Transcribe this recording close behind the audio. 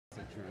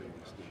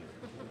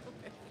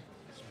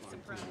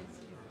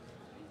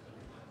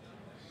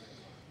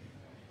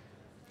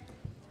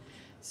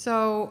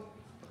So,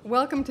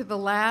 welcome to the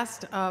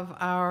last of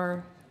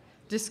our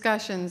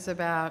discussions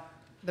about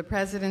the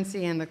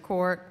presidency and the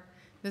court,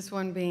 this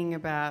one being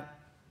about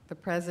the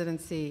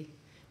presidency,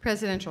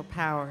 presidential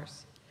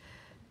powers.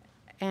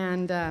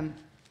 And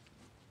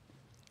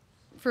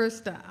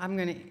first, I'm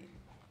going to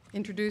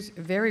introduce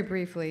very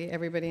briefly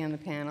everybody on the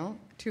panel.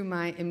 To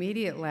my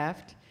immediate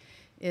left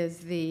is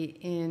the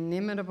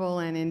inimitable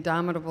and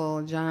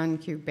indomitable John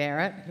Q.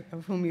 Barrett,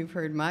 of whom you've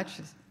heard much,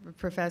 a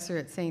professor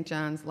at St.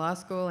 John's Law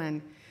School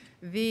and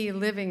the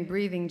living,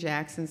 breathing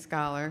Jackson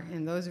scholar.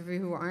 And those of you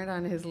who aren't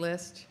on his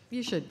list,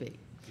 you should be,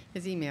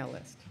 his email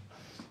list.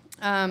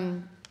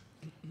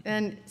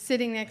 And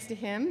sitting next to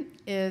him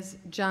is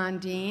John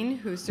Dean,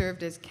 who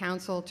served as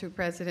counsel to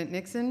President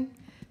Nixon,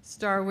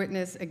 star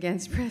witness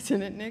against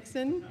President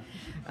Nixon,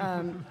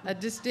 a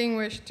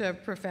distinguished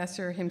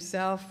professor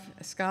himself,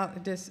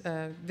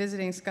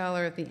 visiting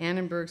scholar at the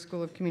Annenberg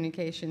School of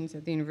Communications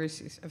at the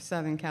University of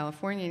Southern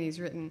California, and he's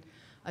written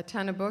a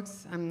ton of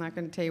books. I'm not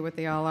going to tell you what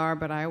they all are,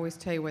 but I always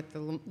tell you what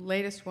the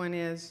latest one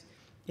is,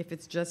 if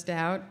it's just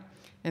out,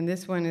 and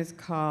this one is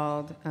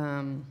called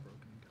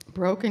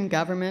Broken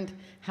Government: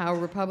 How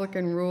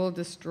Republican Rule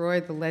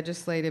Destroyed the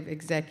Legislative,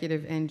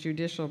 Executive, and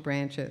Judicial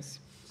Branches.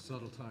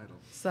 Subtle title.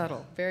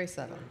 Subtle, very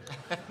subtle.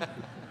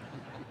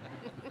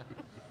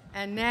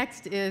 And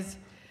next is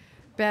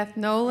Beth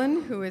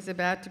Nolan, who is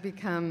about to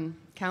become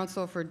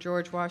counsel for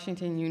George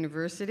Washington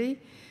University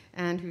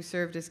and who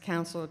served as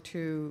counsel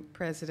to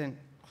President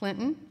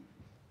Clinton.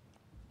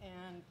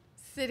 And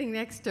sitting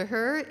next to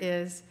her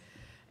is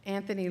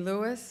Anthony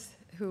Lewis,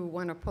 who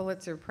won a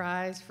Pulitzer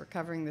Prize for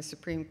covering the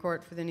Supreme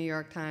Court for the New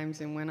York Times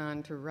and went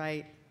on to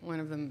write one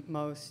of the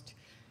most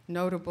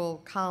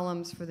notable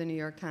columns for the New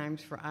York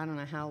Times for I don't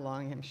know how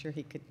long. I'm sure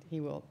he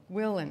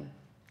will and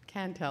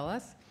can tell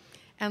us.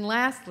 And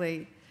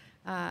lastly,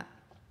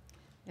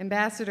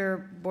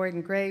 Ambassador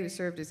Boyden Gray, who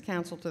served as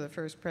counsel to the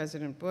first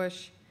President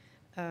Bush,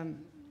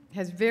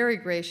 has very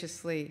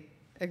graciously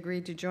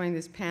agreed to join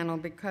this panel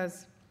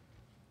because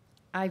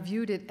I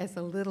viewed it as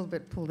a little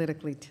bit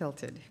politically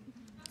tilted.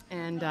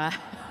 And,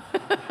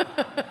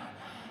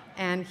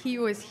 and he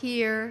was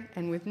here,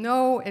 and with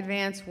no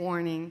advance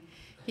warning,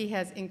 he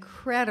has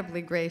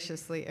incredibly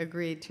graciously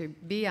agreed to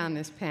be on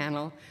this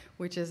panel,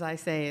 which, as I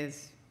say,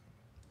 is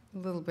a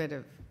little bit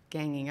of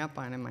ganging up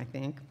on him, I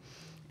think.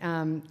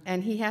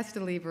 And he has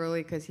to leave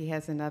early because he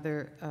has he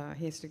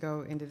has to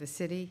go into the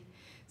city.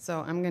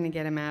 So I'm going to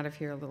get him out of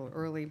here a little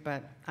early,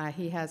 but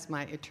he has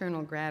my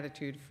eternal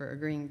gratitude for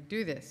agreeing to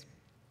do this.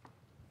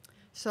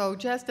 So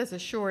just as a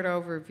short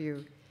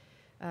overview,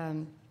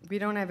 we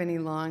don't have any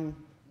long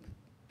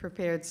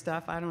prepared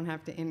stuff. I don't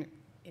have to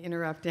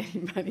interrupt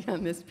anybody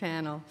on this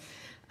panel.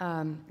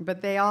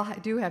 But they all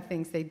do have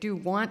things they do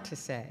want to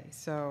say.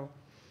 So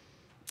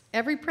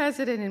every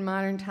president in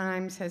modern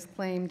times has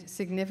claimed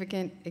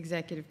significant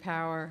executive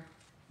power,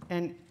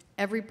 and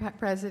every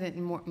president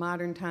in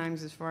modern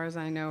times, as far as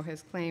I know,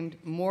 has claimed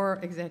more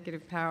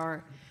executive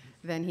power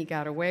than he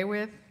got away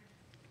with.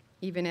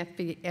 Even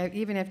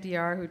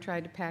FDR, who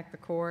tried to pack the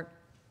court.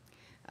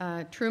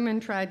 Truman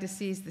tried to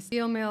seize the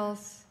steel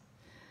mills.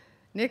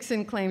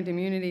 Nixon claimed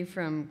immunity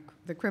from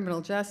the criminal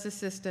justice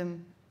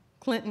system.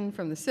 Clinton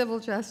from the civil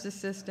justice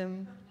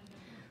system.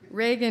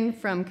 Reagan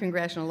from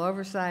congressional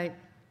oversight.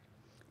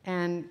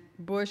 And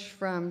Bush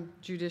from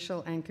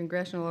judicial and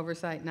congressional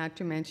oversight, not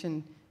to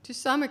mention, to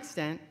some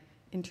extent,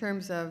 in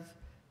terms of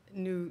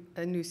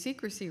a new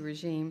secrecy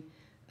regime,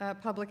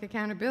 public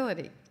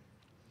accountability.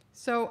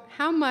 So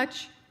how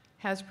much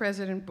has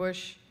President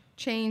Bush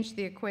changed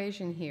the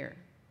equation here?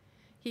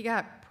 He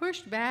got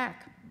pushed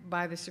back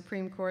by the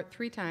Supreme Court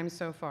 3 times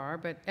so far,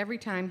 but every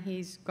time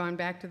he's gone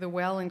back to the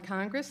well in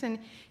Congress, and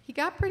he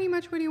got pretty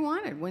much what he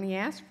wanted when he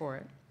asked for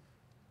it.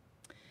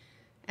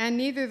 And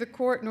neither the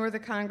court nor the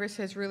Congress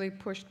has really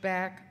pushed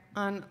back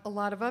on a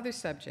lot of other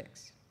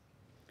subjects.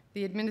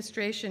 The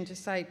administration, to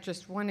cite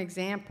just one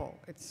example,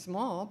 it's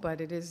small,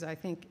 but it is, I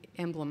think,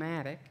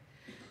 emblematic,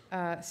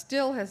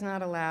 still has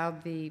not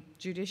allowed the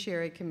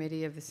Judiciary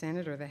Committee of the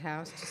Senate or the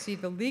House to see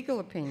the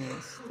legal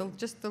opinions,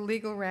 just the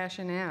legal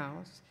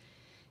rationales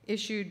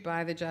issued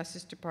by the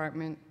Justice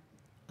Department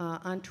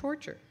on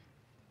torture.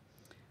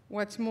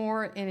 What's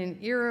more, in an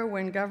era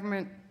when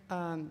government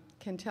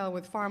can tell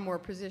with far more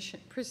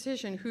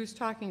precision who's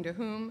talking to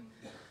whom,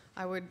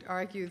 I would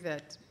argue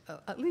that,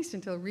 at least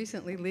until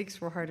recently,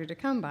 leaks were harder to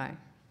come by.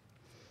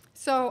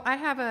 So I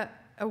have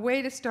a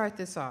way to start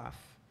this off,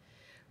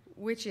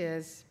 which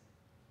is,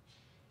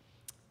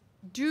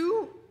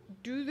 do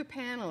the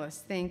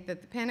panelists think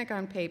that the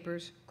Pentagon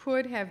Papers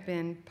could have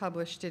been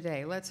published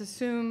today? Let's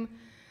assume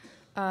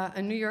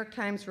a New York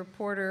Times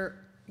reporter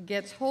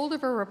gets hold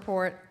of a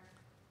report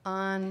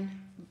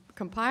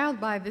compiled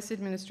by this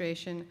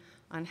administration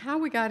on how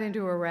we got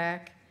into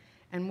Iraq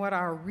and what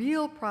our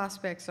real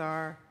prospects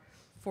are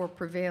for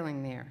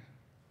prevailing there.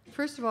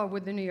 First of all,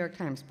 would the New York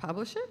Times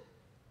publish it?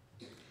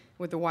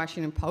 Would the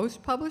Washington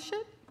Post publish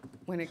it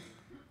when it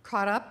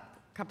caught up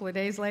a couple of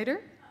days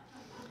later?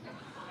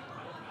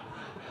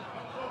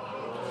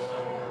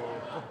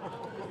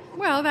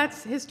 Well,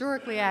 that's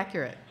historically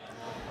accurate.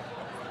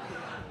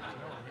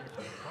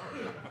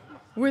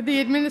 Would the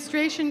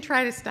administration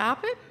try to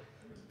stop it?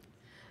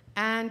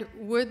 And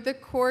would the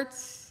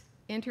courts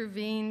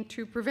intervene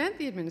to prevent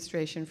the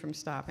administration from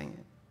stopping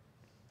it?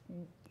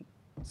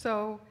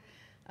 So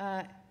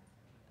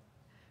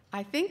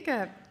I think,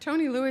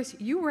 Tony Lewis,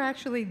 you were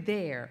actually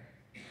there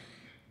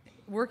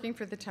working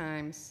for the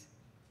Times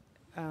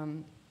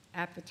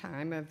at the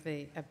time of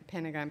the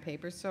Pentagon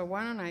Papers. So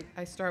why don't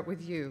I start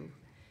with you?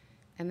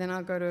 And then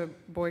I'll go to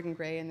Boyd and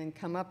Gray and then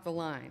come up the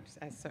line,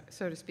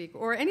 so to speak.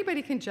 Or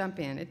anybody can jump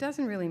in. It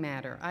doesn't really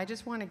matter. I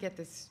just want to get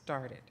this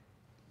started.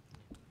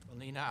 Well,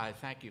 Nina, I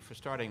thank you for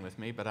starting with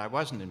me, but I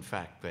wasn't, in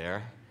fact,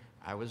 there.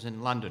 I was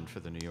in London for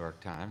the New York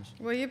Times.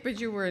 Well, but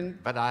you were in.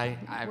 But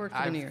worked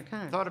for the New York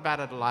Times. Thought about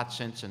it a lot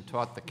since and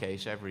taught the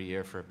case every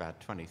year for about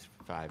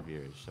 25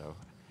 years. So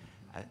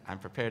I'm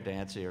prepared to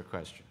answer your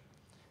question.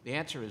 The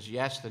answer is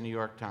yes, the New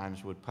York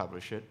Times would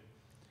publish it,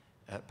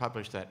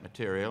 publish that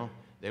material.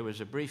 There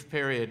was a brief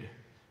period,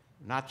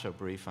 not so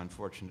brief,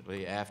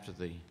 unfortunately, after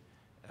the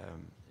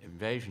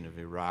invasion of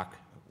Iraq,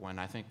 when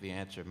I think the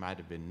answer might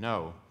have been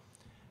no.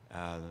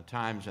 The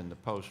Times and the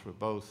Post were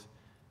both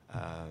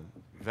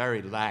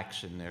very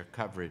lax in their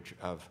coverage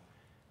of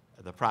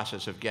the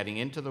process of getting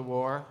into the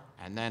war,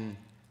 and then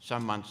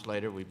some months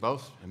later, we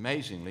both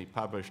amazingly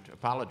published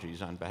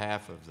apologies on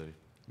behalf of the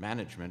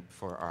management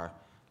for our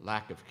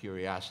lack of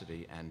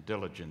curiosity and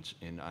diligence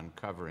in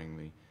uncovering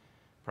the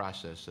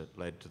process that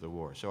led to the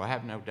war. So I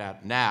have no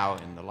doubt now,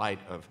 in the light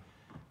of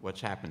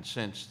what's happened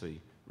since, the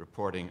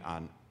reporting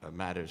on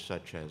matters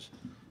such as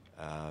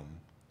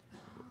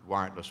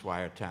warrantless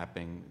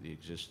wiretapping, the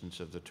existence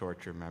of the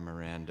torture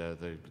memoranda,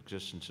 the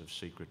existence of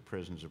secret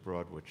prisons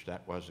abroad, which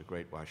that was a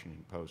great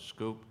Washington Post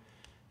scoop.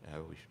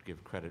 We should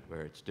give credit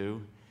where it's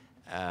due.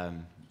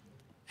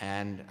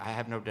 And I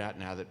have no doubt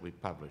now that we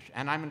publish.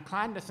 And I'm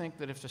inclined to think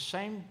that if the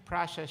same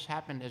process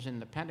happened as in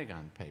the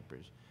Pentagon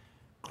Papers,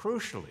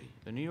 crucially,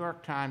 the New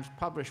York Times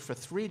published for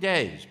 3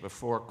 days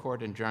before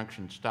court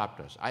injunction stopped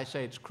us. I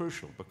say it's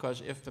crucial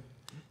because if the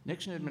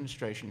Nixon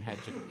administration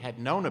had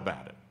known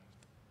about it,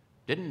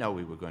 didn't know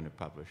we were going to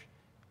publish,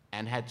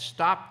 and had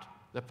stopped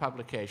the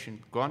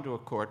publication, gone to a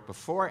court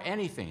before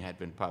anything had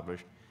been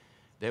published,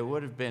 it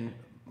would have been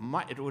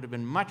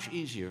much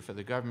easier for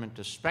the government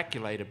to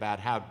speculate about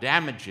how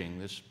damaging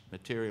this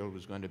material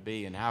was going to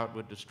be and how it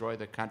would destroy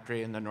the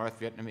country, and the North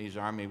Vietnamese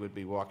army would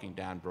be walking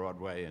down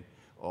Broadway and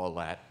all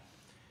that.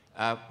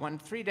 When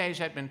 3 days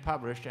had been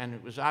published, and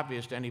it was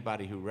obvious to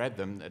anybody who read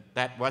them that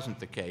that wasn't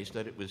the case,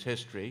 that it was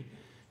history,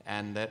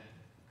 and that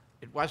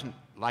it wasn't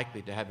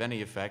likely to have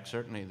any effect.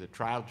 Certainly the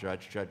trial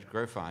judge, Judge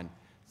Gerfine,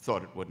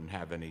 thought it wouldn't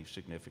have any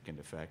significant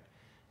effect.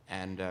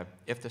 And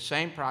if the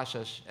same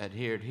process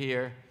adhered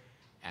here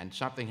and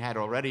something had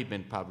already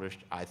been published,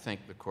 I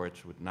think the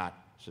courts would not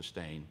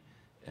sustain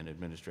an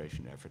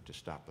administration effort to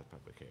stop the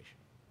publication.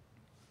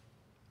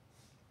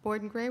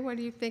 Boyd and Gray, what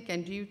do you think?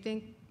 And do you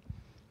think,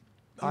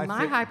 in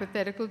my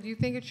hypothetical, do you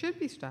think it should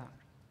be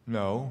stopped?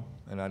 No,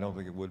 and I don't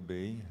think it would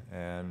be.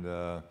 And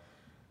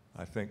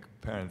I think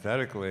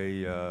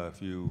parenthetically,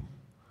 if you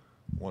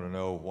want to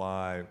know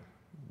why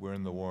we're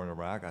in the war in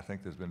Iraq, I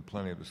think there's been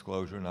plenty of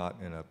disclosure, not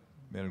in an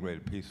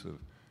integrated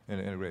in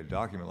an integrated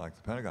document like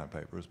the Pentagon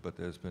Papers, but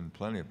there's been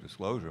plenty of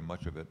disclosure,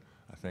 much of it,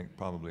 I think,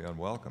 probably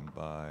unwelcomed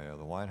by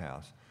the White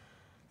House.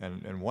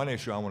 And one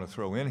issue I want to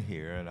throw in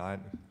here, and I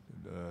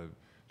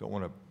don't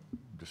want to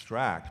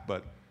distract,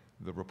 but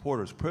the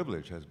reporter's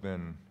privilege has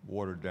been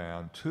watered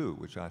down too,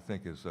 which I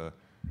think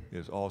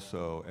is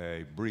also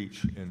a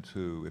breach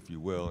into, if you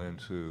will,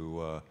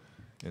 into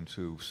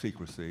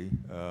secrecy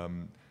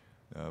in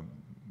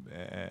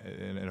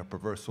a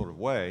perverse sort of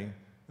way.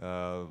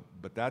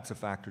 But that's a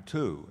factor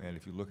too. And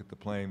if you look at the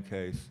Plame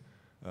case,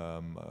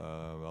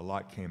 a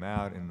lot came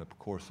out in the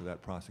course of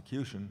that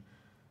prosecution.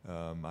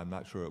 I'm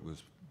not sure it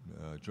was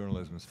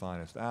journalism's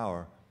finest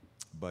hour,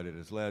 but it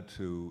has led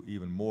to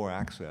even more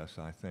access,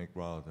 I think,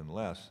 rather than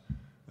less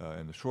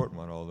in the short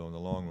run, although in the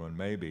long run,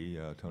 maybe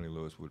Tony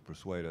Lewis would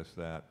persuade us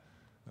that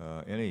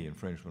any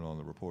infringement on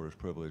the reporter's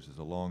privilege is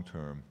a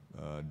long-term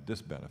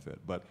disbenefit.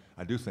 But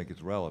I do think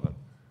it's relevant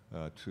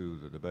to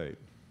the debate.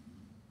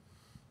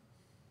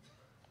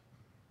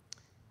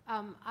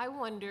 I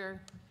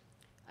wonder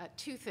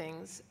two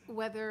things.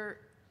 Whether,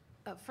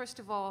 first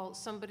of all,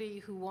 somebody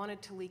who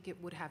wanted to leak it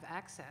would have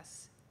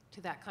access to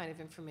that kind of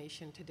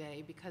information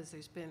today, because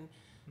there's been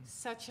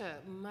such a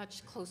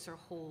much closer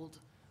hold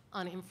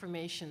on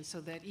information, so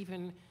that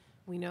even,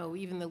 we know,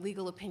 even the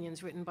legal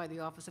opinions written by the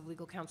Office of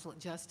Legal Counsel at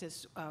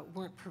Justice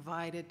weren't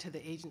provided to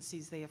the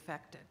agencies they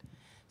affected.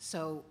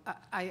 So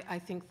I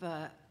think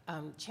the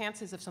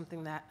chances of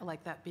something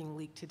like that being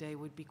leaked today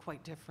would be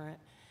quite different.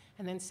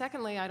 And then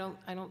secondly,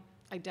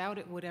 I doubt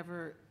it would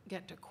ever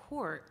get to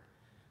court.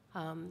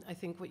 I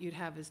think what you'd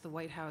have is the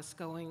White House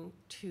going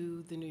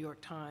to the New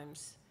York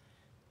Times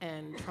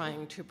and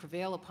trying to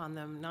prevail upon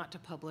them not to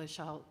publish.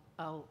 I'll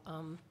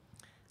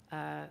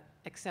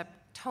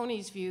accept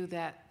Tony's view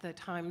that the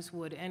Times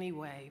would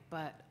anyway,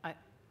 but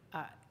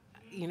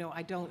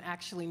I don't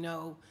actually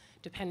know,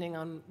 depending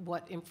on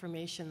what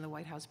information the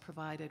White House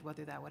provided,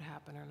 whether that would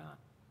happen or not.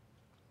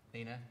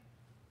 Nina?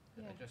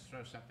 Could Yeah. I just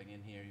throw something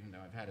in here, even though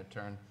I've had a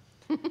turn?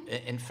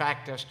 In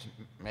fact, just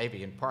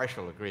maybe in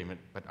partial agreement,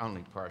 but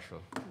only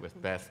partial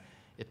with Beth,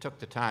 it took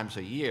the Times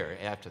a year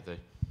after the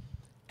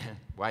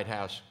White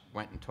House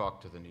went and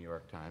talked to the New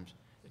York Times.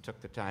 It took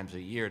the Times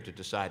a year to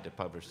decide to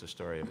publish the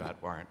story about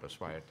warrantless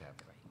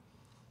wiretapping.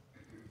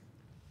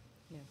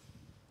 Yes.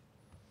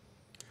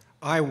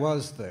 I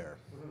was there.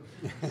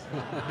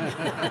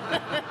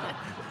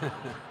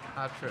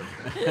 How true.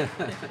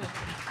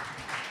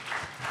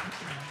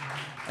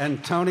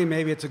 And Tony,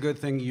 maybe it's a good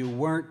thing you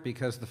weren't,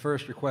 because the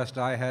first request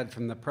I had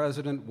from the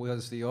president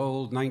was the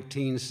old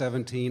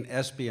 1917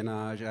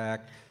 Espionage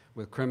Act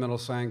with criminal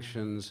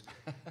sanctions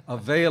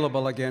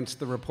available against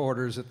the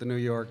reporters at the New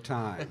York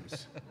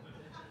Times.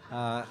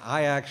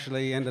 I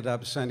actually ended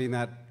up sending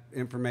that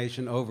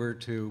information over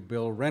to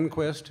Bill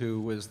Rehnquist,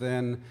 who was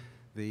then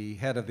the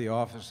head of the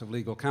Office of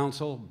Legal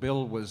Counsel.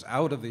 Bill was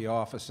out of the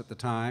office at the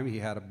time. He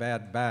had a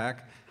bad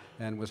back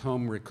and was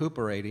home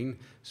recuperating.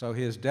 So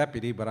his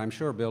deputy, but I'm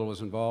sure Bill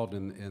was involved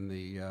in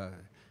the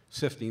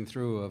sifting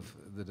through of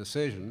the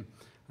decision,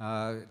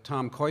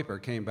 Tom Kuiper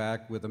came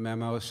back with a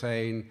memo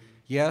saying,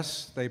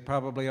 yes, they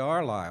probably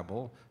are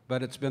liable,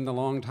 but it's been the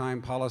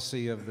long-time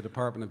policy of the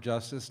Department of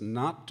Justice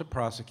not to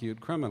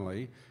prosecute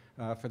criminally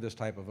for this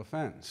type of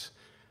offense.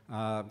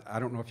 I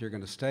don't know if you're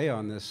going to stay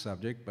on this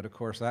subject, but of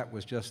course that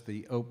was just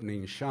the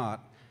opening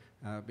shot,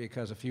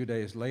 because a few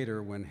days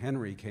later when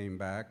Henry came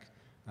back,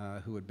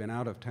 who had been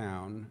out of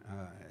town,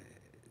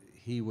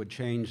 he would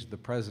change the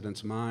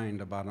president's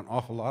mind about an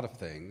awful lot of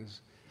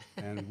things,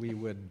 and we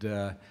would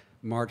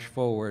march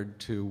forward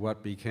to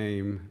what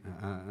became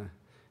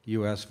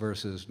U.S.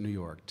 versus New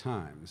York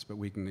Times. But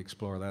we can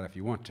explore that if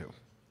you want to.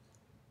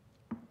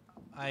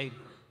 I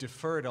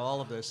defer to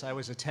all of this. I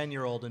was a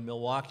 10-year-old in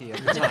Milwaukee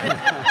at the time.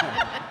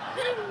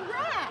 You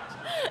rat!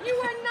 You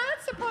are not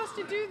supposed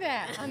to do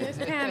that on this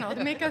panel,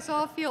 to make us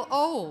all feel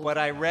old. But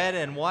I read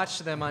and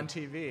watched them on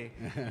TV.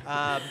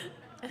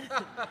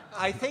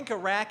 I think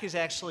Iraq is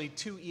actually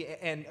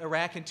and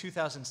Iraq in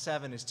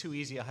 2007 is too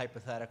easy a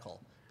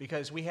hypothetical,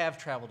 because we have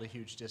traveled a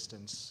huge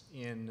distance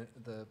in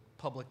the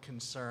public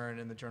concern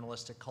and the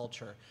journalistic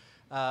culture.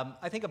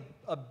 I think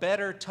a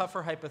better,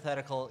 tougher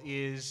hypothetical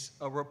is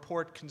a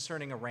report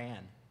concerning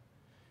Iran,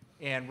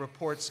 and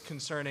reports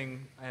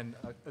concerning, and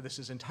this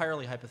is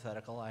entirely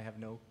hypothetical, I have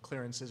no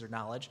clearances or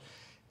knowledge,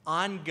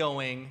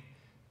 ongoing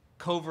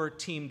covert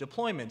team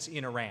deployments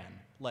in Iran,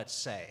 let's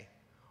say,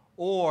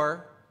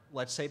 or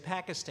let's say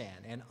Pakistan,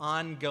 and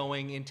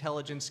ongoing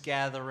intelligence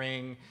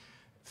gathering,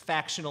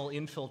 factional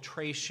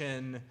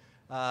infiltration,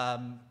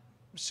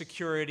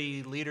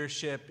 security,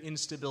 leadership,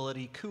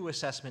 instability, coup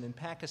assessment in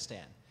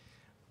Pakistan.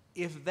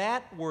 If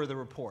that were the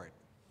report,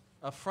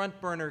 a front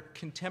burner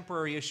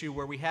contemporary issue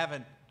where we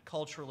haven't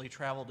culturally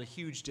traveled a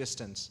huge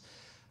distance,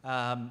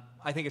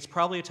 I think it's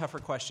probably a tougher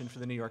question for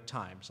the New York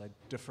Times. I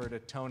defer to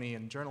Tony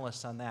and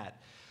journalists on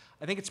that.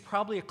 I think it's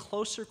probably a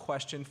closer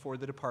question for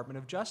the Department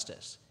of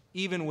Justice,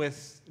 even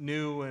with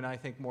new and I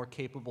think more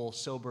capable,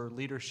 sober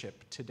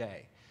leadership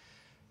today.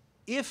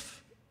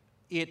 If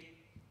it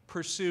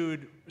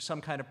pursued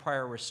some kind of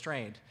prior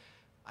restraint,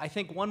 I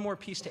think one more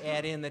piece to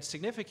add in that's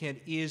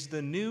significant is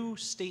the new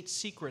state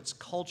secrets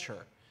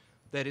culture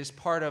that is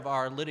part of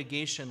our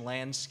litigation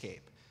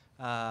landscape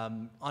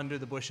under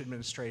the Bush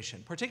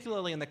administration,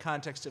 particularly in the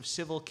context of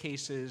civil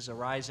cases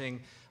arising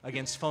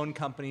against phone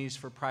companies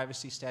for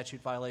privacy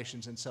statute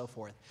violations and so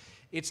forth.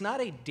 It's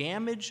not a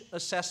damage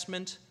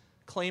assessment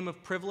claim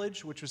of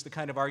privilege, which was the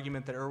kind of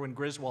argument that Erwin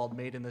Griswold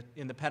made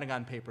in the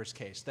Pentagon Papers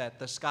case, that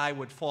the sky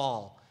would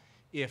fall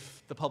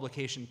if the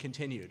publication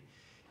continued.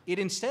 It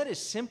instead is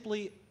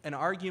simply an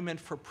argument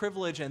for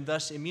privilege and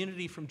thus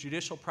immunity from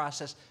judicial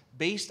process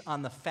based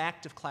on the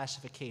fact of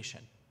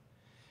classification.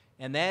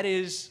 And that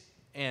is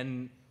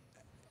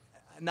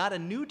not a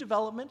new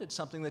development. It's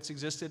something that's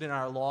existed in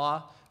our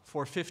law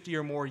for 50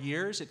 or more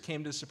years. It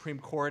came to the Supreme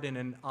Court in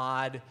an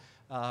odd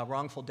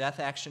wrongful death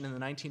action in the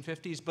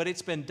 1950s, but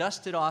it's been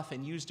dusted off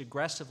and used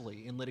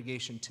aggressively in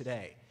litigation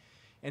today.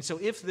 And so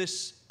if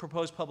this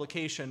proposed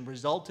publication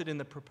resulted in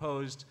the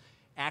proposed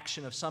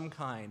action of some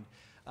kind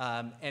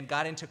and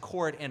got into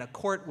court, and a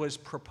court was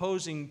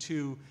proposing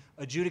to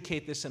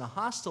adjudicate this in a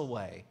hostile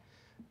way,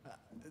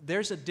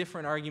 there's a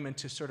different argument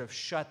to sort of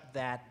shut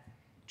that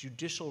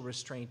judicial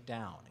restraint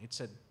down. It's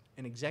an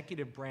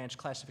executive branch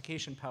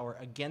classification power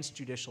against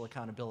judicial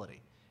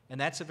accountability, and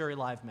that's a very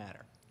live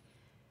matter.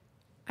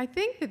 I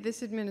think that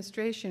this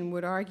administration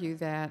would argue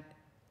that,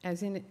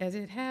 as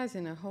it has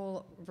in a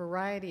whole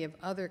variety of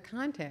other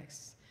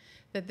contexts,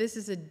 that this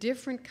is a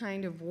different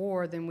kind of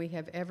war than we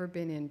have ever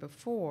been in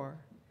before,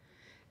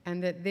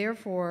 and that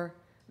therefore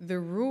the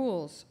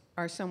rules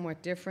are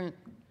somewhat different.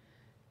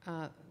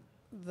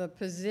 The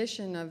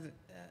position of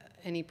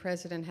any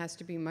president has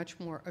to be much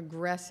more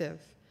aggressive,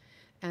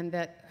 and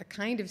that a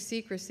kind of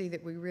secrecy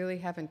that we really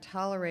haven't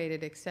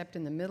tolerated except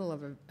in the middle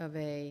of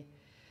a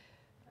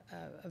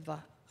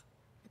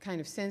kind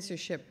of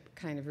censorship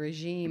kind of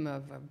regime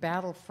of a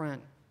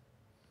battlefront,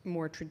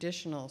 more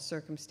traditional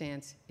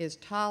circumstance is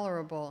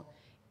tolerable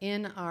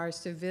in our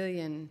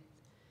civilian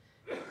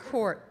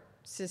court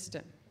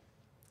system.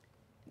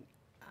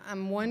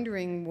 I'm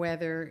wondering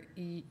whether,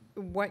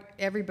 what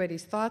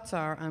everybody's thoughts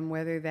are on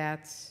whether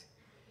that's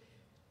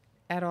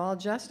at all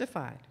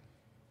justified.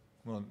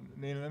 Well,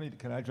 Nina,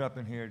 can I jump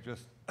in here?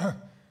 Just,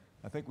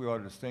 I think we ought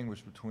to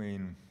distinguish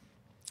between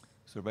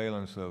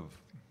surveillance of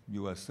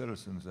U.S.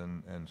 citizens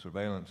and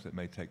surveillance that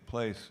may take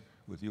place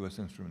with U.S.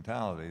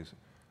 instrumentalities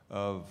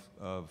of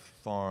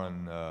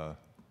foreign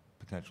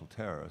potential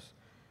terrorists.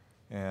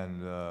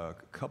 And a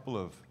couple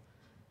of,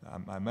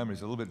 my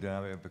memory's a little bit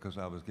down because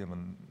I was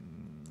given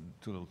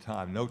too little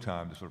time, no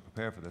time to sort of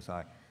prepare for this.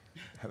 I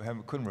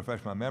couldn't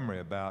refresh my memory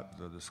about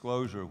the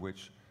disclosure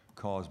which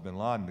caused bin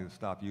Laden to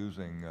stop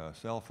using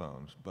cell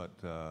phones. But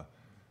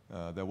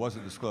there was a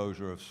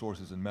disclosure of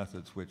sources and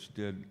methods which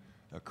did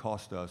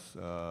cost us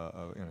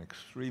an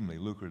extremely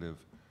lucrative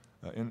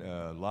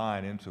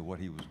line into what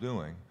he was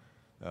doing.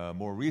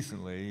 More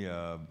recently,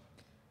 I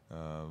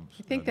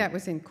think that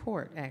was in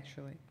court,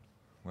 actually.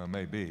 well,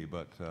 maybe,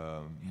 but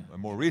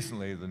more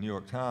recently, the New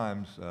York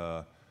Times,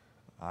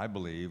 I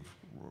believe,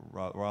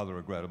 rather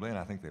regrettably, and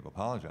I think they've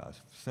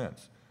apologized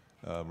since,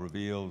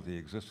 revealed the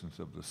existence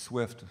of the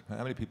SWIFT.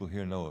 How many people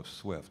here know of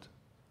SWIFT?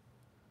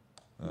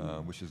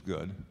 Which is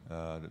good,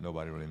 that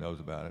nobody really knows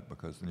about it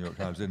because the New York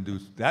Times didn't do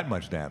that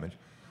much damage.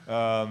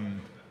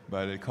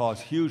 But it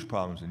caused huge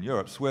problems in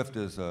Europe. SWIFT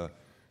is a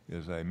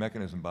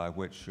mechanism by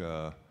which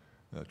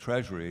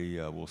Treasury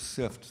will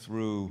sift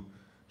through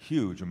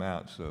huge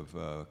amounts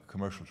of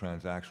commercial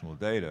transactional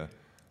data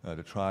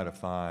to try to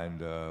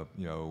find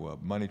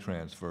money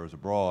transfers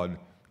abroad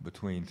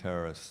between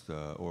terrorist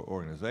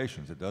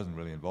organizations. It doesn't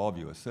really involve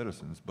U.S.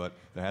 citizens, but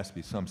there has to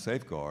be some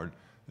safeguard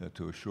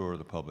to assure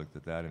the public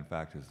that that in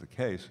fact is the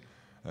case.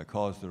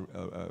 Caused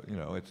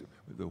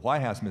the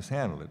White House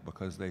mishandled it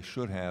because they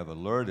should have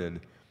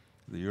alerted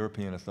the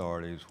European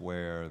authorities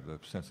where the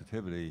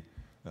sensitivity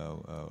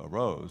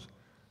arose.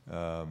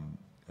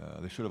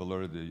 They should have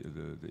alerted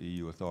the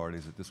EU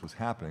authorities that this was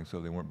happening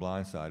so they weren't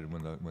blindsided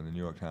when the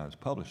New York Times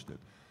published it.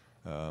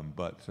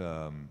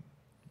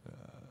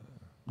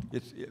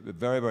 It's a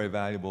very, very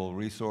valuable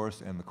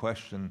resource, and the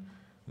question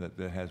that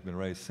has been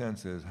raised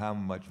since is how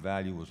much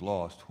value was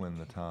lost when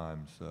the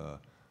Times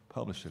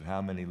published it.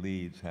 How many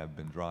leads have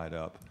been dried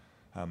up?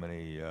 How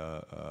many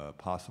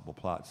possible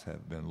plots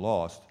have been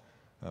lost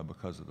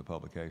because of the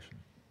publication?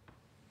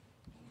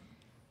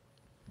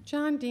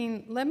 John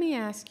Dean, let me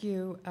ask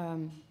you,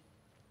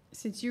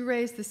 since you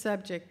raised the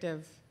subject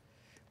of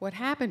what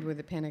happened with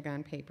the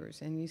Pentagon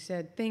Papers, and you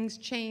said things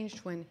changed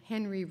when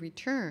Henry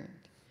returned.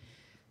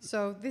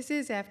 So this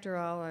is, after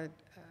all,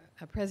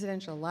 a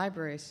presidential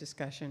library's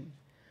discussion.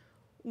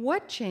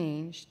 What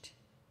changed,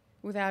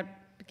 without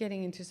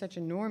getting into such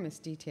enormous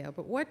detail,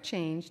 but what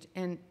changed,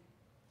 and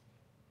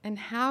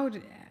how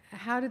did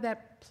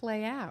that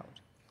play out?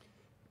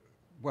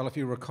 Well, if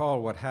you recall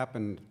what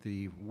happened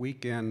the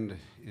weekend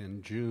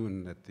in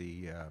June that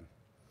the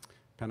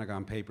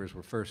Pentagon Papers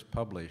were first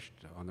published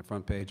on the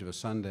front page of a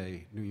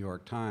Sunday New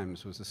York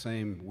Times was the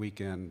same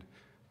weekend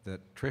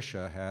that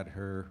Tricia had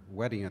her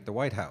wedding at the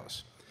White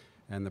House.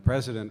 And the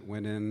president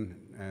went in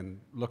and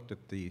looked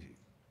at the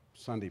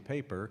Sunday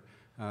paper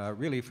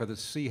really to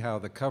see how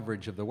the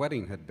coverage of the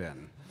wedding had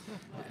been.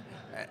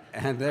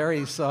 And there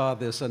he saw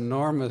this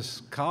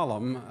enormous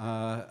column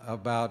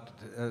about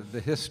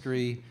the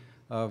history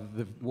of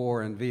the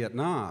war in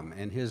Vietnam.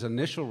 And his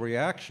initial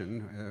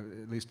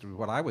reaction, at least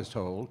what I was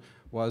told,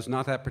 was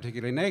not that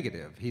particularly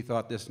negative. He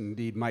thought this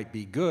indeed might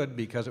be good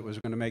because it was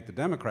going to make the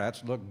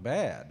Democrats look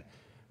bad.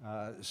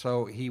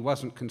 So he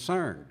wasn't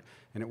concerned.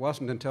 And it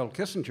wasn't until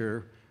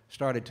Kissinger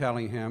started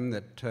telling him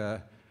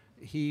that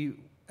he,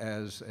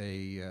 as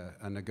a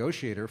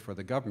negotiator for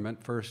the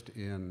government, first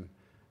in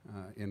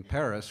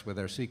Paris with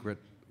their secret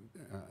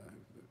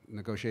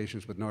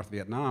negotiations with North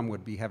Vietnam,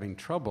 would be having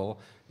trouble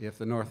if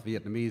the North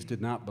Vietnamese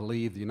did not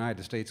believe the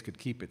United States could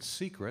keep its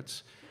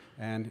secrets.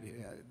 And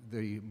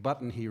the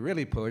button he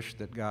really pushed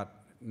that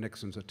got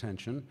Nixon's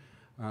attention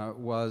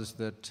was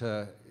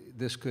that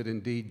this could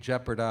indeed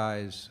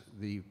jeopardize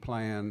the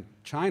planned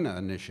China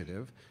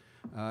initiative.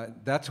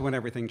 That's when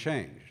everything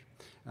changed.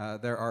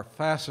 There are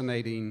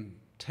fascinating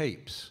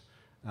tapes.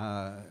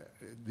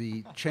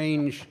 The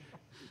change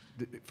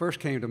first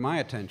came to my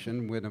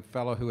attention when a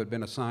fellow who had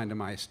been assigned to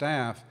my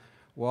staff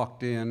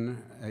walked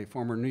in, a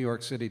former New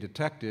York City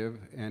detective,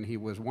 and he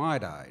was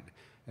wide-eyed.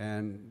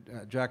 And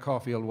Jack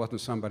Caulfield wasn't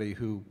somebody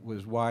who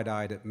was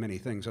wide-eyed at many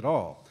things at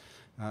all.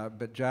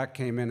 But Jack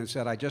came in and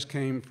said, "I just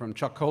came from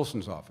Chuck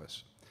Colson's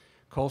office.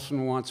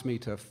 Colson wants me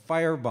to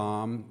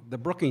firebomb the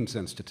Brookings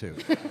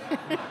Institute."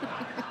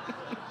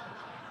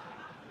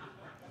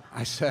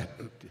 I said,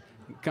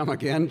 "Come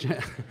again?"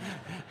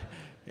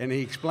 And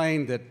he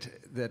explained that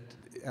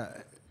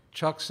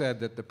Chuck said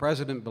that the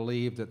president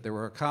believed that there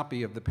were a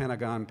copy of the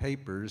Pentagon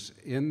Papers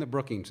in the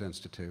Brookings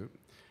Institute,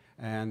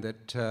 and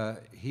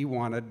that he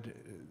wanted,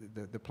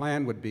 the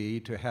plan would be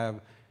to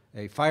have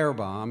a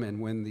firebomb, and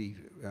when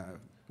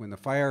the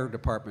fire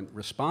department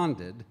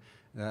responded,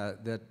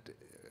 that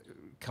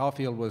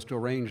Caulfield was to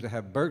arrange to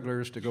have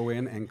burglars to go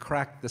in and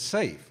crack the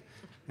safe.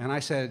 And I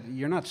said,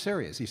 "You're not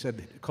serious." He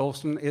said,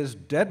 "Colson is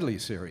deadly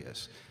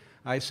serious."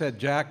 I said,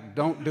 "Jack,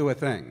 don't do a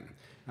thing."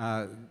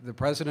 The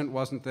president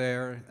wasn't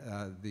there.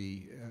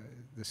 The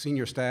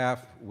senior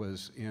staff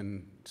was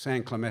in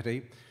San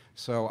Clemente.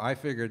 So I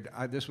figured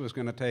this was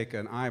going to take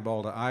an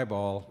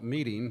eyeball-to-eyeball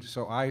meeting.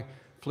 So I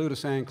flew to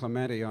San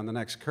Clemente on the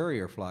next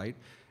courier flight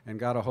and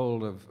got a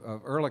hold of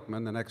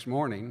Ehrlichman the next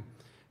morning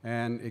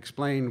and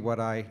explained what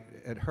I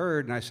had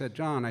heard. And I said,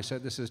 "John," I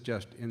said, "this is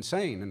just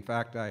insane." In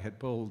fact, I had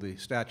pulled the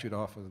statute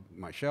off of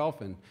my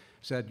shelf and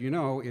said, "You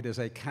know, it is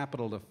a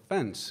capital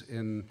offense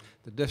in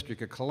the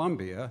District of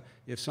Columbia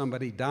if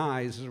somebody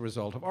dies as a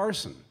result of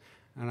arson."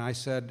 And I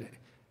said,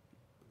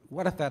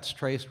 "What if that's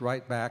traced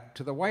right back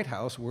to the White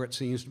House where it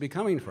seems to be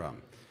coming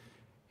from?"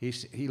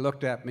 He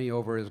looked at me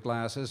over his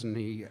glasses, and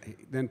he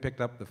then picked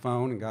up the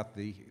phone and got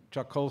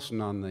Chuck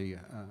Colson on the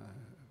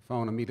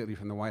phone immediately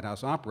from the White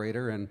House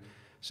operator and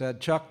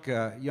said, "Chuck,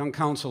 young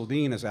Counsel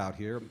Dean is out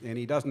here, and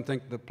he doesn't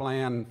think the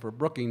plan for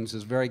Brookings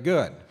is very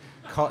good.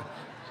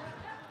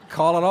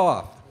 Call it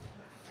off."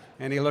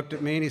 And he looked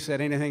at me and he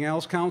said, "Anything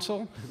else,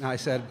 Counsel?" And I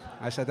said,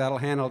 "That'll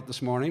handle it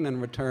this morning," and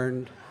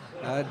returned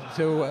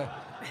to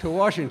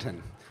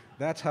Washington.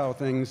 That's how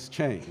things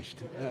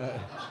changed.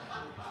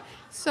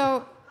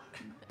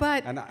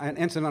 And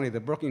incidentally,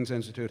 the Brookings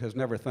Institute has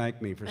never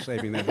thanked me for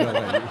saving their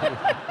building.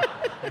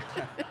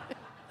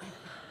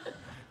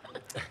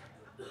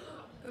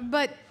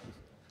 But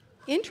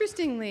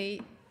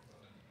interestingly,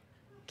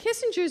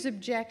 Kissinger's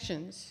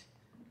objections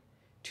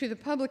to the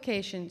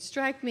publication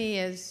strike me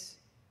as,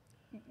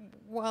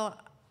 well,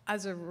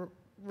 as a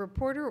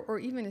reporter or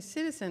even a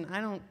citizen,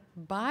 I don't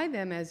buy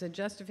them as a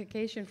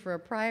justification for a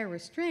prior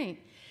restraint.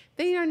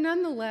 They are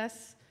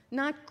nonetheless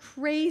not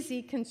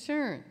crazy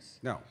concerns.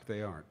 No,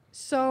 they aren't.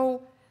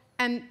 So,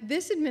 and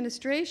this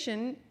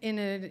administration, in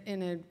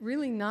a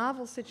really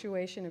novel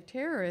situation of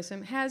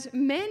terrorism, has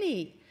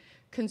many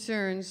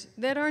concerns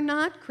that are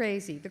not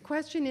crazy. The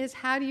question is,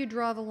 how do you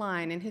draw the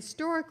line? And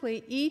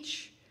historically,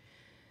 each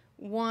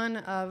one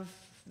of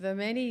the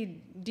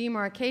many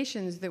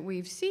demarcations that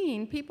we've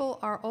seen, people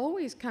are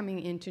always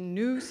coming into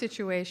new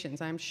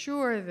situations. I'm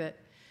sure that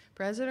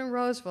President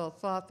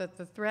Roosevelt thought that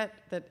the threat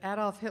that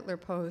Adolf Hitler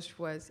posed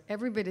was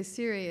every bit as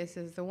serious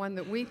as the one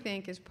that we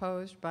think is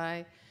posed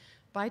by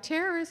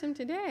terrorism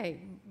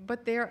today.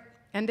 But there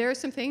are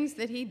some things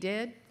that he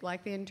did,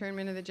 like the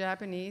internment of the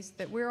Japanese,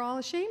 that we're all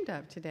ashamed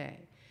of today.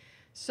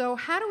 So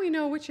how do we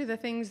know which are the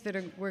things that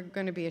we're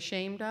going to be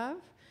ashamed of,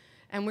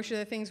 and which are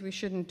the things we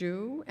shouldn't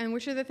do, and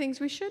which are the things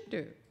we should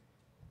do?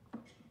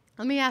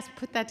 Let me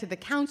put that to the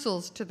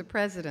councils, to the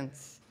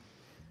presidents.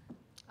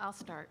 I'll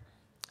start.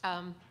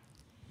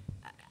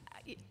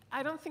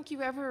 I don't think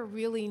you ever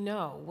really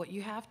know. What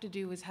you have to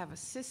do is have a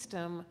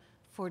system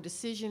for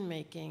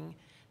decision-making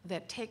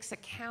that takes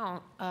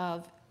account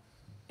of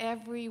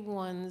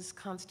everyone's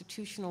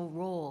constitutional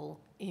role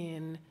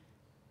in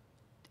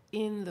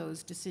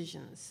those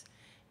decisions.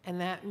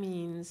 And that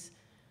means,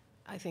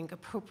 I think,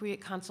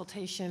 appropriate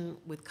consultation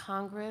with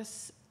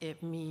Congress.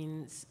 It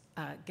means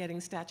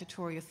getting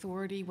statutory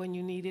authority when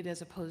you need it,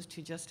 as opposed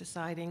to just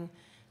deciding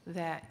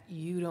that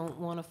you don't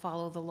want to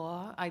follow the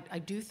law. I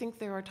do think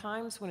there are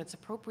times when it's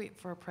appropriate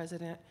for a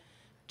president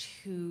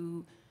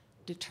to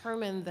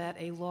determine that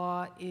a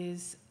law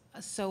is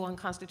so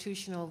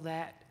unconstitutional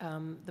that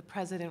the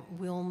president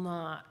will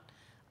not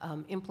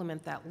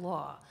implement that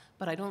law.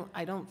 But I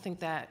don't think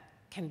that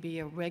can be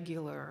a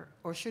regular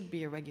or should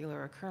be a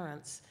regular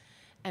occurrence.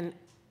 And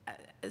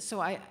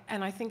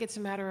I think it's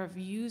a matter of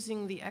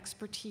using the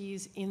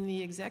expertise in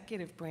the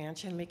executive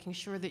branch and making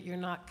sure that you're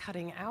not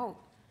cutting out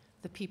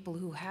the people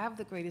who have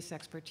the greatest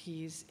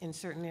expertise in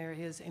certain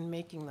areas in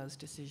making those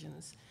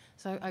decisions.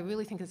 So I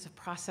really think it's a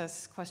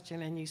process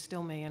question, and you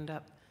still may end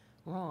up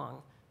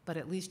wrong, but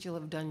at least you'll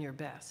have done your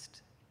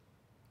best.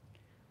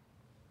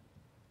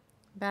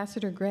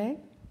 Ambassador Gray?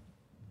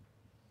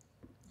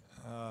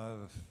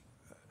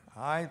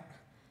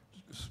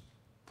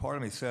 Part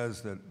of me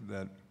says that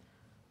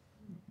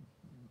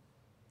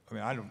I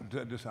mean,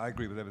 I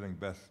agree with everything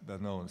Beth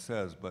Nolan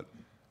says, but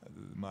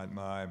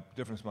my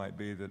difference might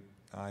be that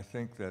I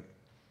think that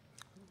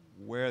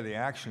where the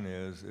action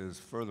is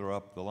further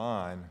up the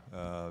line.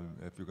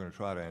 If you're going to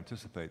try to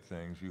anticipate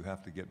things, you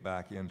have to get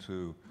back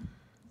into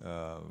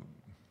the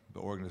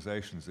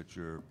organizations that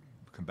you're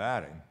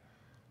combating.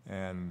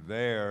 And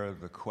there,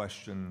 the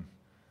question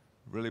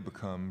really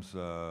becomes,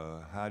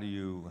 how do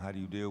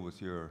you deal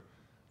with your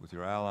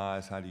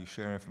allies? How do you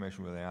share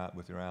information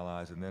with your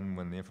allies? And then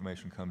when the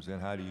information comes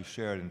in, how do you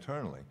share it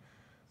internally?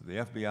 The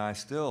FBI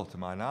still, to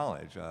my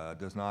knowledge,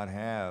 does not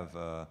have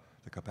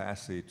the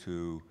capacity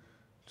to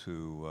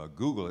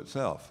Google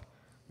itself.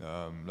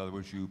 In other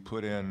words, you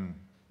put in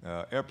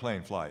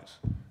airplane flights,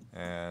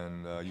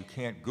 and you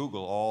can't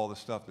Google all the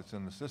stuff that's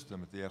in the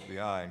system at the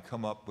FBI and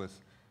come up with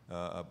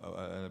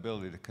an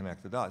ability to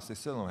connect the dots. They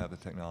still don't have the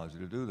technology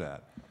to do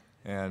that.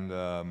 And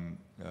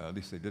at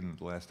least they didn't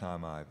the last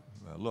time I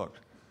looked.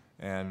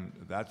 And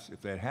that's, if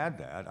they'd had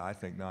that, I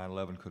think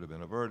 9/11 could have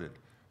been averted.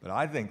 But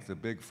I think the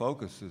big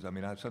focus is, I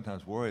mean, I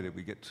sometimes worry that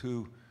we get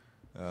too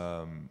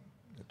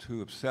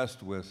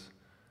obsessed with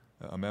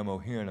a memo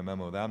here and a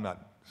memo there. I'm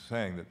not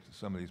saying that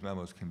some of these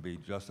memos can be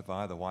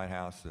justified. The White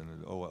House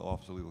and the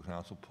Office of Legal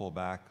Counsel pull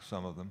back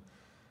some of them.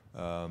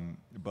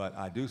 But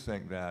I do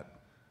think that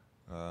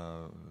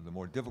the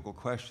more difficult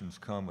questions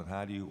come with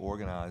how do you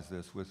organize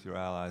this with your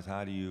allies,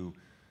 how do you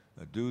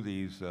do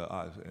these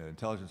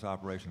intelligence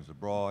operations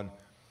abroad.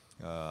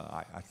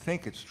 I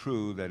think it's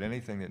true that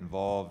anything that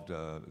involved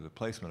the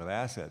placement of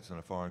assets in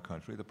a foreign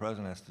country, the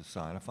president has to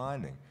sign a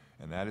finding,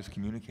 and that is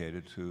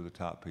communicated to the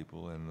top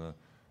people in the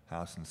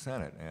House and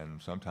Senate.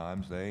 And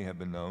sometimes they have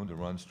been known to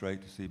run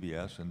straight to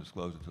CBS and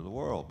disclose it to the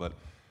world. But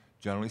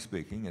generally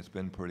speaking, it's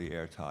been pretty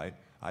airtight.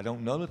 I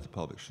don't know that the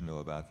public should know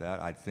about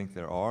that. I think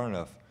there are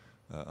enough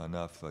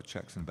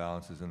checks and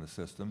balances in the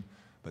system.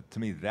 But to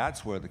me,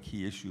 that's where the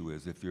key issue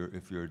is. If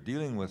you're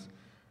dealing with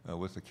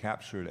a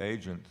captured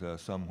agent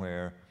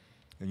somewhere,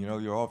 and you know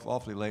you're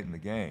awfully late in the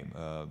game.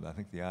 I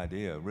think the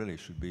idea really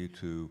should be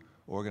to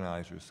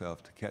organize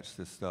yourself to catch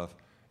this stuff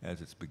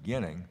as it's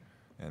beginning,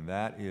 and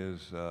that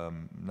is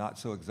not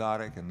so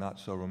exotic and not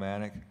so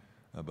romantic,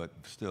 but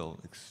still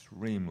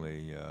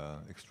extremely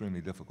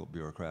difficult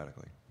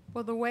bureaucratically.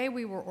 Well, the way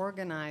we were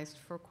organized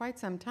for quite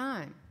some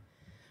time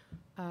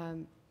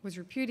was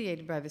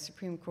repudiated by the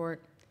Supreme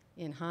Court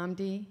in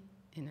Hamdi,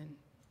 in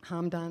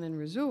Hamdan and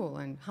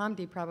Rasool. And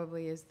Hamdi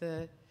probably is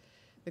the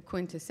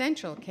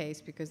quintessential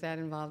case because that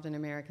involved an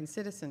American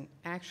citizen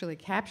actually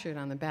captured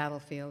on the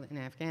battlefield in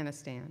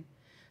Afghanistan.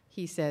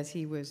 He says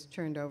he was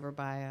turned over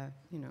by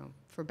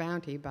for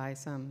bounty by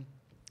some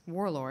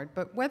warlord.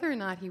 But whether or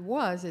not he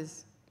was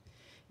is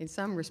in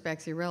some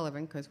respects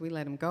irrelevant because we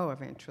let him go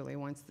eventually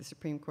once the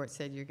Supreme Court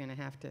said you're going to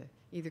have to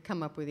either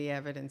come up with the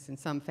evidence in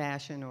some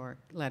fashion or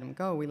let him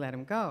go. We let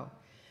him go.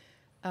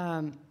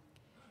 There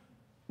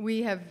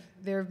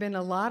have been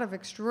a lot of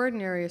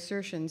extraordinary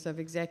assertions of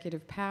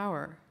executive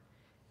power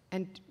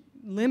and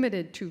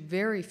limited to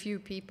very few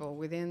people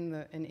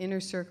within an inner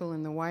circle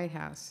in the White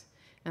House.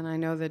 And I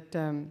know that,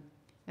 and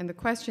the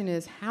question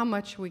is how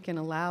much we can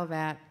allow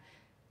that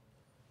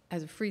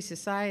as a free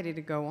society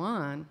to go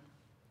on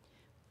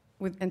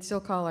and still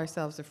call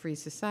ourselves a free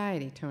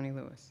society, Tony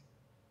Lewis.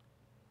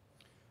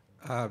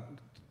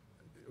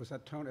 Was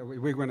that Tony?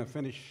 We're going to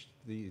finish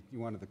you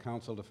wanted the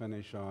council to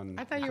finish on...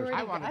 I thought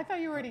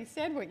you already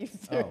said what you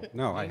said. Oh,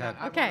 no, I had...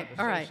 Okay,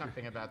 all right.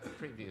 Something about the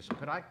previous.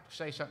 Could I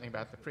say something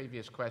about the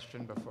previous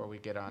question before we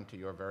get on to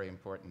your very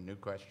important new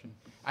question?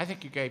 I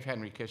think you gave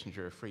Henry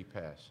Kissinger a free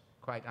pass,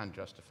 quite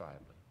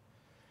unjustifiably.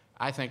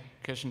 I think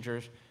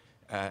Kissinger's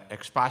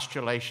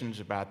expostulations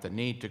about the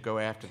need to go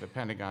after the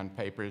Pentagon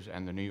Papers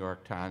and the New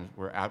York Times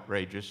were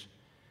outrageous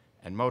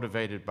and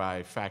motivated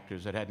by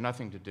factors that had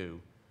nothing to do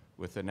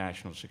with the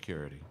national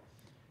security.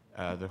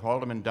 The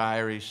Haldeman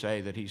diaries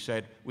say that he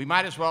said, we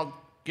might as well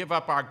give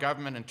up our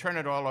government and turn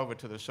it all over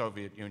to the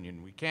Soviet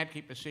Union. We can't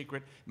keep a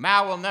secret.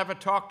 Mao will never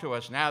talk to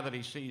us now that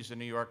he sees the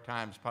New York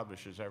Times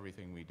publishes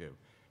everything we do.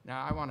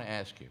 Now, I want to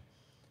ask you,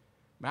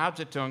 Mao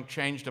Zedong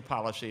changed the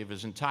policy of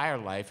his entire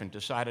life and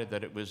decided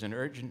that it was an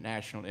urgent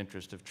national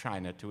interest of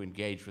China to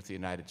engage with the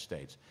United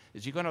States.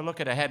 Is he going to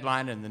look at a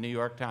headline in the New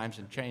York Times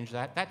and change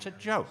that? That's a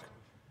joke.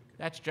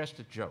 That's just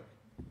a joke.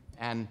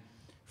 And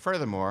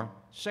furthermore,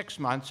 6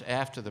 months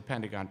after the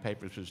Pentagon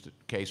Papers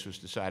case was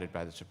decided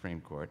by the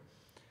Supreme Court,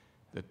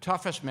 the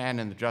toughest man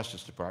in the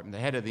Justice Department, the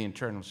head of the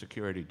Internal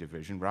Security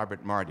Division,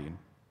 Robert Mardian,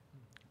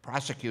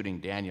 prosecuting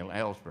Daniel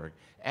Ellsberg,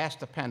 asked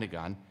the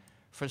Pentagon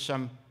for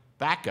some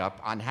backup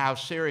on how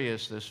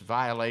serious this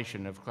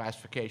violation of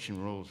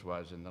classification rules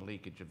was in the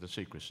leakage of the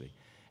secrecy.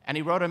 And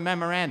he wrote a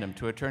memorandum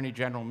to Attorney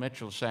General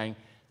Mitchell saying,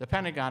 the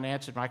Pentagon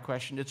answered my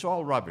question, it's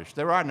all rubbish.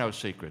 There are no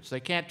secrets. They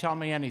can't tell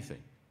me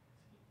anything.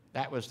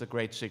 That was the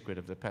great secret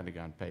of the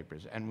Pentagon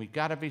Papers. And we've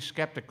got to be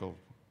skeptical,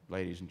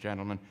 ladies and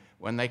gentlemen,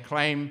 when they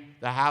claim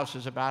the house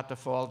is about to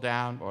fall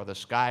down or the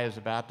sky is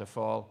about to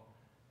fall.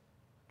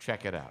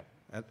 Check it out.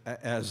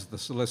 As the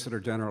Solicitor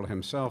General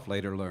himself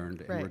later learned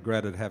and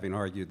regretted having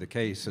argued the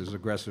case as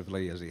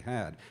aggressively as he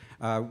had.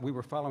 We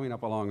were following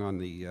up along on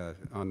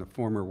the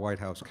former White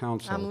House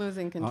counsel. I'm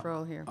losing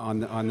control here.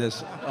 On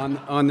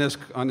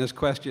this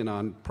question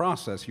on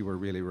process you were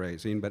really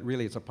raising, but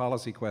really it's a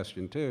policy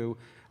question too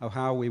of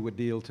how we would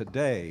deal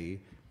today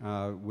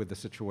with the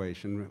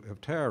situation of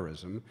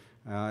terrorism,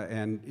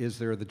 and is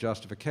there the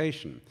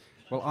justification?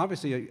 Well,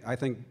 obviously, I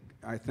think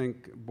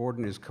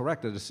Borden is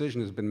correct. A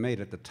decision has been made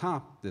at the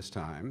top this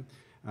time.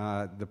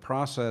 The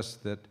process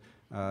that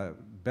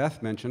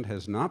Beth mentioned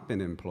has not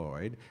been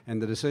employed,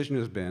 and the decision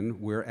has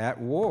been we're at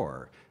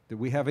war. That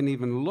we haven't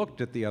even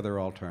looked at the other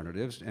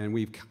alternatives, and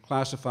we've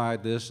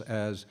classified this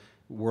as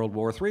World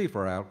War III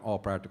for all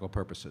practical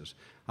purposes.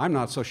 I'm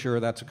not so sure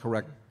that's a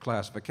correct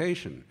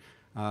classification.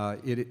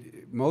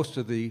 Most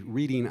of the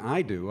reading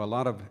I do, a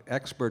lot of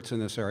experts in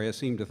this area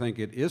seem to think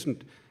it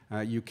isn't.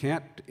 You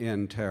can't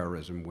end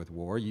terrorism with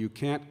war. You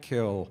can't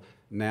kill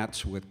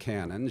gnats with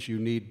cannons. You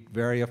need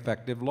very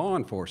effective law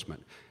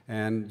enforcement,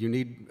 and you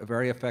need a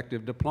very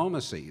effective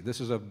diplomacy.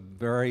 This is a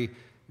very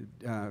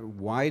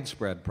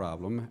widespread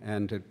problem,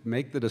 and to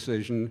make the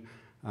decision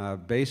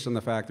based on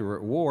the fact that we're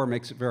at war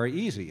makes it very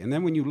easy. And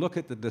then when you look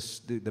at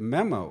the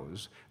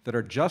memos that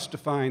are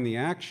justifying the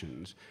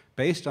actions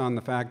based on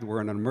the fact that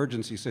we're in an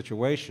emergency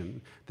situation,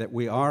 that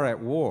we are at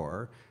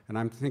war, and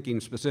I'm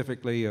thinking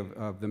specifically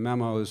of the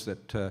memos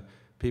that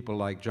people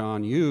like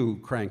John Yoo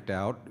cranked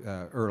out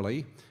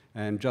early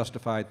and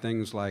justified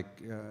things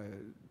like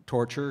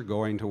torture,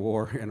 going to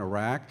war in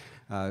Iraq,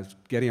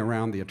 getting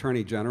around the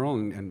Attorney General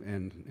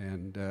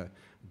and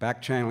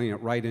back-channeling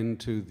it right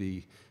into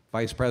the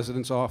Vice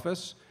President's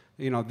office.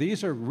 You know,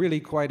 these are really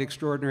quite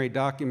extraordinary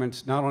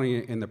documents, not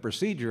only in the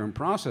procedure and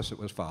process that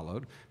was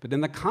followed, but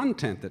in the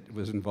content that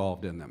was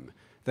involved in them.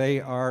 They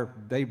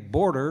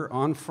border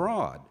on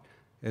fraud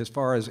as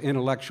far as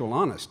intellectual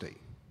honesty.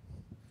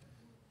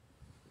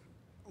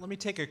 Let me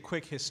take a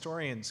quick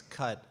historian's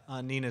cut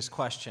on Nina's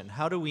question.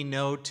 How do we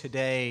know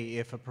today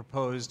if a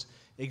proposed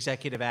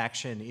executive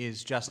action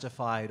is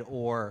justified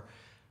or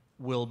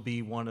will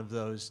be one of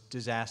those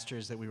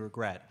disasters that we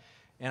regret?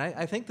 And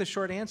I think the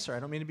short answer, I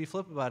don't mean to be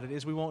flip about it,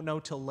 is we won't know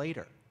till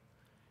later.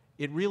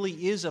 It really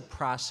is a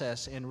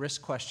process and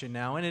risk question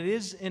now, and it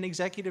is an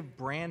executive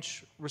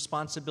branch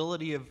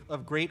responsibility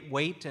of great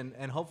weight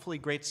and hopefully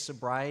great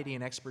sobriety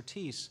and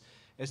expertise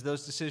as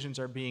those decisions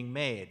are being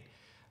made.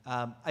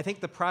 I think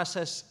the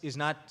process is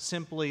not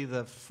simply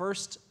the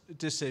first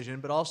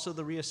decision, but also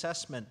the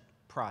reassessment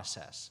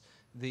process,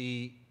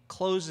 the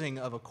closing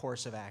of a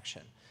course of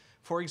action.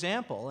 For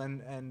example,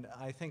 and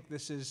I think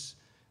this is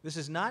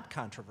not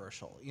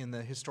controversial in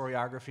the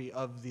historiography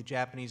of the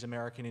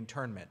Japanese-American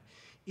internment.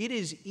 It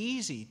is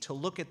easy to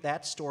look at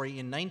that story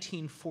in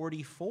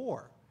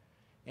 1944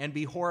 and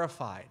be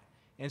horrified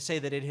and say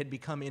that it had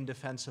become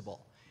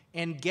indefensible.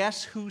 And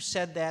guess who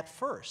said that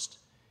first?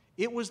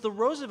 It was the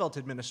Roosevelt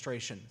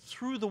administration,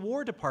 through the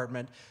War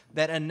Department,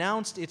 that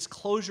announced its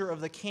closure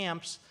of the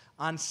camps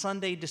on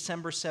Sunday,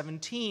 December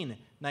 17,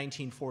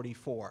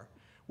 1944.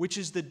 Which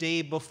is the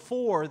day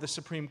before the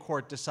Supreme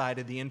Court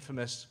decided the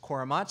infamous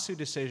Korematsu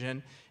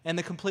decision and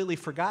the completely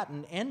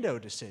forgotten Endo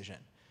decision.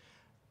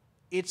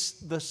 It's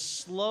the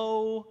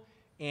slow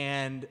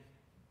and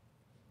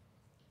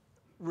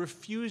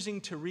refusing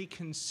to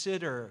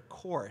reconsider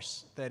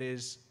course that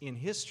is, in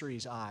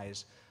history's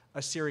eyes,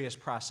 a serious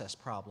process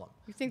problem.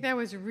 You think that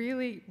was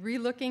really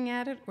re-looking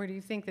at it, or do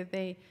you think that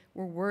they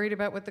were worried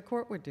about what the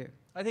court would do?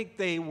 I think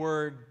they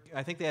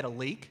had a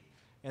leak,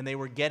 and they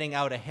were getting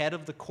out ahead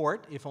of the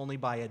court, if only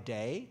by a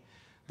day.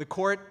 The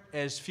court,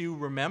 as few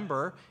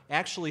remember,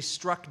 actually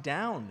struck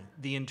down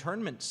the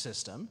internment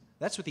system.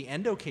 That's what the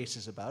Endo case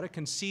is about, a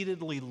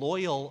conceitedly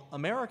loyal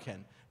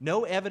American.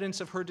 No evidence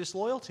of her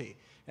disloyalty.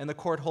 And the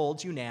court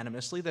holds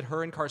unanimously that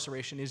her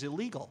incarceration is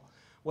illegal.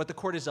 What the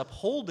court is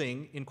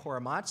upholding in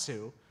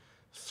Korematsu,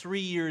 3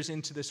 years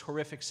into this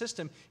horrific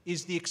system,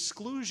 is the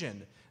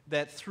exclusion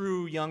that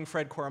threw young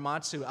Fred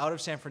Korematsu out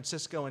of San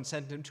Francisco and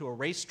sent him to a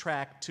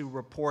racetrack to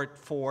report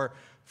for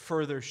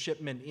further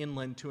shipment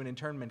inland to an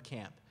internment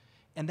camp.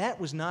 And that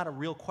was not a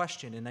real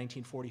question in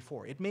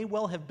 1944. It may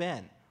well have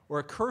been, or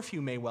a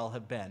curfew may well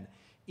have been,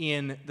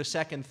 in the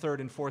second, third,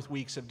 and fourth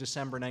weeks of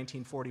December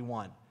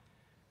 1941.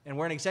 And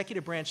where an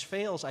executive branch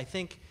fails, I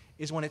think,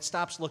 is when it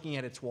stops looking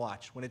at its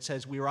watch, when it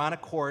says, we are on a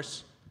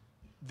course,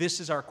 this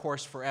is our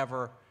course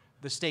forever,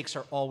 the stakes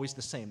are always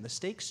the same. The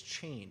stakes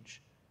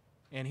change.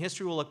 And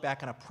history will look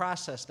back on a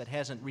process that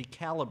hasn't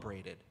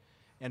recalibrated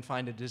and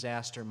find a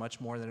disaster much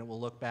more than it will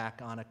look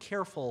back on a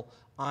careful,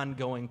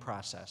 ongoing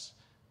process,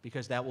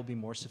 because that will be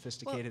more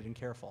sophisticated and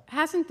careful.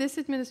 Hasn't this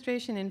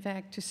administration, in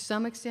fact, to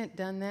some extent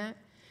done that?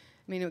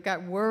 I mean, it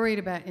got worried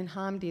about in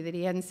Hamdi that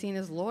he hadn't seen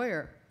his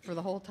lawyer for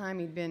the whole time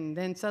he'd been.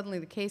 Then suddenly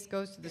the case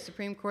goes to the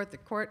Supreme Court. The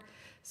court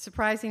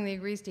surprisingly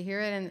agrees to hear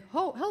it, and,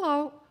 oh,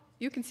 hello,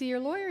 you can see your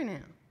lawyer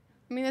now.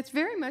 I mean, that's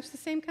very much the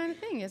same kind of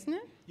thing, isn't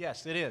it?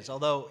 Yes, it is.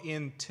 Although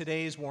in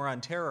today's war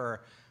on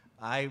terror,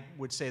 I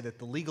would say that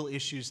the legal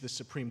issues the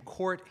Supreme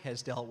Court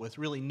has dealt with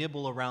really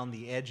nibble around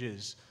the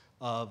edges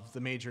of the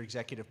major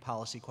executive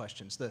policy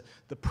questions.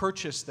 The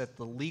purchase that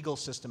the legal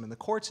system and the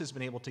courts has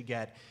been able to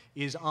get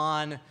is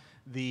on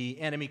the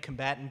enemy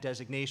combatant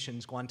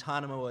designations,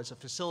 Guantanamo as a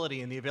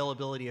facility, and the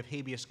availability of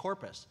habeas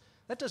corpus.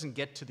 That doesn't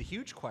get to the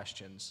huge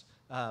questions,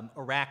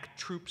 Iraq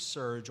troop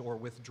surge or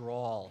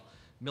withdrawal,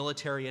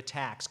 military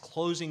attacks,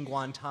 closing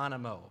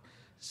Guantanamo,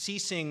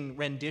 ceasing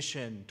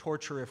rendition,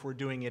 torture if we're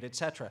doing it,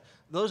 etc.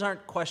 Those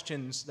aren't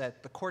questions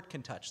that the court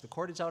can touch. The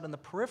court is out on the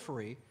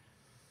periphery,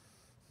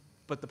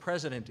 but the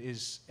president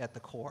is at the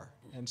core.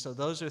 And so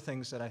those are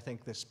things that I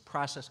think this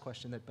process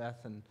question that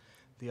Beth and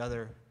the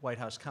other White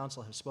House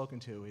counsel have spoken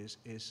to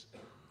is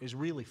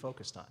really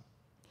focused on.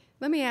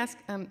 Let me ask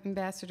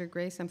Ambassador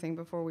Gray something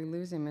before we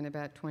lose him in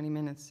about 20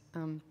 minutes.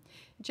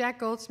 Jack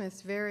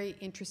Goldsmith's very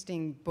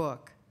interesting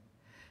book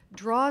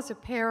draws a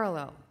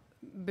parallel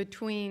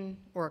between,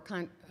 or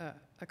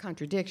a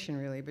contradiction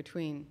really,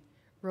 between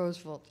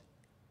Roosevelt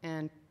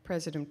and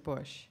President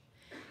Bush,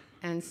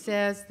 and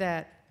says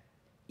that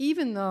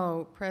even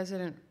though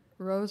President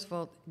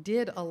Roosevelt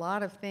did a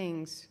lot of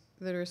things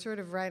that are sort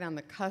of right on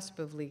the cusp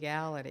of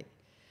legality,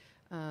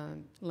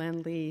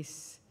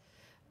 Lend-Lease,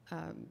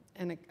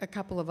 and a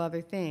couple of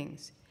other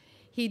things.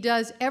 He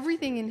does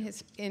everything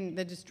in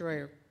the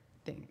destroyer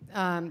thing.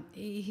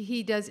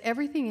 He does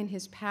everything in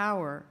his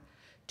power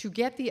to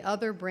get the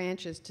other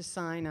branches to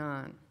sign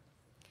on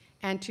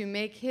and to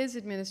make his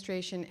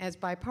administration as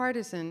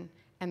bipartisan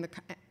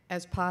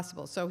as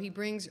possible. So he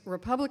brings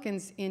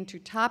Republicans into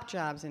top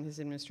jobs in his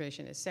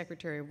administration as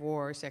Secretary of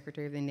War,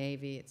 Secretary of the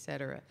Navy, et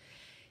cetera.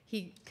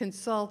 He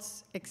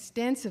consults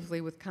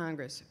extensively with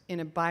Congress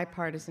in a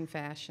bipartisan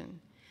fashion.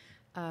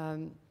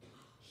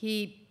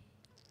 He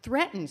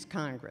threatens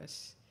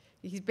Congress.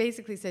 He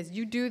basically says,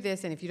 you do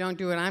this, and if you don't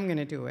do it, I'm going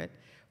to do it.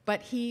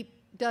 But he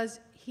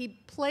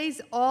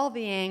plays all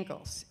the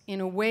angles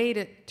in a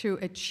way to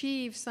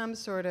achieve some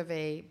sort of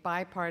a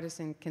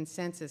bipartisan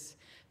consensus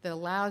that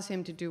allows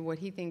him to do what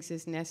he thinks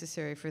is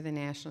necessary for the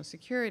national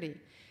security.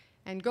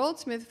 And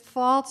Goldsmith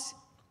faults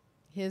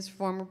his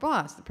former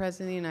boss, the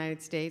President of the United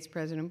States,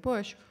 President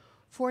Bush,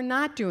 for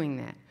not doing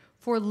that,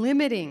 for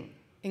limiting,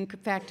 in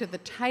fact, to the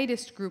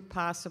tightest group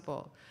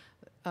possible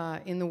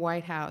in the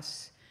White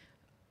House,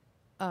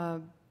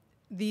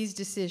 these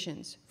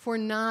decisions, for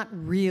not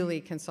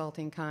really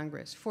consulting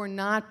Congress, for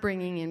not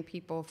bringing in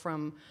people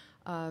from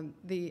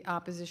the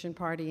opposition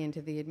party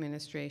into the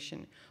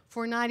administration,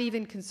 for not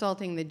even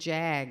consulting the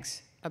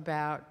JAGs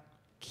about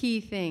key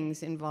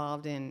things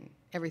involved in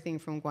everything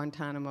from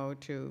Guantanamo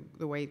to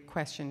the way it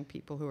questioned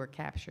people who were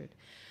captured.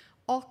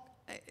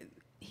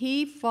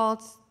 He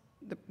faults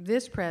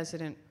this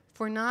president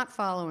for not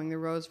following the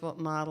Roosevelt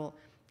model,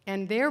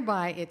 and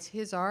thereby it's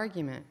his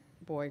argument,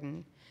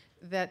 Boyden,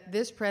 that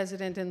this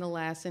president in the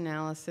last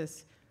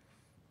analysis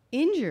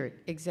injured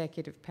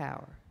executive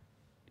power.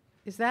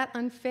 Is that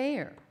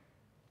unfair?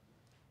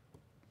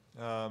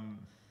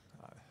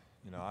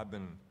 You know, I've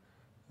been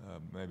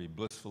maybe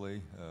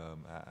blissfully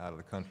out of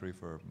the country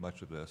for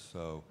much of this,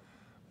 so,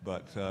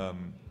 but I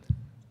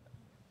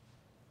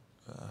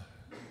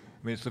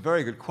mean, it's a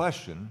very good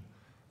question.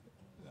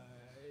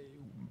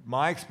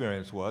 My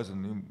experience was,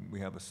 and we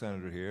have a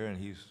senator here, and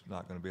he's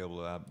not going to be able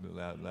to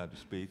allowed to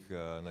speak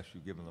unless you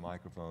give him the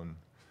microphone,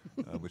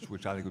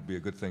 which I think would be a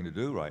good thing to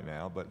do right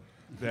now. But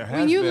there has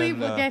when you been, leave,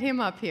 we'll get him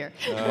up here.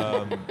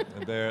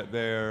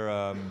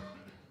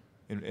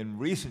 In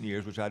recent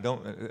years, which I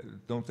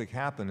don't think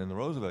happened in the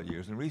Roosevelt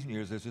years, in recent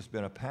years there's just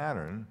been a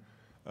pattern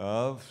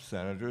of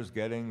senators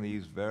getting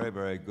these very,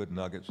 very good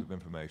nuggets of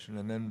information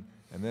and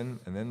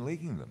then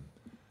leaking them.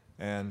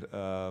 And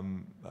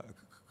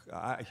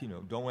you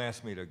know, don't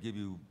ask me to give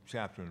you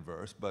chapter and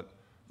verse, but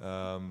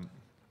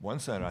one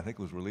senator I think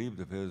was relieved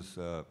of his.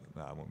 No,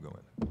 I won't go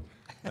in.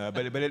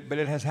 But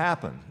it has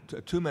happened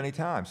too many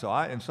times. So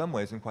I, in some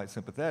ways, am quite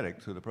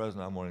sympathetic to the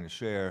president. I'm wanting to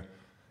share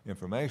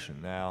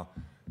information. Now,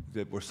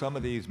 were some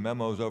of these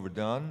memos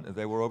overdone?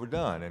 They were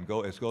overdone. And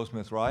is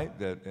Goldsmith right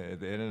that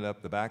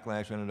the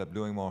backlash ended up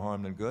doing more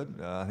harm than good?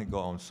 I think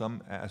on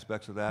some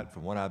aspects of that,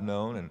 from what I've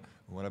known and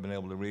what I've been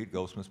able to read,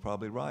 Goldsmith's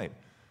probably right.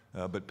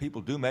 But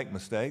people do make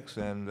mistakes,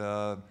 and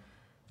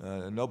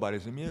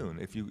nobody's immune.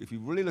 If you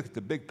really look at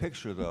the big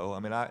picture, though, I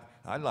mean,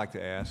 I'd like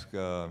to ask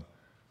the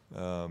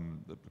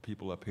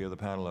people up here, the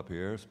panel up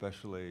here,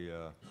 especially,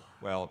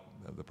 well,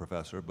 the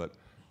professor, but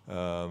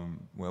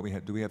well,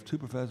 do we have two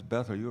professors?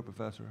 Beth, are you a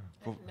professor?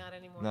 Not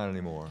anymore. Not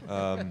anymore.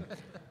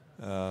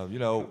 You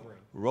know,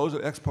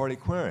 ex parte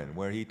Quirin,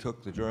 where he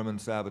took the German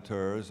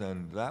saboteurs,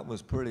 and that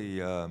was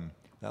pretty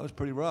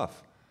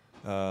rough.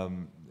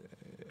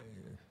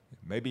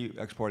 Maybe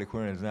ex parte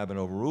Quirin has now been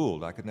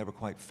overruled. I could never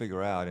quite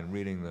figure out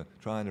in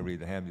trying to read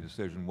the Hamby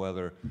decision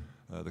whether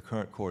the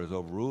current court has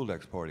overruled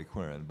ex parte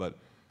Quirin. But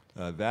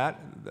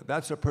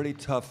that's a pretty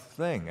tough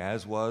thing,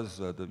 as was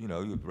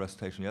the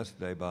recitation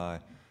yesterday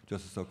by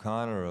Justice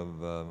O'Connor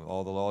of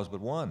all the laws but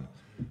one.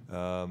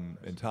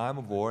 In time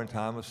of war, in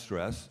time of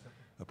stress,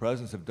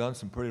 presidents have done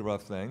some pretty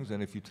rough things,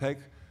 and if you take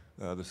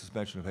the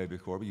suspension of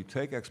habeas corpus, you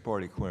take ex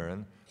parte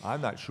Quirin,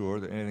 I'm not sure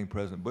that anything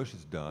President Bush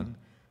has done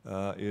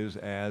is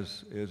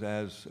as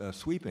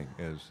sweeping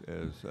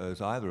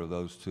as either of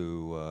those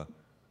two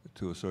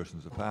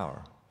assertions of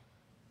power.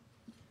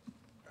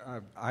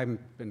 I've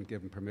been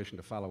given permission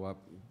to follow up.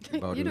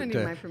 You don't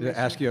need my permission. To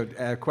ask you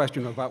a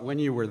question about when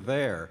you were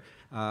there.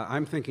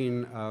 I'm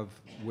thinking of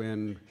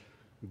when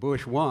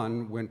Bush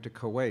 1 went to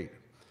Kuwait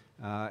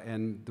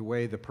and the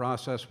way the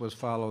process was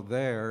followed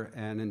there,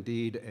 and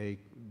indeed a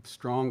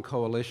strong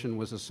coalition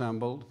was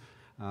assembled.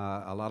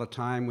 A lot of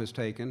time was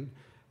taken,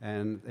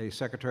 and a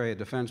Secretary of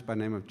Defense by the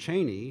name of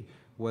Cheney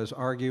was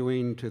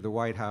arguing to the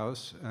White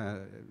House,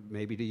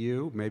 maybe to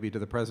you, maybe to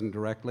the President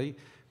directly,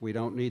 we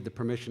don't need the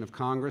permission of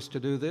Congress to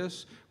do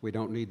this. We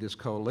don't need this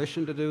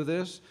coalition to do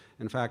this.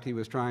 In fact, he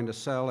was trying to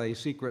sell a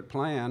secret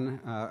plan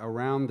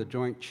around the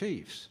Joint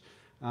Chiefs.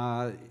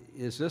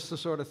 Is this the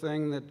sort of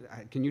thing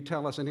that, can you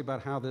tell us anything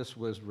about how this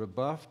was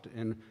rebuffed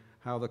and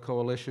how the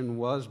coalition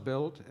was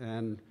built?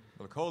 And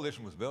well, the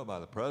coalition was built by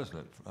the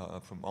President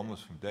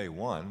almost from day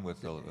one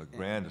with the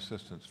grand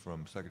assistance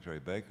from Secretary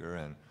Baker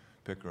and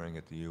Pickering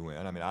at the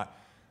UN. I mean,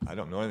 I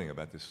don't know anything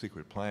about this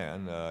secret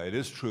plan. It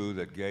is true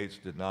that Gates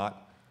did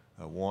not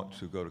want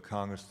to go to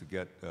Congress to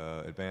get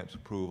advance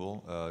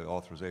approval,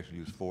 authorization to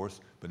use force,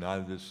 but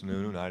neither did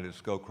Sununu, neither did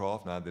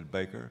Scowcroft, neither did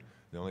Baker.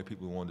 The only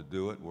people who wanted to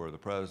do it were the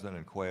President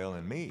and Quayle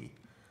and me.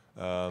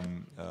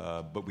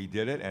 But we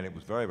did it, and it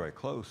was very, very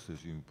close,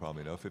 as you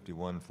probably know,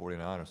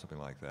 51-49 or something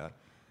like that.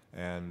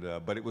 And,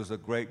 but it was a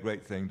great,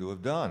 great thing to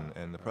have done,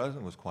 and the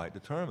President was quite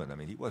determined. I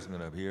mean, he wasn't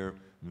going to hear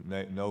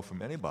no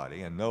from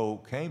anybody, and no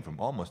came from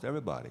almost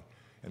everybody.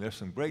 And there's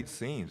some great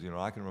scenes. You know,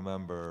 I can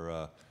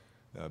remember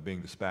being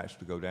dispatched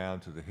to go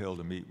down to the Hill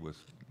to meet with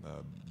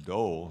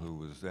Dole, who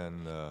was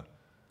then,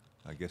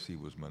 I guess he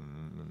was,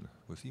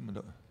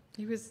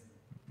 He was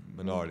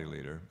minority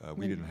leader.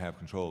 We didn't have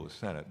control of the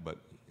Senate, but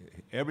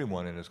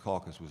everyone in his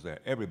caucus was there.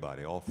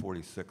 Everybody, all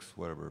 46,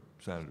 whatever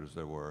senators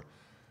there were.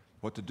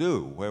 What to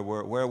do? Where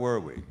were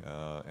we?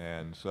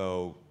 And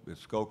so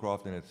it's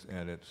Scowcroft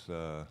and it's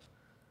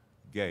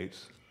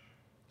Gates,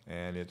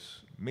 and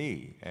it's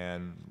me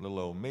and little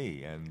old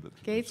me and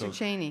Gates so, or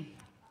Cheney?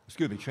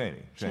 Excuse me,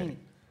 Cheney. Cheney.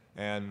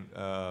 And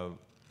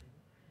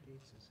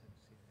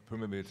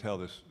permit me to tell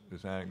this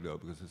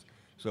anecdote because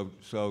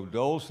so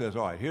Dole says,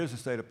 all right, here's the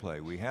state of play.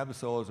 We have the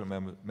Solers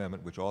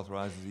Amendment, which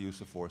authorizes the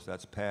use of force.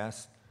 That's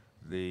passed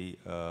the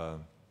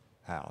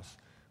House.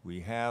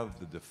 We have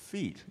the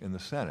defeat in the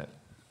Senate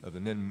of the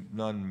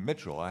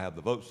Nunn-Mitchell. I have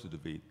the votes to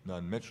defeat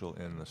Nunn-Mitchell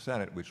in the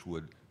Senate, which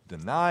would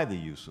deny the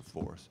use of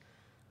force.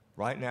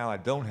 Right now, I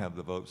don't have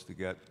the votes to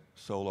get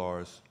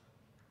Solars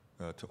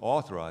to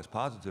authorize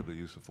positively the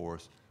use of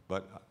force,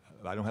 but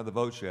I don't have the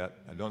votes yet.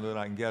 I don't know that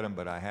I can get them,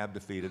 but I have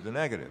defeated the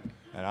negative.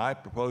 And I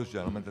propose,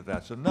 gentlemen, that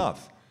that's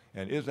enough.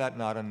 And is that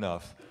not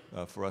enough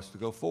for us to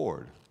go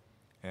forward?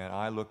 And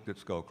I looked at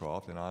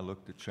Scowcroft, and I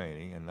looked at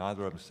Cheney, and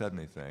neither of them said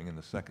anything, and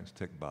the seconds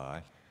ticked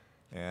by.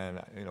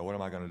 And, you know, what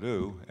am I going to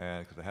do?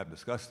 And because I haven't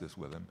discussed this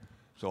with him.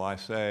 So I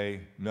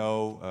say,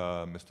 no,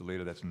 Mr.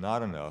 Leader, that's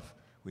not enough.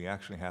 We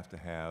actually have to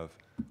have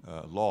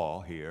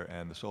law here,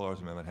 and the Solars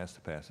Amendment has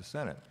to pass the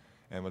Senate.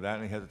 And without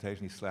any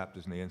hesitation, he slapped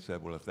his knee and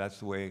said, well, if that's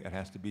the way it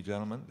has to be,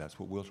 gentlemen, that's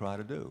what we'll try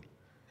to do.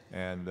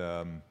 And,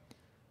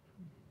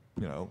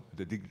 you know,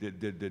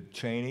 did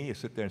Cheney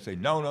sit there and say,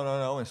 no, no, no,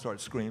 no, and start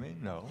screaming?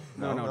 No,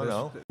 no, no,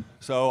 no.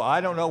 So I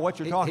don't know what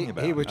you're talking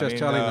about. He was just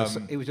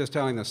he was just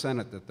telling the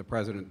Senate that the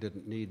President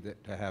didn't need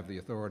to have the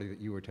authority that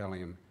you were telling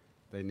him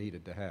they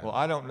needed to have. Well,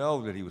 I don't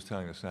know that he was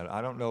telling the Senate.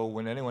 I don't know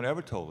when anyone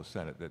ever told the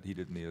Senate that he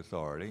didn't need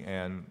authority,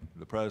 and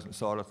the President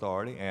sought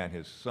authority, and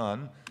his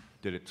son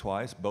did it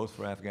twice, both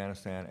for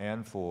Afghanistan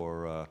and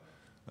for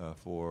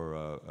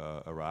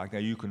Iraq. Now,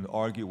 you can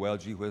argue, well,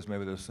 gee whiz,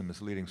 maybe there's some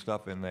misleading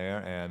stuff in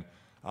there, and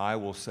I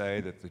will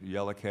say that the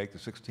yellow cake, the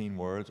 16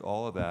 words,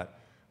 all of that,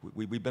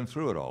 we've been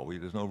through it all.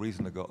 There's no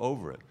reason to go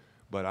over it.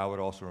 But I would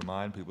also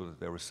remind people that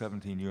there were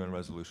 17 UN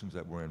resolutions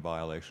that were in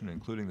violation,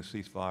 including the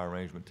ceasefire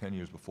arrangement 10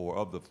 years before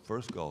of the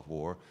first Gulf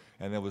War,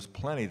 and there was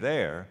plenty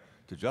there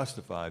to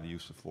justify the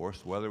use of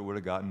force. Whether it would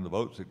have gotten the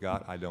votes it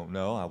got, I don't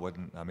know. I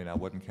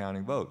wasn't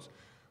counting votes.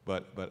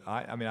 But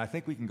I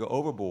think we can go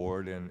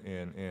overboard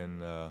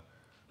in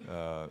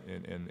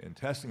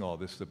testing all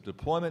this. The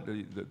deployment,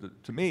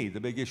 to me, the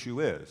big issue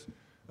is,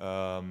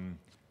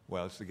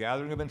 well, it's the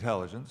gathering of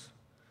intelligence.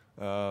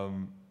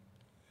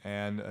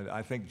 And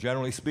I think,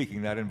 generally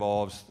speaking, that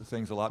involves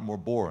things a lot more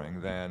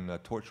boring than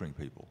torturing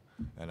people.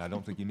 And I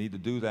don't think you need to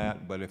do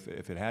that, but if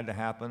it had to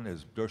happen,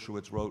 as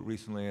Dershowitz wrote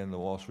recently in the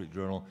Wall Street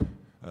Journal,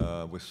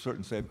 with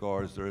certain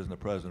safeguards, there isn't a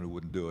president who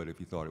wouldn't do it if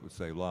he thought it would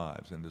save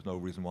lives. And there's no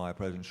reason why a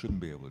president shouldn't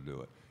be able to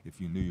do it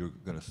if you knew you were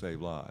going to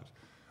save lives.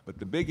 But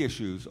the big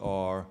issues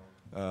are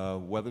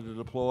whether to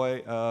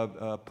deploy,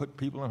 put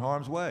people in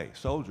harm's way,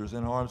 soldiers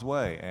in harm's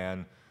way.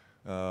 And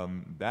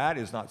that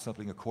is not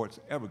something a court's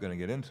ever going to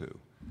get into.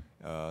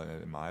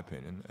 In my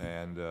opinion,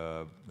 and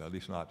at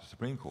least not the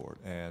Supreme Court.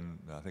 And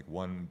I think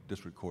one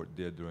district court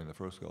did during the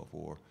first Gulf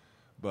War.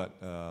 But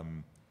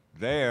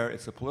there,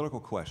 it's a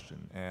political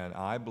question, and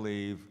I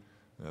believe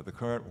the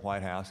current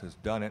White House has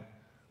done it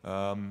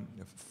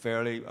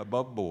fairly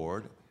above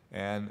board,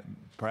 and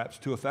perhaps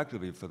too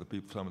effectively for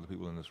some of the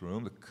people in this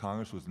room. The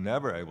Congress was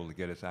never able to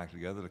get its act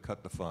together to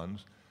cut the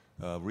funds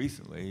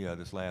recently,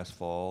 this last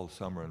fall,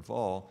 summer and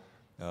fall,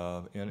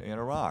 in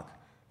Iraq.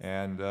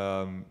 And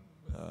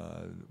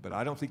but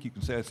I don't think you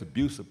can say it's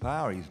abuse of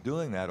power. He's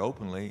doing that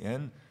openly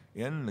in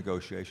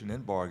negotiation,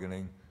 in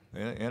bargaining,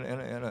 in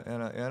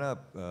a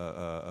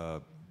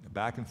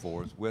back and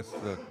forth with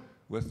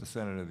the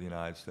Senate of the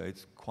United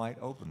States quite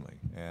openly.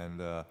 And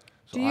so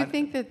do you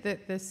think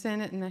that the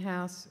Senate and the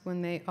House,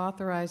 when they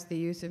authorized the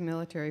use of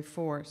military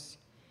force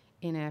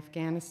in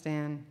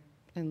Afghanistan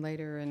and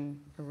later in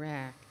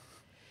Iraq,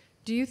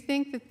 do you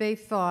think that they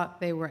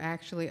thought they were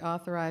actually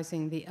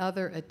authorizing the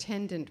other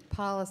attendant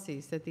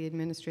policies that the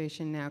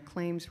administration now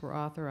claims were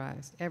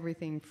authorized?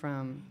 Everything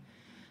from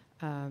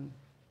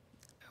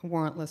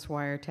warrantless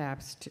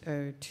wiretaps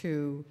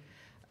to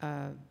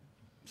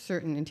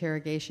certain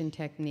interrogation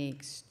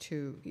techniques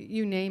to,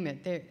 you name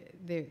it.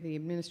 The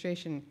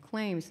administration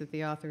claims that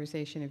the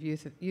authorization of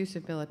use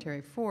of military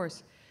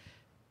force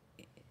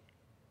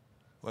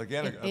Well,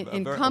 again,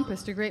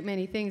 encompassed a great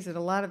many things that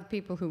a lot of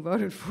people who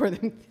voted for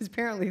them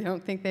apparently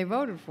don't think they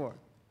voted for.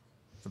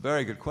 a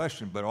very good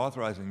question, but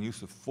authorizing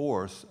use of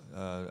force,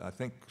 I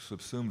think,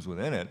 subsumes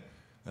within it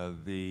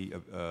the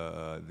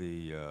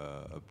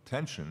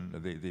obtention,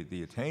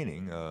 the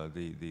attaining,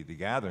 the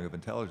gathering of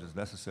intelligence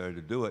necessary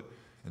to do it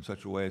in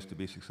such a way as to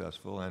be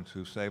successful and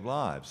to save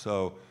lives.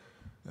 So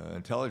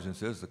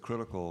intelligence is the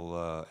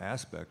critical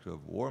aspect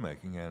of war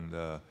making,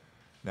 and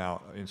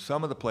now in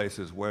some of the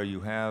places where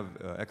you have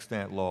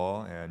extant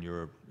law and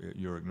you're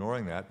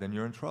ignoring that, then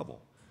you're in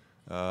trouble.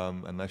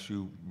 Unless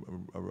you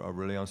are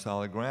really on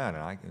solid ground.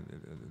 And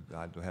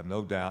I have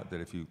no doubt that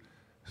if you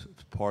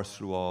parse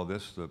through all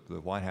this, the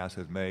White House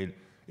has made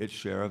its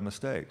share of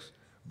mistakes,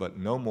 but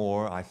no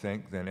more, I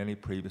think, than any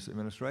previous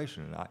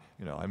administration.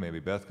 And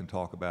maybe Beth can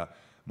talk about,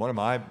 one of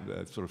my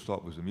sort of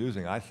thought was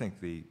amusing, I think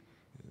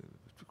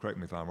correct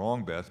me if I'm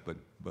wrong, Beth, but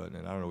and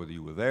I don't know whether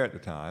you were there at the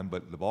time,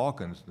 but the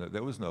Balkans,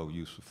 there was no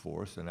use of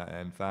force, and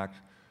in fact,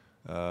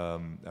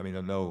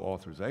 no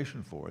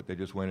authorization for it. They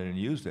just went in and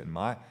used it. And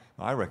my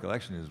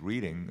recollection is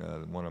reading,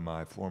 one of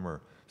my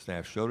former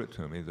staff showed it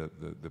to me,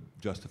 the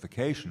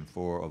justification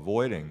for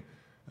avoiding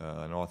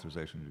an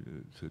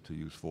authorization to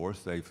use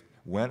force. They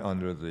went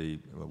under the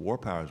War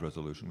Powers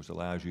Resolution, which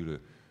allows you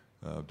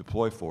to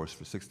deploy force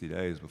for 60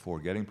 days before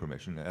getting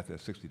permission. After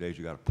 60 days,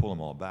 you got to pull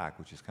them all back,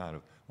 which is kind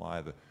of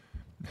why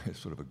it's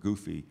sort of a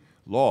goofy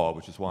law,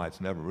 which is why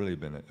it's never really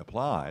been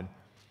applied.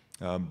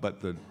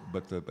 But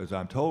as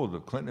I'm told,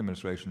 the Clinton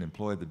administration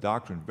employed the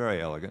doctrine,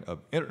 very elegant, of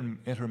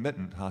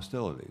intermittent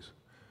hostilities,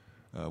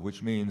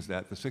 which means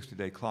that the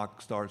 60-day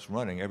clock starts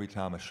running every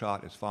time a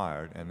shot is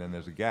fired, and then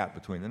there's a gap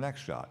between the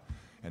next shot.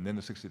 And then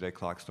the 60-day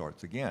clock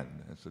starts again.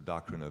 It's the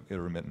doctrine of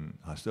intermittent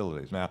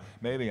hostilities. Now,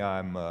 maybe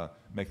I'm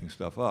making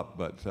stuff up,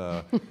 but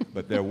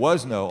there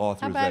was no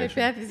authorization. How about it,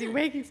 Beth? Is he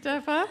making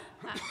stuff up?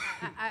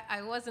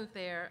 I wasn't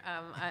there.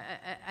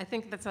 I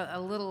think that's a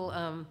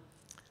little...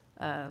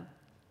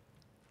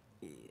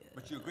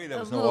 But you agree there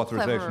was no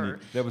authorization.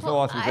 There was no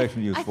authorization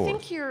to use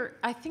force.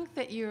 I think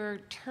that you're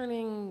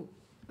turning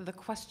the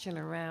question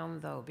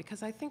around, though,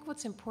 because I think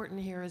what's important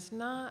here is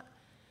not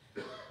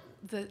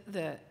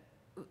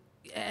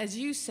as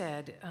you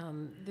said,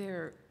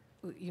 we're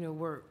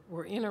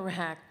in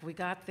Iraq. We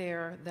got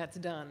there. That's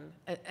done.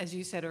 As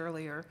you said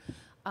earlier,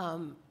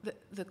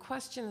 the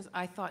questions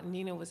I thought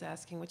Nina was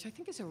asking, which I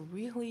think is a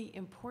really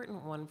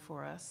important one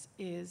for us,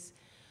 is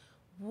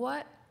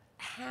what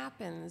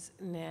happens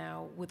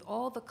now with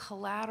all the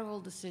collateral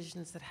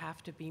decisions that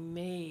have to be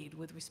made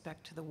with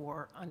respect to the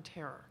war on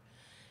terror.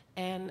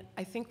 And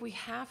I think we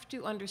have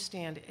to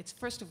understand, it's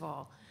first of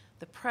all,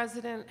 the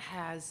president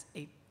has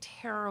a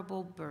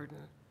terrible burden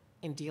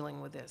in dealing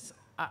with this.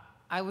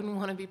 I wouldn't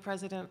want to be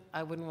president.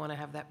 I wouldn't want to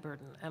have that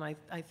burden. And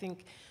I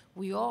think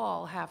we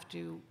all have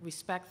to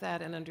respect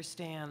that and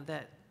understand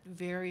that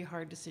very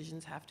hard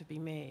decisions have to be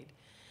made.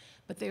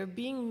 But they are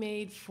being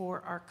made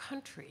for our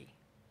country.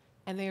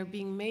 And they are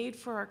being made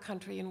for our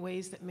country in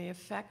ways that may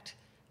affect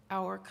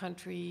our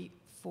country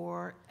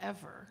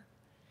forever.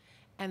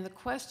 And the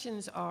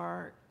questions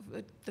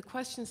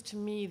to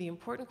me, the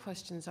important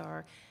questions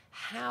are,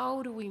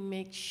 how do we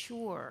make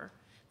sure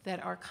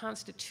that our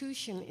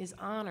Constitution is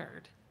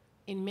honored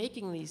in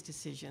making these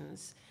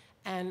decisions?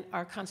 And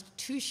our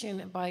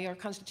Constitution, by our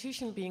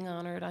Constitution being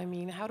honored, I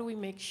mean, how do we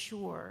make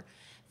sure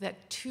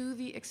that to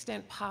the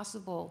extent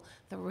possible,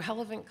 the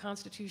relevant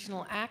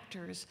constitutional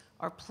actors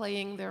are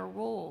playing their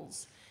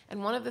roles?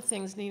 And one of the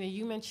things, Nina,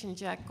 you mentioned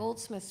Jack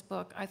Goldsmith's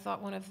book. I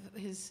thought one of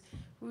his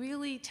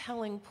really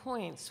telling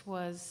points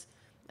was,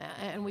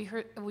 and we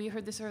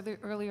heard this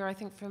earlier, I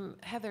think from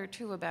Heather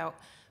too, about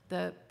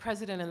the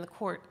president and the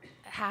court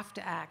have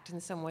to act in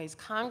some ways.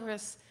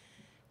 Congress,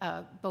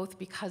 both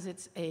because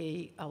it's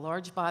a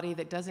large body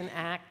that doesn't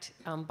act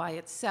by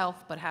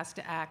itself but has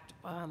to act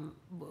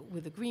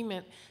with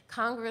agreement,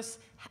 Congress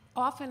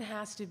often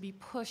has to be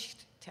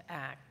pushed to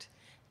act.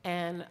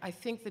 And I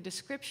think the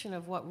description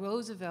of what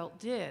Roosevelt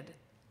did,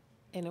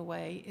 in a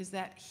way, is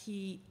that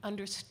he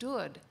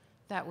understood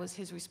that was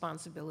his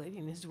responsibility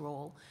and his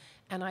role.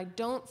 And I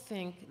don't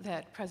think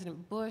that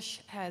President Bush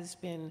has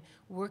been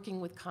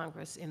working with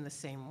Congress in the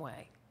same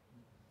way.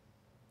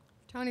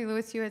 Tony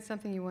Lewis, you had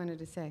something you wanted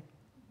to say.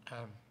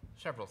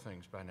 Several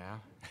things by now.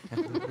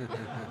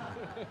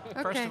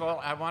 First of all,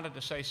 I wanted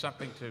to say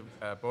something to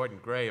Boyd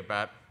and Gray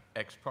about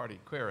ex parte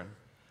queering.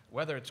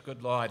 Whether it's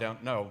good law, I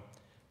don't know.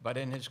 But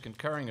in his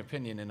concurring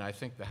opinion in, I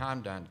think, the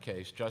Hamdan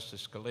case,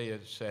 Justice Scalia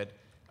said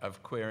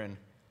of queering,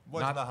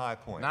 Wasn't a high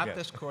point. Not yes.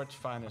 this court's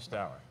finest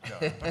hour.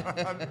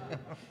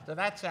 So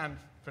that sounds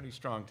pretty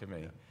strong to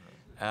me.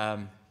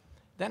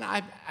 Then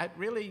I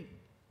really,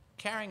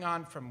 carrying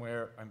on from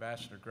where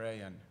Ambassador Gray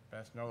and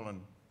Beth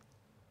Nolan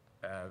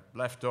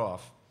left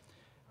off,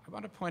 I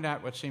want to point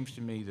out what seems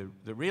to me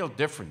the real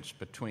difference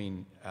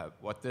between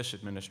what this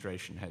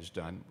administration has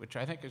done, which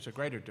I think is a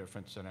greater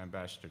difference than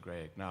Ambassador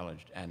Gray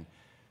acknowledged, and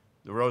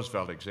the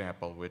Roosevelt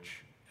example,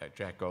 which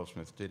Jack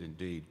Goldsmith did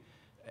indeed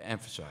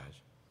emphasize.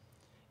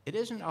 It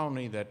isn't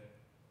only that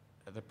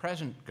the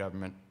present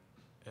government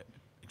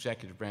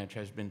executive branch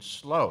has been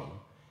slow.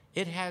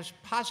 It has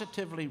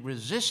positively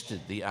resisted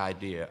the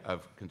idea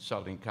of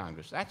consulting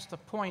Congress. That's the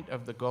point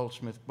of the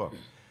Goldsmith book.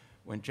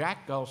 When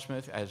Jack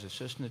Goldsmith, as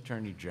Assistant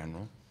Attorney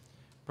General,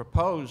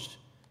 proposed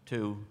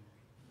to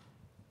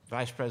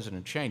Vice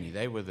President Cheney,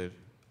 they were the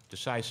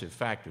decisive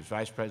factors,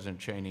 Vice President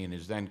Cheney and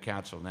his then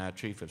counsel, now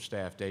Chief of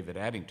Staff David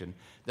Addington,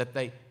 that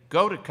they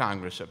go to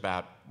Congress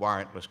about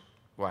warrantless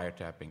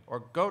wiretapping or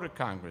go to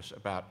Congress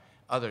about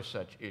other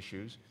such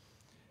issues.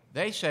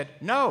 They said,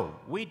 no,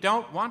 we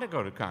don't want to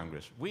go to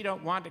Congress. We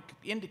don't want to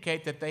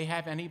indicate that they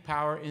have any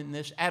power in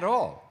this at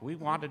all. We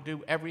want to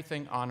do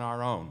everything on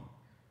our own.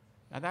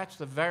 Now, that's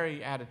the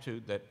very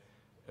attitude that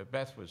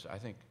Beth was, I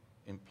think,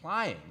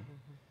 implying,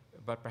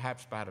 but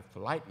perhaps out of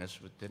politeness,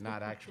 did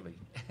not actually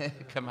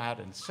come out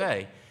and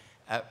say.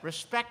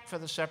 Respect for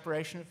the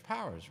separation of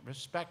powers,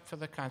 respect for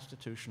the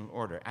constitutional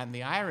order. And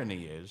the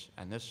irony is,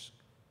 and this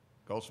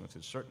Goldsmith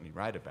is certainly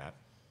right about,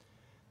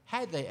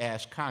 had they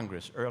asked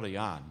Congress early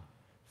on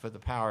for the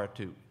power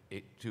to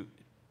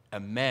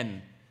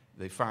amend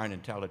the Foreign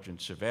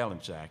Intelligence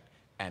Surveillance Act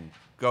and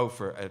go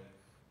for a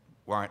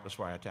warrantless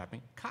wiretapping,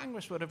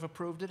 Congress would have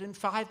approved it in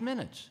 5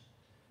 minutes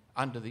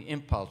under the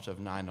impulse of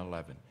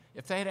 9/11.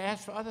 If they had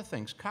asked for other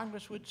things,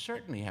 Congress would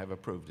certainly have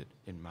approved it,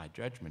 in my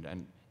judgment.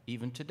 And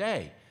even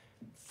today,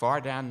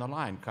 far down the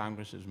line,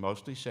 Congress is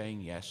mostly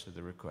saying yes to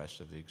the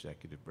requests of the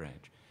executive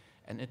branch.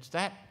 And it's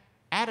that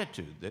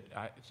attitude that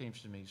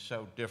seems to me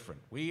so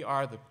different. We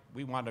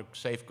want to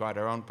safeguard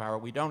our own power.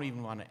 We don't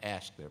even want to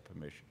ask their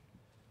permission.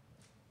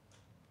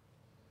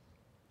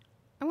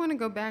 I want to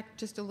go back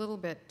just a little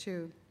bit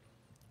to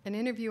an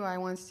interview I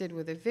once did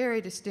with a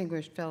very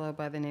distinguished fellow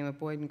by the name of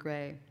Boyden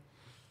Gray,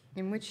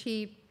 in which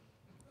he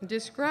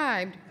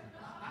described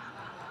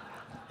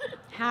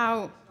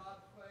how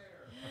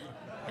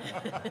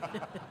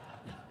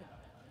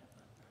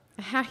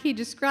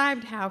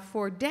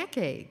for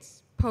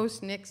decades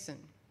post-Nixon,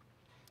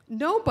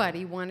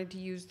 nobody wanted to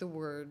use the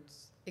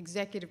words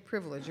executive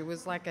privilege. It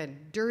was like a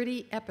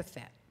dirty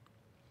epithet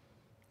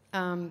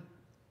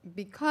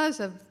because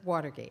of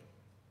Watergate.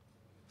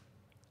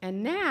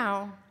 And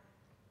now,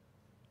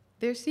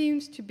 there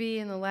seems to be,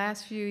 in the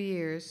last few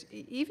years,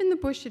 even the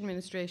Bush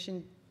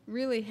administration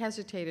really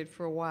hesitated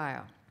for a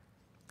while.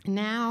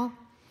 Now,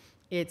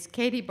 it's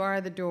Katie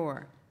bar the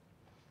door.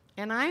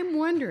 And I'm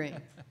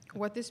wondering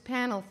what this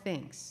panel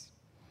thinks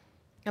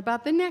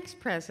about the next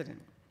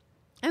president.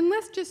 And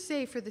let's just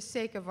say, for the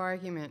sake of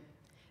argument,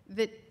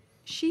 that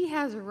she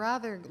has a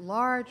rather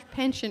large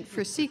penchant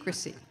for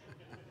secrecy.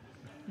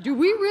 Do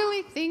we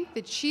really think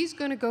that she's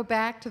going to go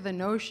back to the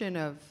notion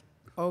of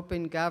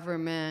open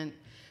government,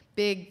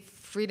 big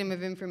Freedom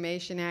of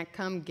Information Act,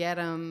 come get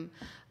them?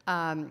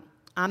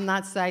 I'm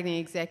not citing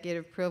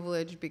executive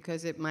privilege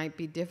because it might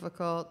be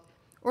difficult.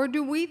 Or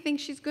do we think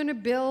she's going to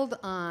build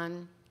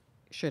on,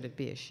 should it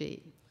be a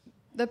she,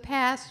 the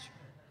past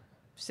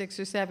 6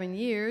 or 7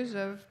 years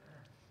of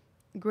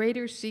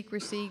greater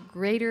secrecy,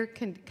 greater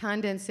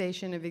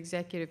condensation of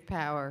executive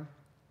power,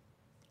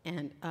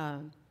 and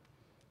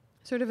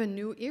sort of a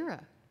new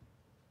era?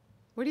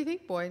 What do you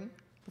think, Boyden,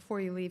 before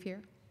you leave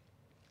here?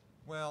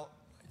 Well,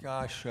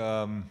 gosh,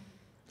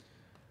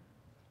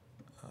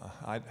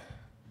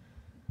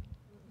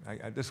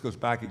 this goes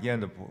back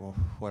again to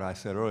what I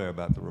said earlier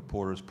about the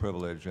reporter's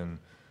privilege and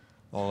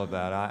all of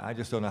that. I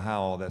just don't know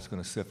how all that's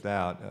going to sift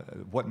out.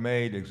 What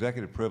made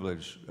executive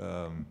privilege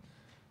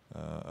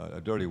a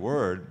dirty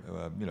word,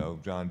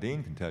 John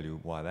Dean can tell you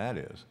why that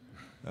is.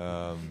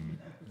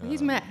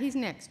 He's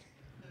next.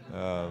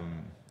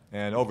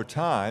 And over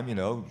time,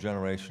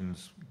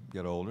 generations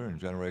get older and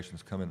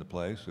generations come into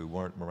place who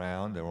weren't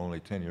around, they were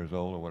only 10 years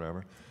old or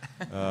whatever,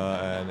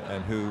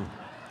 and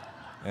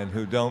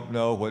who don't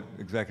know what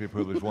executive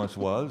privilege once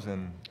was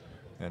and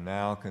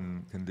now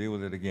can deal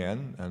with it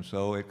again, and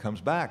so it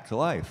comes back to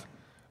life.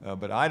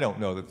 But I don't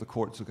know that the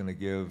courts are going to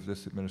give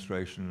this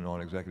administration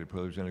on executive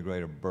privilege any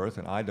greater berth,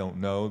 and I don't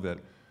know that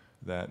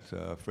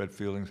Fred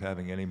Fielding's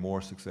having any more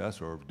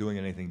success or doing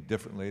anything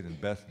differently than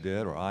Beth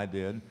did or I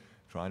did,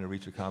 trying to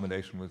reach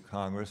accommodation with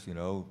Congress,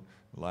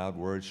 loud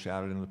words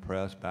shouted in the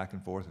press, back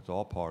and forth. It's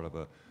all part of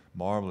a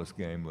marvelous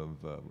game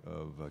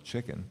of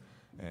chicken.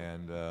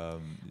 And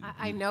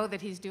I know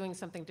that he's doing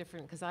something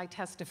different because I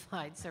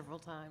testified several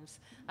times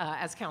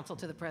as counsel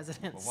to the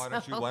president. Well,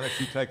 why don't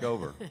you take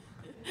over?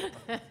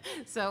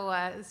 So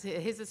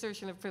his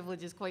assertion of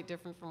privilege is quite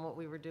different from what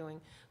we were doing.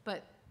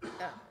 But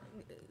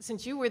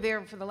since you were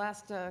there for the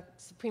last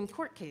Supreme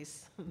Court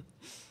case,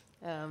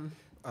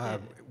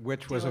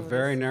 which was a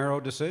very narrow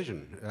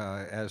decision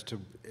as to,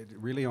 it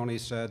really only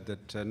said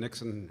that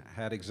Nixon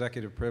had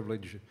executive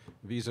privilege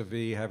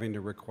vis-a-vis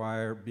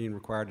being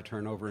required to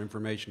turn over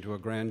information to a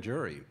grand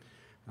jury.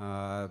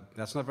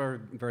 That's not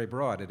very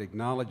broad. It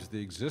acknowledged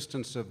the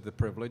existence of the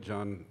privilege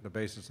on the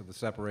basis of the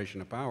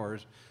separation of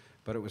powers,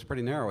 but it was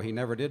pretty narrow. He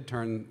never did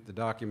turn the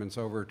documents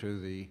over to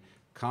the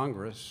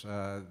Congress,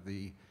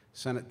 the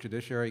Senate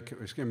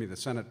the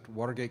Senate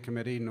Watergate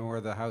Committee, nor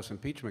the House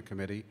Impeachment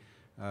Committee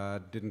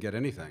didn't get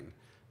anything.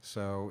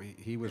 So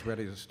he was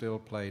ready to still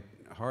play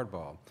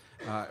hardball.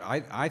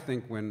 I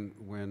think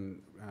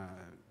when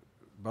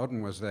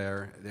Bowdoin was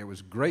there, there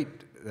was great.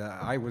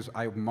 I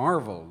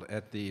marveled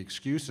at the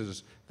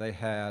excuses they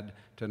had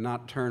to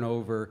not turn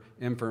over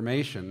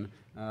information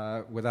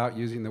without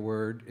using the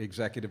word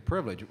executive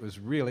privilege. It was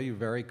really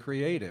very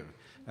creative,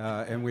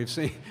 and we've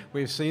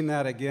seen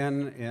that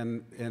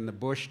again in the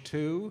Bush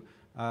II.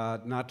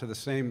 Not to the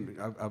same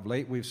of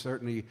late. We've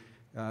certainly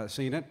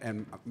seen it,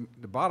 and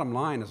the bottom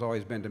line has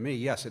always been to me,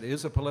 yes, it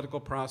is a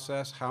political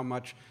process. How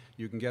much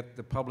you can get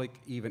the public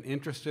even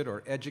interested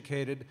or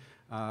educated.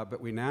 But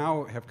we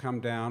now have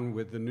come down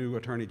with the new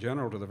Attorney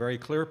General to the very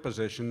clear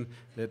position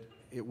that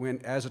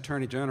as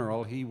Attorney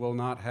General, he will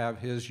not have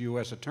his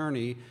U.S.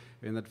 Attorney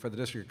for the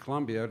District of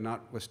Columbia,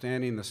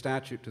 notwithstanding the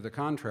statute to the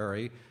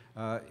contrary,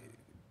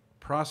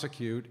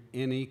 prosecute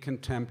any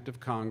contempt of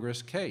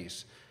Congress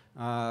case.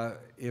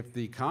 If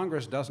the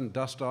Congress doesn't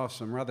dust off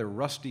some rather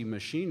rusty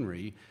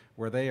machinery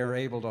where they are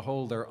able to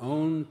hold their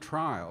own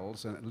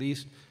trials and at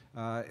least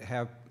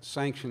have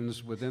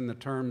sanctions within the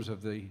terms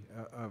of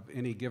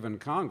any given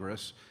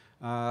Congress,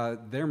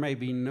 there may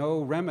be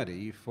no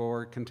remedy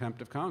for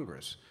contempt of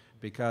Congress,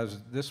 because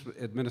this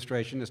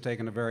administration has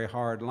taken a very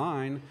hard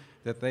line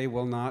that they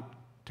will not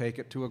take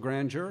it to a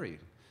grand jury.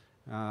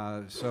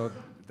 So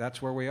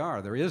that's where we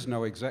are. There's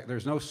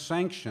no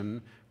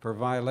sanction for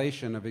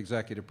violation of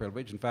executive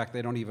privilege. In fact,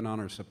 they don't even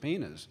honor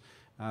subpoenas.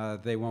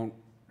 They won't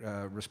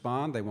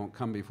respond. They won't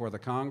come before the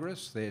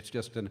Congress. It's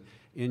just an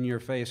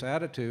in-your-face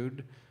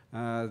attitude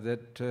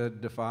that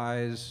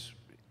defies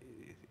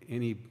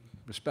any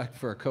respect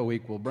for a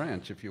co-equal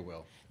branch, if you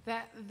will.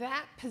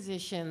 That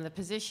position, the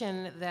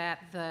position that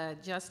the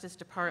Justice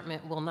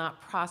Department will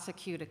not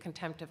prosecute a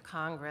contempt of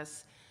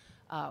Congress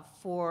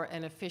for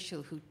an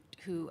official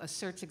who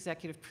asserts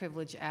executive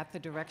privilege at the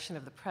direction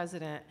of the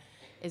president,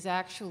 is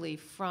actually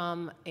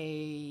from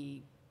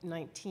a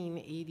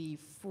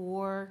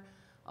 1984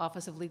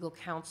 Office of Legal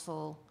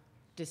Counsel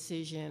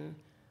decision.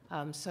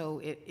 So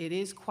it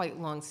is quite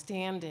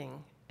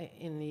long-standing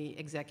in the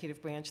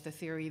executive branch, the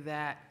theory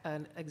that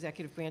an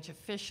executive branch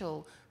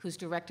official who's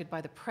directed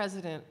by the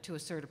president to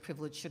assert a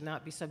privilege should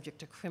not be subject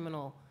to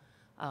criminal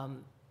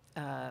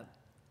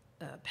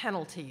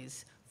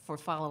penalties for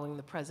following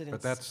the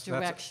president's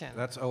direction.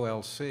 That's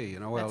OLC,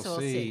 and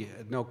OLC,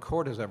 no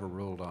court has ever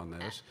ruled on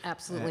this.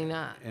 Absolutely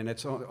not. And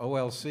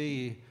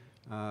OLC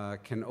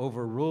can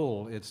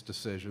overrule its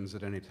decisions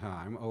at any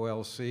time.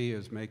 OLC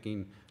is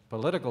making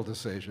political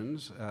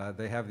decisions.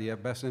 They have the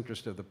best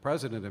interest of the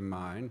president in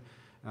mind.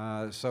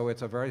 So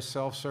it's a very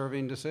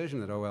self-serving decision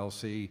that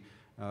OLC,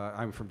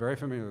 I'm very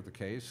familiar with the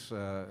case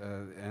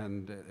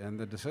and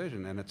the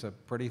decision, and it's a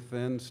pretty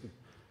thin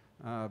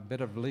bit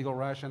of legal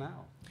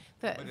rationale.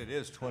 But it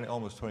is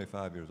almost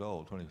 25 years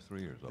old,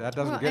 23 years old. That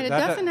doesn't and it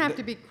doesn't have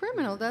to be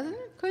criminal, doesn't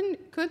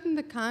it? Couldn't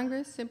the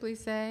Congress simply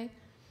say,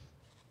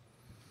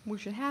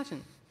 which it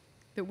hasn't,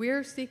 that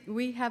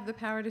we have the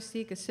power to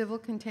seek a civil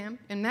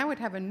contempt, and that would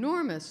have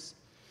enormous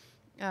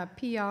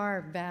PR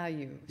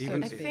value.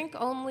 I think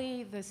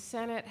only the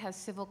Senate has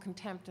civil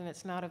contempt, and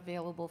it's not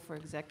available for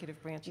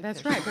executive branch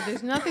officials. That's right, but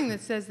there's nothing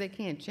that says they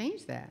can't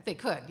change that. They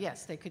could,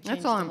 yes, they could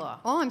change That's the law.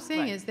 all I'm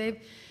saying Right. is they've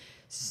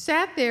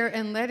sat there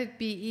and let it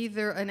be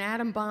either an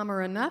atom bomb or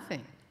a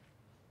nothing.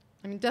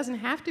 I mean, it doesn't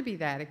have to be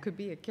that. It could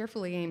be a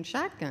carefully aimed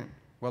shotgun.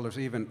 Well, there's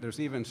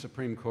even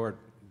Supreme Court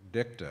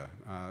dicta.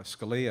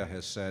 Scalia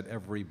has said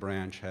every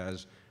branch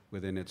has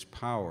within its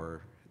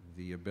power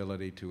the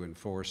ability to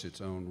enforce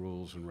its own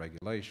rules and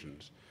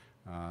regulations.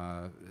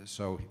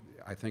 So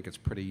I think it's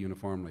pretty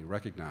uniformly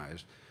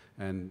recognized.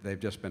 And they've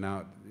just been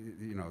out,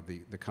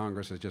 the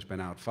Congress has just been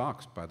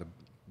outfoxed by the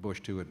Bush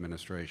II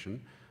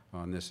administration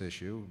on this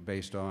issue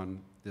based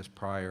on this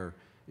prior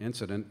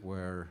incident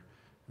where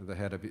the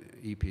head of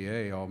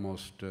EPA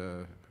almost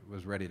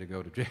was ready to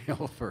go to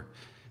jail for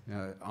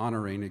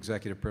honoring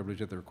executive privilege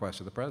at the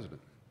request of the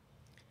president.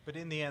 But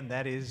in the end,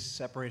 that is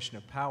separation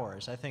of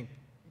powers. I think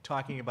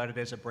talking about it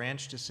as a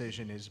branch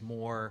decision is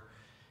more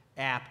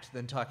apt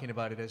than talking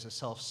about it as a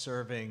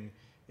self-serving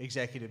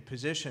executive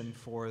position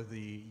for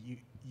the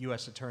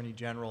U.S. Attorney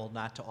General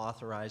not to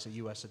authorize a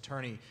U.S.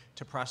 attorney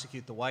to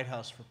prosecute the White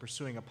House for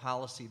pursuing a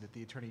policy that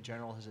the Attorney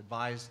General has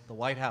advised the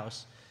White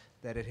House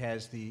that it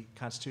has the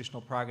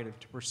constitutional prerogative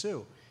to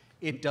pursue.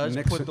 It does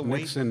put the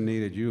weight... Nixon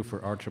needed you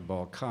for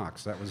Archibald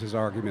Cox. That was his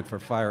argument for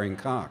firing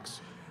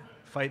Cox.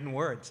 Fighting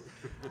words.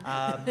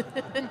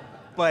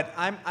 But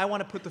I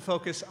want to put the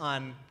focus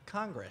on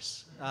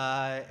Congress.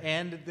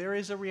 And there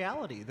is a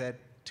reality that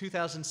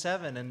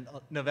 2007 and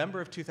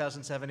November of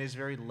 2007 is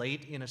very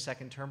late in a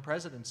second-term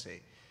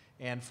presidency.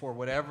 And for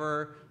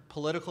whatever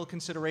political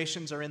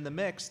considerations are in the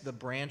mix, the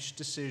branch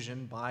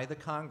decision by the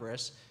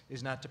Congress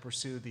is not to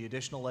pursue the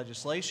additional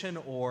legislation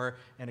or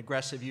an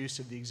aggressive use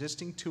of the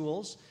existing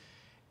tools.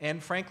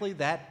 And frankly,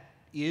 that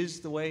is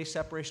the way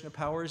separation of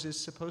powers is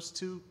supposed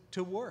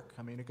to work.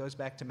 I mean, it goes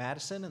back to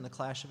Madison and the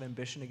clash of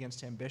ambition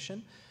against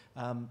ambition.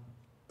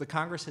 The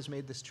Congress has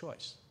made this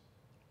choice.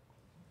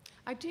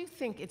 I do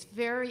think it's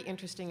very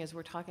interesting as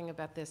we're talking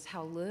about this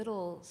how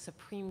little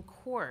Supreme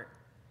Court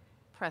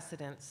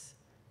precedents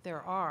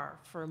there are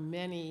for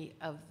many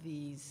of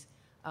these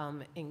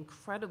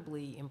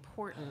incredibly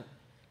important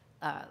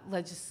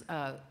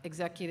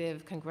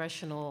executive,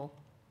 congressional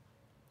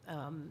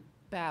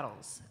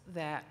battles,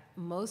 that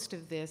most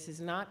of this is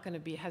not going to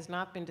be, has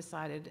not been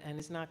decided and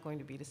is not going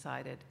to be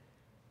decided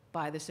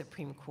by the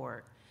Supreme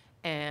Court.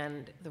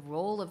 And the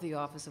role of the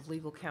Office of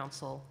Legal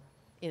Counsel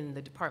in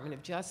the Department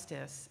of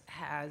Justice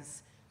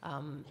has,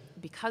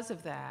 because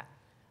of that,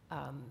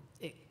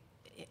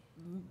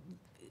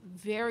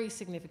 very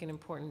significant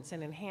importance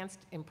and enhanced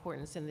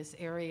importance in this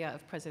area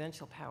of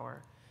presidential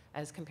power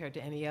as compared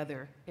to any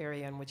other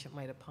area in which it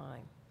might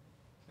opine.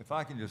 If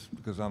I can just,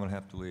 because I'm going to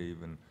have to leave,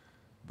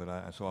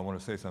 so I want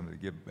to say something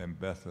to give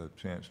Beth a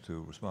chance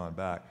to respond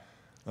back.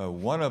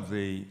 One of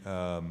the,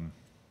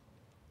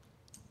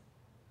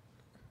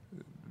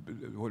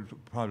 what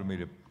prompted me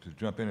to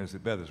jump in is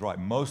that Beth is right.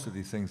 Most of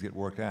these things get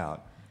worked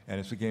out, and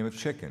it's a game of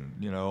chicken.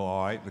 You know,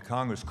 all right, the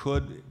Congress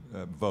could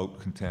vote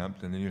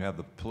contempt, and then you'd have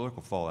the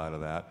political fallout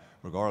of that,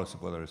 regardless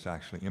of whether it's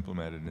actually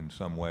implemented in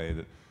some way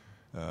that,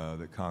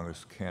 that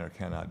Congress can or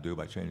cannot do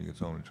by changing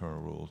its own internal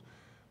rules.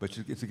 But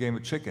it's a game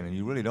of chicken, and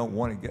you really don't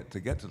want to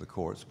get to the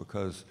courts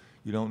because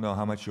you don't know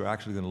how much you're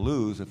actually going to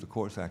lose if the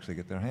courts actually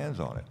get their hands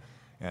on it.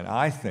 And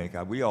I think,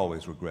 we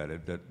always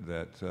regretted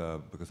that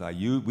because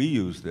we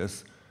used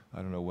this, I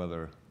don't know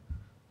whether,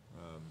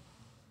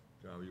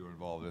 John, you were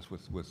involved in this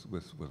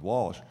with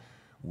Walsh,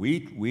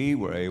 we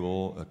were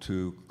able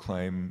to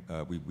claim,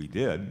 we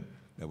did,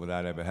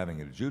 without ever having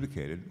it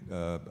adjudicated,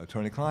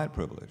 attorney-client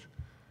privilege.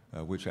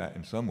 Which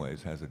in some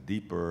ways has a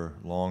deeper,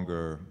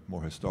 longer,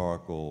 more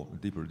historical,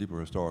 deeper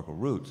historical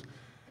roots,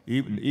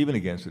 even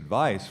against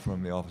advice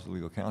from the Office of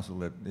Legal Counsel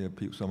that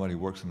somebody who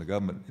works in the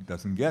government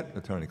doesn't get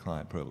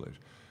attorney-client privilege.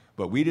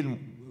 But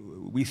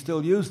we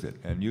still used it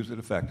and used it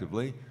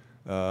effectively.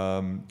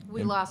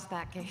 We lost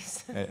that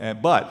case.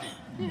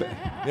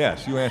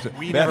 Yes, you answered.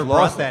 We Beth never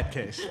lost brought that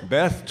case.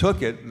 Beth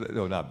took it,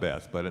 no, not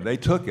Beth, but they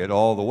took it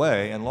all the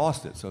way and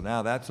lost it. So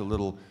now that's a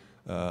little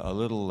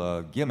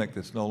gimmick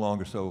that's no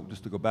longer so.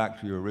 Just to go back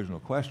to your original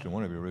question,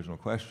 one of your original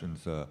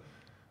questions,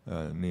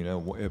 Nina,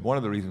 one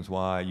of the reasons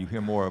why you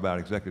hear more about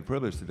executive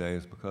privilege today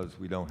is because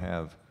we don't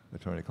have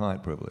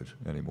attorney-client privilege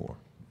anymore.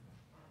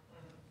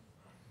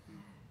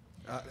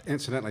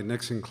 Incidentally,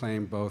 Nixon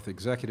claimed both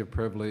executive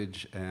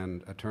privilege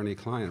and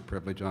attorney-client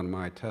privilege on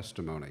my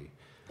testimony.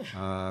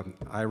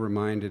 I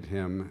reminded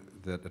him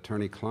that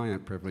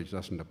attorney-client privilege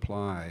doesn't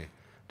apply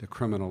to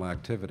criminal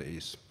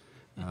activities.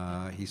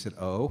 He said,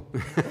 oh.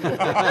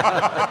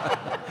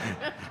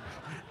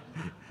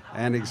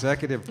 And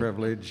executive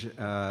privilege,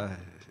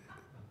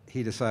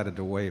 he decided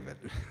to waive it.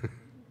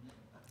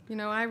 You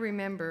know, I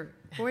remember,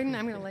 Boyden,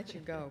 I'm going to let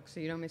you go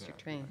so you don't miss your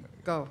train.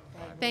 Go.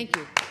 Thank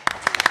you.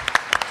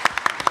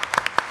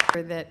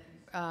 That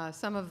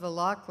some of the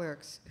law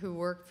clerks who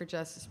worked for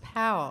Justice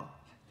Powell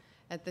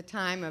at the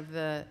time of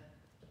the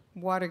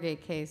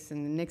Watergate case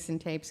and the Nixon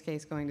tapes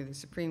case going to the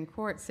Supreme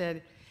Court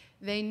said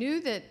they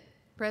knew that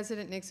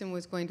President Nixon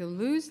was going to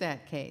lose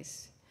that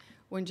case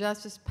when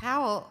Justice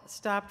Powell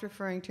stopped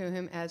referring to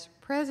him as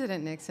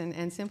President Nixon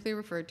and simply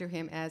referred to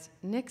him as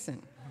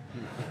Nixon.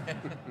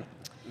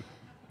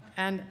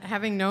 And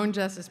having known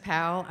Justice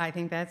Powell, I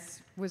think that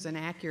was an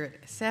accurate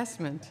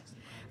assessment.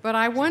 But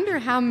I wonder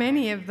how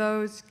many of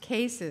those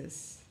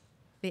cases,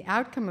 the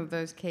outcome of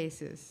those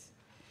cases,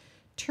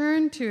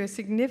 turned to a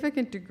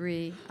significant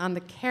degree on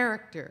the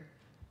character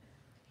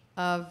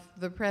of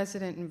the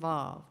president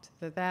involved.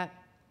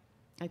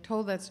 I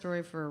told that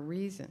story for a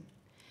reason.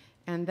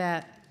 And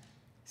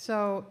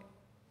so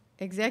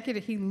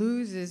he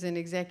loses an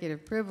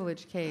executive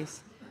privilege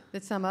case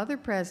that some other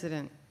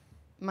president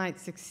might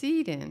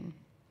succeed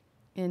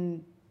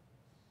in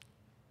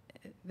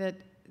that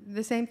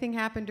the same thing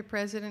happened to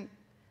President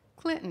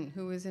Clinton,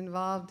 who was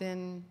involved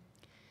in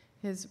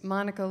his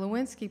Monica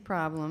Lewinsky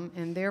problem,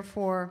 and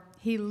therefore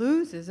he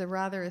loses a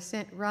rather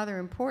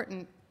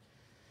important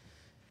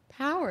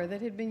power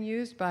that had been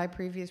used by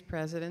previous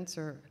presidents,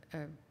 or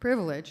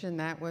privilege, and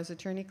that was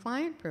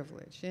attorney-client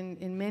privilege.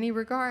 In many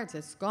regards,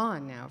 it's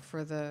gone now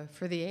for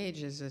the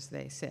ages, as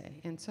they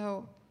say. And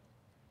so,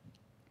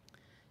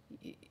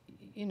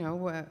 you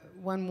know,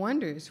 one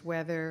wonders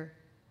whether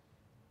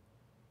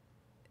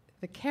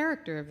the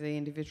character of the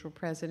individual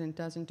president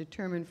doesn't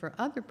determine for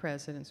other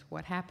presidents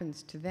what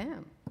happens to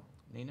them.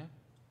 Nina?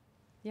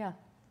 Yeah.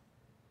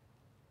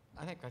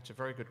 I think that's a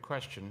very good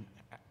question.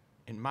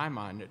 In my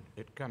mind,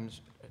 it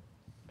comes,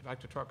 I'd like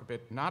to talk a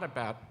bit, not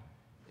about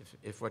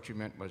if what you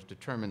meant was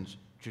determines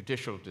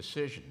judicial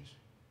decisions,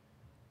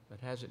 but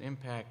has an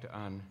impact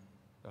on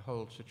the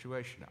whole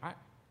situation.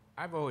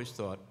 I've always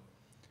thought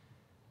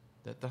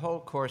that the whole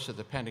course of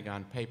the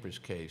Pentagon Papers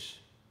case,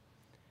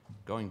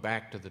 going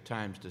back to the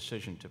Times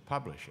decision to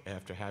publish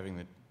after having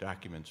the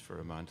documents for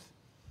a month,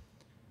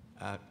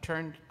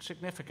 turned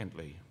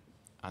significantly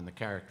on the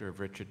character of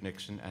Richard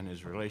Nixon and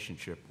his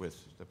relationship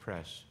with the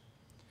press.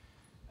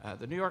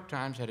 The New York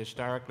Times had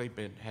historically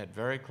had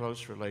very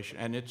close relation,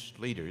 and its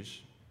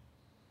leaders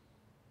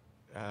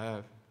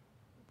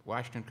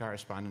Washington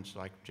correspondents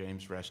like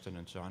James Reston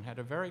and so on had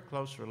a very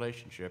close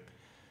relationship,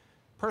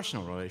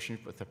 personal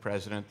relationship with the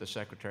President, the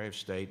Secretary of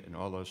State, and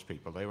all those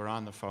people. They were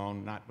on the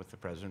phone, not with the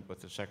President,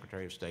 with the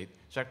Secretary of State.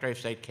 Secretary of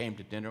State came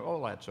to dinner,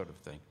 all that sort of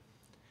thing.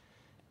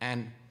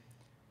 And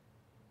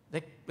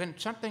when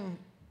something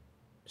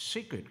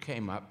secret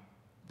came up,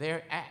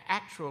 their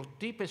actual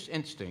deepest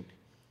instinct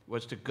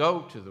was to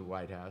go to the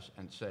White House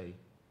and say,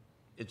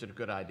 is it a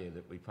good idea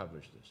that we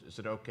publish this? Is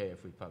it okay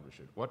if we publish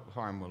it? What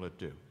harm will it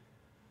do?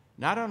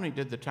 Not only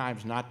did the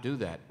Times not do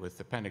that with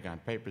the Pentagon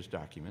Papers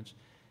documents,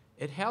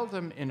 it held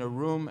them in a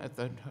room at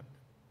the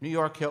New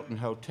York Hilton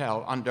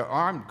Hotel under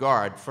armed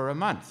guard for a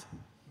month,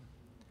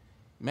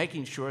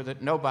 making sure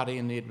that nobody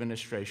in the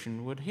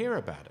administration would hear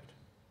about it.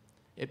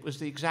 It was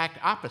the exact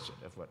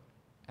opposite of what,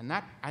 and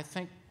that, I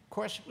think, of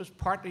course, it was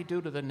partly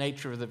due to the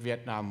nature of the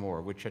Vietnam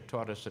War, which had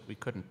taught us that we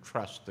couldn't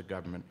trust the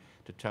government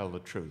to tell the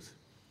truth.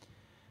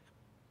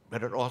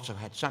 But it also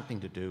had something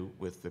to do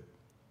with the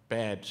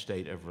bad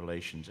state of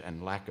relations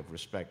and lack of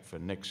respect for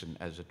Nixon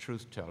as a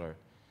truth teller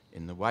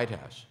in the White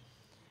House.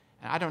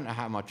 And I don't know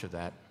how much of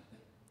that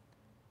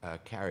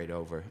carried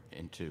over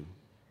into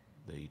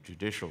the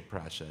judicial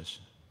process,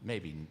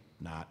 maybe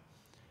not.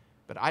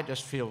 But I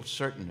just feel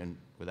certain, and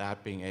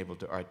without being able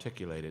to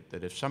articulate it,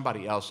 that if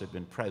somebody else had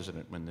been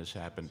president when this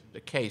happened,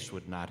 the case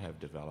would not have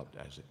developed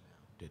as it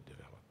did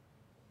develop.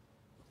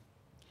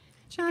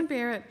 John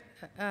Barrett,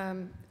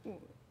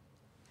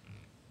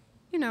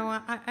 you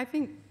know, I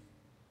think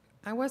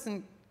I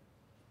wasn't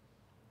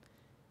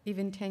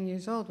even 10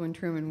 years old when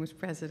Truman was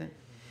president.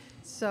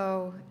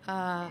 So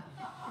I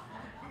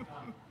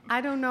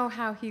don't know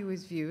how he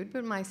was viewed,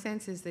 but my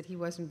sense is that he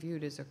wasn't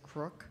viewed as a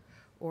crook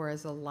or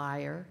as a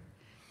liar.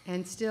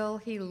 And still,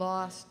 he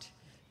lost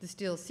the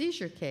Steele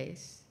seizure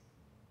case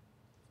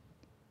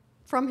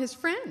from his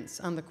friends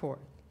on the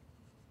court.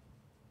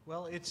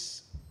 Well,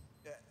 it's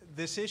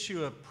this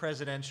issue of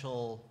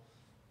presidential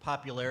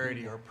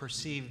popularity or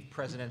perceived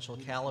presidential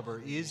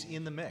caliber is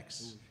in the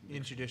mix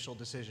in judicial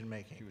decision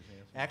making.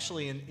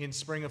 Actually, in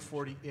spring of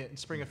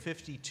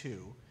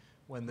 '52,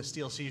 when the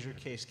Steele seizure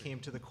case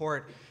came to the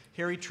court,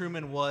 Harry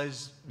Truman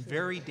was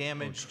very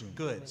damaged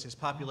goods. His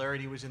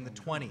popularity was in the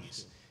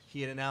 20s.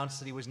 He had announced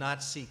that he was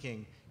not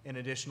seeking an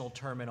additional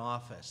term in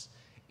office.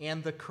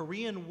 And the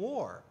Korean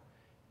War,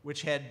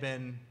 which had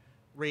been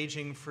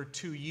raging for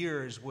 2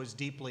 years, was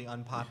deeply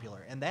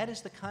unpopular. And that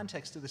is the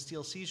context of the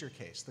Steele seizure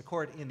case. The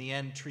court, in the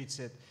end, treats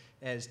it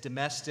as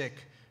domestic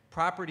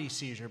property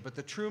seizure, but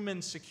the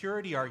Truman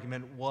security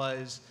argument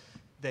was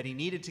that he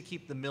needed to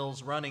keep the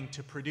mills running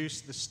to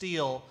produce the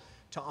steel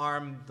to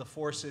arm the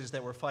forces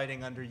that were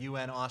fighting under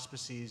UN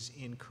auspices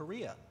in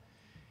Korea.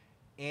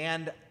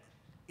 And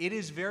it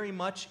is very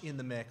much in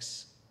the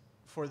mix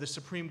for the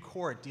Supreme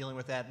Court dealing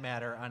with that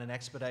matter on an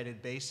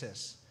expedited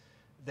basis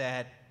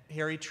that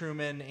Harry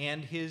Truman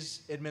and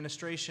his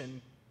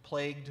administration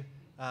plagued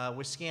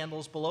with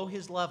scandals below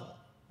his level.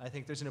 I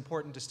think there's an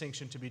important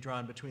distinction to be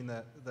drawn between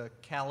the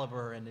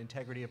caliber and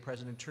integrity of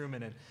President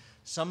Truman and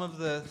some of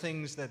the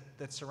things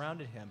that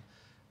surrounded him.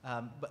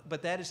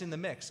 But that is in the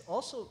mix.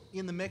 Also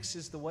in the mix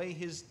is the way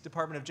his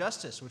Department of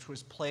Justice, which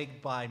was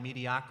plagued by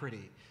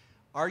mediocrity,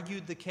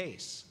 argued the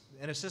case.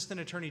 An assistant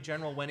attorney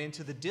general went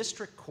into the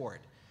district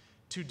court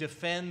to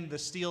defend the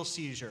Steele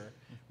seizure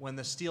when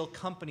the steel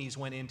companies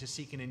went in to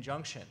seek an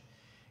injunction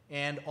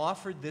and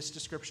offered this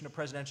description of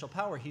presidential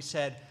power. He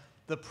said,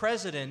 the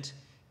president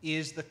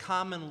is the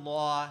common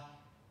law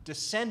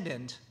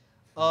descendant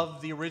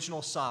of the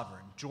original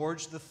sovereign,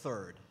 George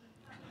III.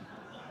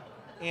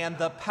 And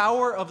the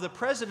power of the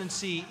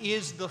presidency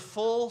is the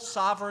full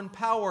sovereign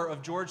power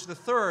of George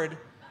III,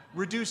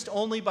 reduced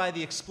only by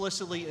the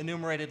explicitly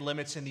enumerated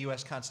limits in the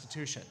U.S.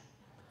 Constitution.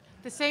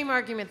 The same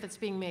argument that's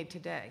being made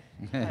today.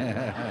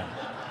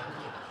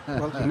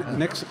 Well,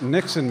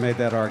 Nixon made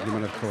that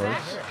argument, of course.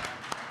 Exactly.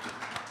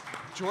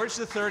 George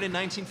III in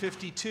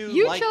 1952.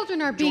 You like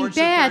children are being George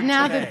bad III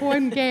now today. that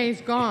Gordon Gay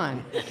is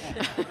gone.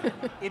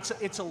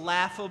 It's a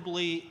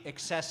laughably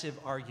excessive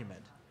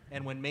argument.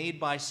 And when made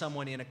by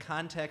someone in a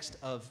context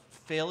of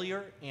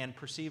failure and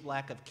perceived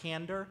lack of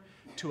candor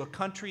to a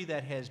country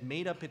that has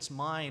made up its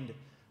mind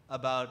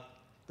about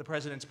the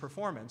president's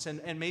performance,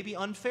 and maybe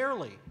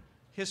unfairly,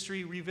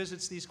 history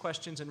revisits these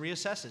questions and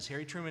reassesses.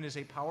 Harry Truman is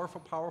a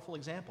powerful, powerful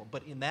example.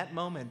 But in that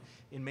moment,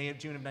 in May of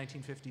June of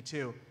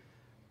 1952,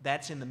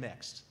 that's in the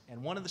mix.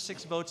 And one of the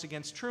 6 votes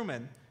against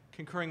Truman,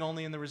 concurring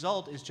only in the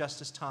result, is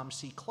Justice Tom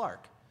C.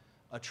 Clark,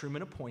 a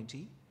Truman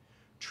appointee,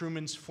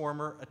 Truman's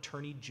former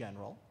Attorney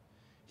General.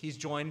 He's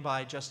joined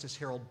by Justice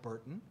Harold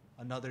Burton,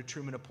 another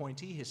Truman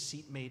appointee, his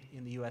seatmate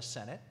in the U.S.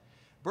 Senate.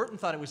 Burton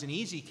thought it was an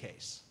easy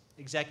case,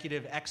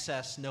 executive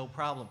excess, no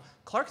problem.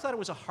 Clark thought it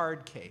was a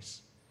hard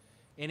case.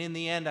 And in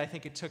the end, I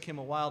think it took him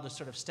a while to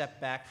sort of step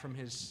back from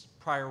his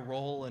prior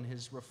role and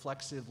his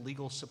reflexive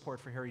legal support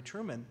for Harry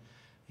Truman.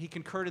 He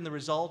concurred in the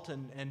result,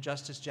 and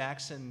Justice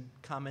Jackson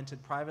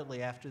commented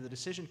privately after the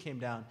decision came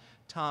down,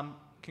 Tom,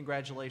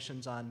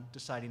 congratulations on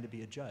deciding to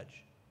be a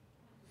judge.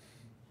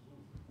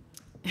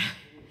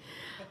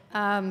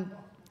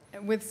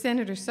 With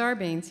Senator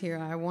Sarbanes here,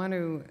 I want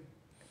to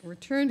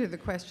return to the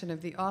question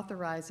of the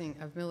authorizing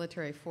of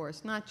military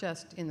force, not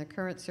just in the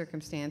current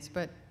circumstance,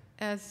 but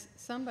as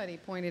somebody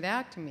pointed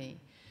out to me,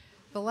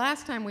 the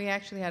last time we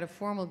actually had a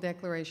formal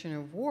declaration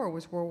of war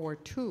was World War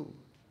II.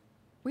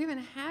 We haven't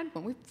had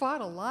one. We've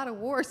fought a lot of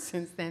wars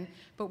since then,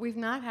 but we've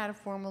not had a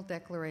formal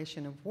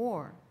declaration of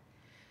war.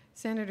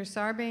 Senator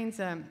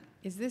Sarbanes,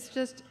 is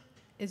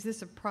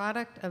this a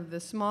product of the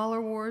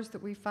smaller wars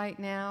that we fight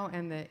now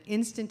and the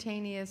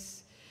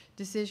instantaneous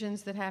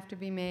decisions that have to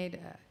be made?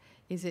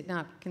 Is it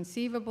not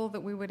conceivable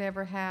that we would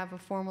ever have a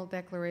formal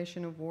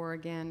declaration of war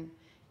again?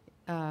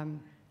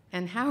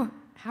 And how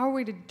are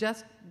we to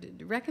just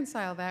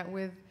reconcile that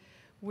with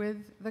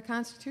the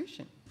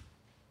Constitution?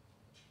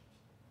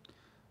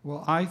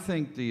 Well, I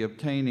think the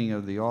obtaining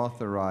of the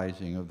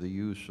authorizing of the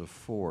use of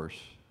force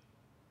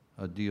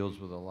deals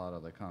with a lot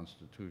of the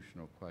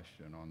constitutional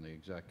question on the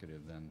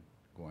executive then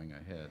going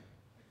ahead.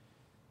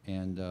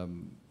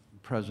 And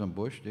President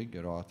Bush did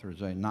get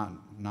authorization,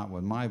 not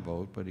with my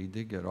vote, but he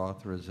did get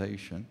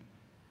authorization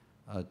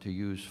to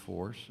use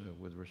force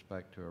with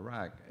respect to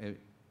Iraq.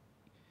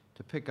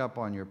 To pick up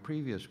on your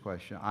previous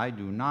question, I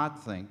do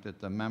not think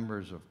that the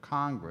members of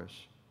Congress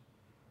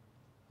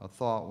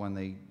thought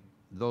when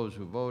those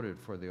who voted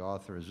for the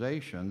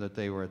authorization that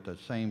they were at the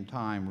same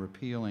time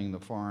repealing the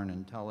Foreign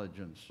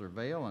Intelligence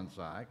Surveillance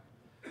Act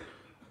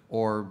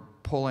or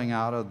pulling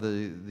out of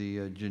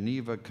the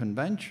Geneva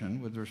Convention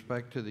with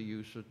respect to the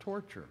use of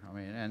torture. I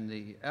mean, and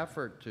the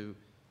effort to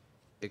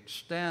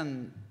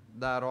extend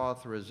that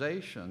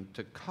authorization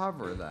to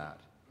cover that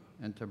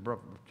and to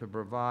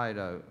provide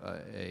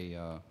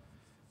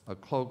a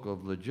cloak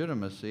of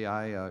legitimacy,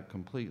 I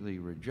completely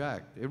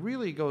reject. It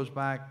really goes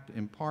back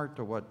in part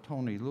to what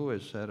Tony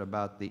Lewis said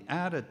about the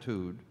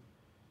attitude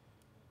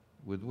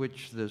with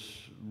which this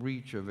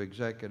reach of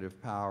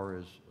executive power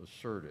is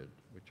asserted,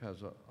 which has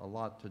a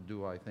lot to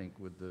do, I think,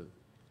 with the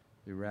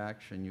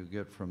reaction you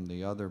get from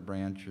the other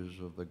branches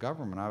of the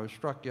government. I was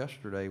struck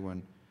yesterday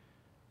when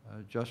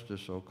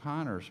Justice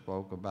O'Connor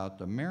spoke about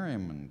the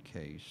Merriman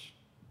case,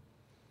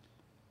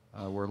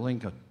 where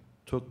Lincoln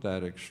took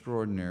that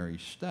extraordinary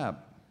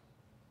step.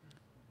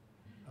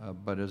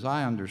 But as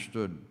I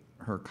understood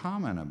her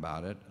comment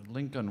about it,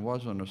 Lincoln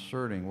wasn't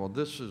asserting, well,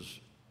 this is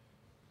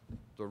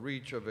the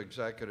reach of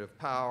executive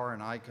power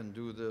and I can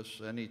do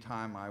this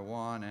anytime I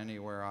want,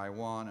 anywhere I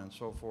want, and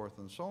so forth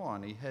and so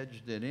on. He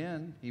hedged it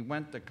in. He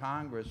went to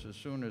Congress as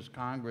soon as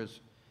Congress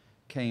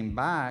came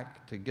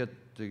back to get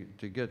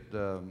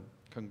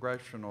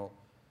congressional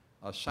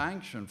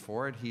sanction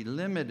for it. He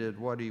limited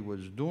what he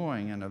was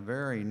doing in a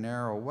very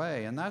narrow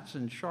way, and that's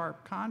in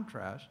sharp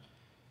contrast,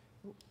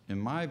 in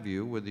my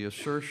view, with the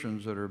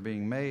assertions that are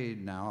being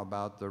made now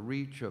about the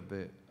reach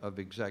of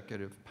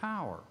executive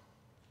power.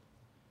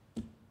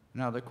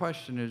 Now, the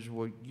question is,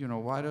 well, you know,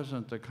 why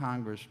doesn't the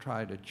Congress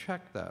try to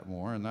check that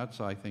more? And that's,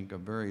 I think, a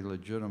very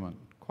legitimate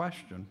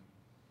question.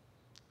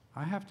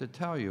 I have to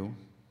tell you,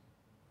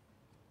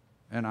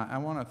 and I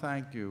want to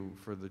thank you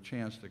for the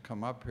chance to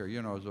come up here.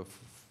 You know, as a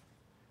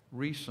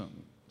recent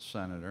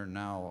senator,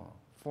 now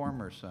a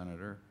former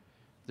senator,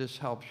 this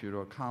helps you to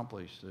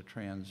accomplish the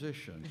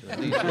transition. To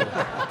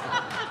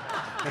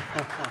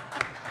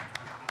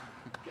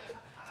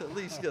at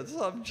least get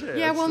some chance.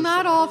 Yeah, well,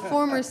 not all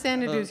former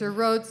senators are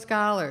Rhodes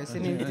Scholars,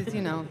 and it's,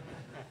 you know.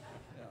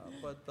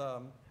 Yeah,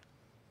 but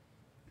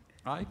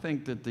I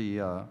think that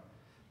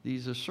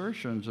these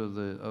assertions of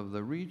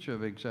the reach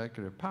of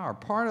executive power,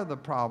 part of the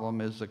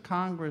problem is the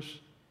Congress,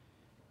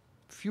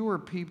 fewer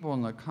people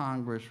in the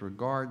Congress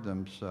regard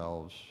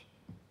themselves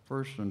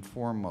first and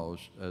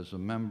foremost as a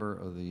member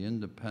of the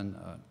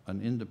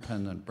an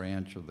independent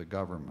branch of the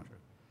government,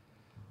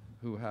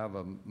 who have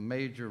a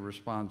major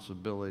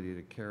responsibility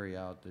to carry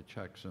out the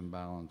checks and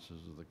balances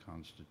of the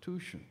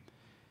Constitution.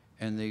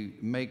 And they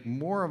make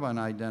more of an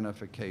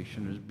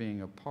identification as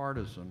being a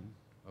partisan,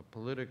 a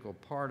political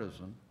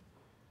partisan,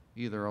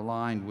 either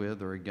aligned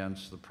with or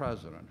against the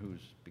president, who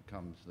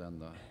becomes then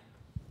the...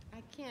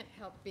 I can't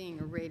help being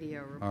a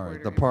radio reporter. All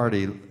right, the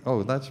party,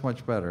 oh, that's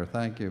much better.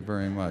 Thank you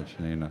very much,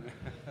 Nina.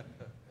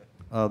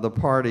 The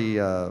party,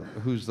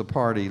 who's the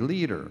party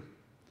leader.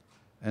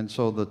 And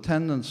so the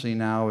tendency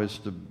now is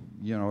to,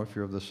 you know, if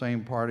you're of the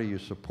same party, you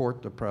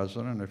support the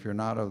president. If you're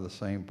not of the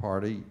same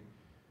party,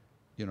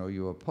 you know,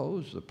 you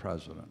oppose the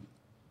president.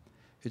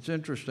 It's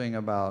interesting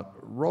about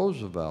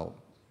Roosevelt,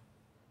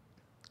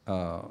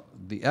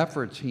 the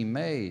efforts he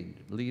made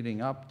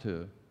leading up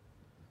to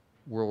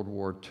World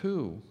War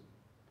II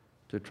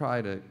to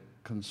try to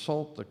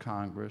consult the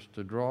Congress,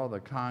 to draw the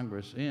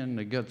Congress in,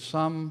 to get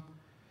some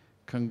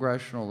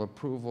congressional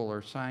approval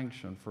or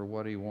sanction for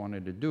what he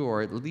wanted to do,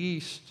 or at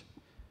least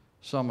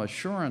some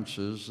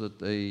assurances that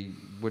they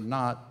would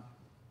not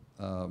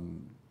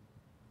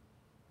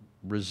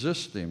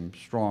resist him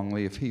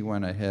strongly if he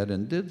went ahead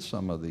and did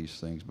some of these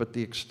things. But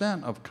the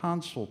extent of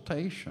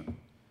consultation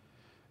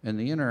and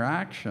the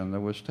interaction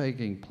that was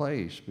taking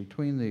place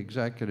between the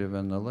executive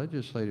and the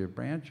legislative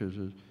branches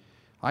is,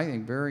 I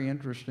think, very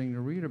interesting to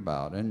read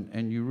about.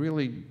 And you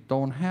really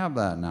don't have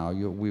that now.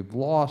 We've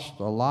lost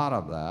a lot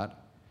of that.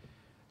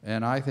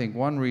 And I think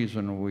one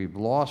reason we've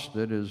lost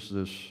it is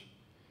this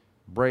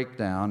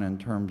breakdown in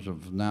terms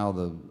of now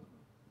the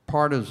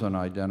partisan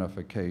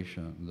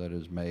identification that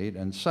is made.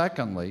 And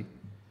secondly,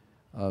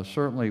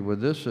 certainly with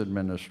this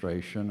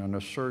administration, an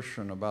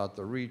assertion about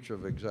the reach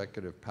of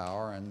executive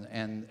power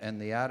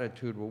and the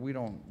attitude, well, we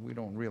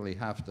don't really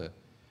have to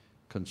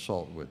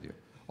consult with you.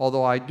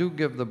 Although I do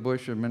give the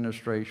Bush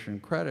administration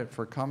credit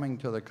for coming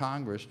to the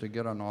Congress to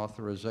get an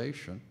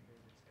authorization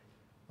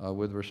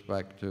with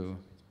respect to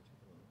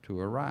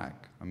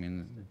Iraq. I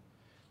mean,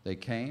 they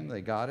came,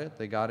 they got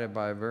it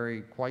by a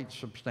very quite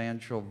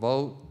substantial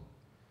vote,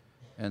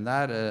 and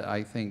that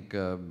I think,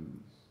 I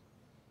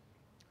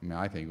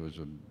think it was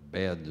a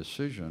bad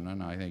decision,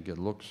 and I think it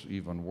looks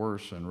even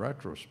worse in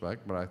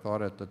retrospect, but I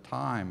thought at the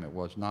time it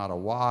was not a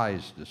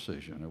wise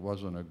decision. It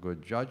wasn't a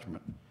good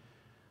judgment.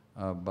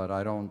 But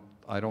I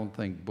don't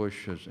think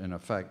Bush has, in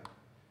effect,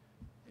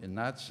 in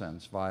that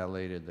sense,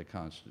 violated the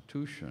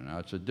Constitution. Now,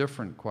 it's a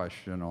different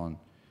question on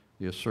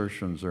the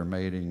assertions they're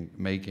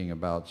making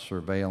about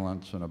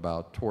surveillance and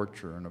about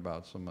torture and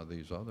about some of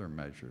these other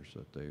measures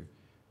that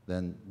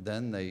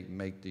then they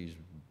make these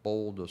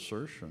bold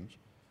assertions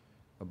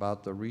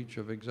about the reach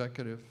of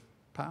executive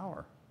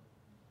power.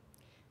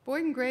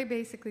 Boyd and Gray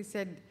basically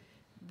said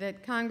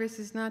that Congress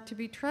is not to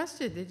be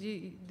trusted,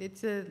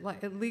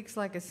 that it leaks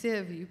like a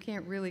sieve. You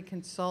can't really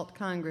consult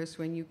Congress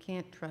when you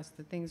can't trust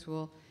that things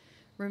will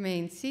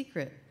remain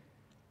secret.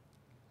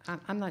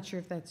 I'm not sure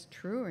if that's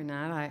true or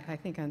not. I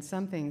think on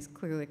some things,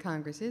 clearly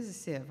Congress is a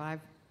sieve.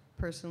 I've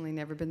personally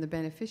never been the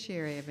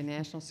beneficiary of a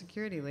national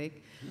security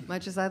leak,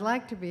 much as I'd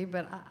like to be,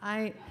 but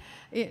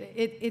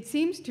it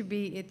seems to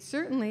be, it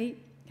certainly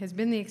has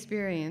been the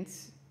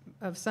experience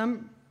of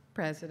some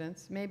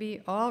presidents,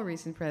 maybe all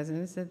recent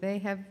presidents, that they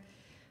have,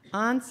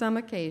 on some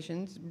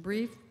occasions,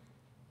 briefed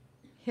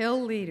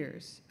Hill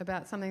leaders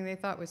about something they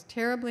thought was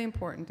terribly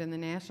important in the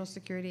national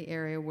security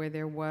area where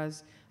there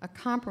was a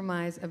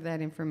compromise of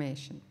that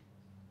information.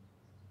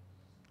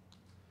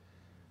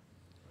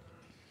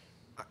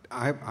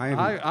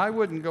 I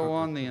wouldn't go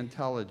on the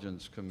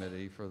Intelligence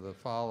Committee for the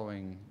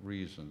following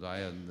reasons. I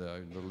had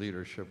the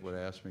leadership would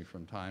ask me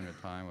from time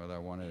to time whether I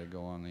wanted to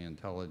go on the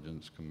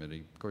Intelligence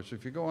Committee. Of course,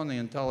 if you go on the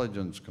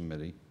Intelligence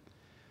Committee,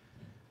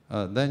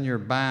 then you're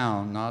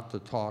bound not to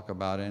talk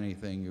about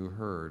anything you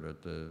heard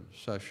at the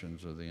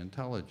sessions of the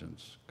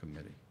Intelligence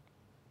Committee.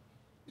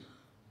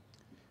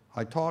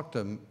 I talked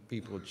to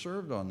people who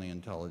served on the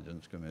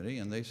Intelligence Committee,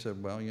 and they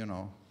said, well, you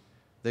know,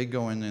 they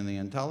go in the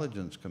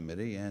Intelligence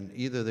Committee, and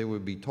either they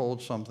would be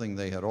told something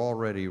they had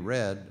already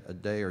read a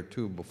day or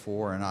two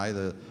before in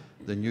either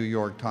the New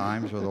York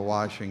Times or the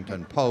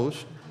Washington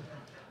Post,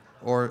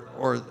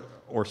 or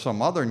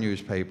some other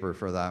newspaper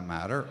for that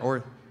matter,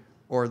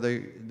 or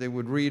they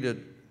would read it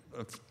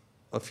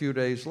a few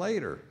days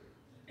later.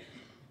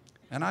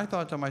 And I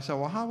thought to myself,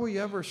 well, how will you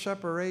ever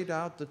separate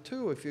out the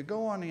two? If you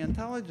go on the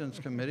Intelligence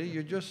Committee,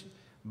 you're just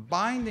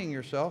binding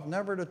yourself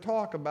never to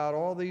talk about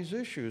all these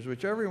issues,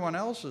 which everyone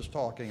else is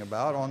talking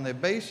about on the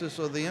basis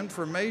of the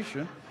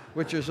information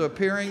which is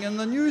appearing in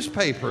the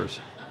newspapers.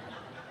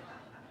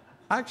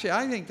 Actually,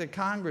 I think the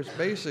Congress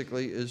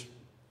basically is,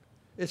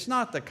 it's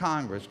not the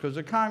Congress, because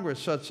the Congress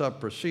sets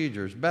up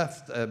procedures.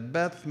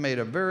 Beth made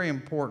a very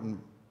important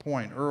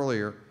point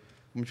earlier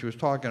when she was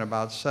talking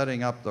about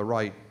setting up the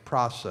right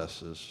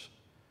processes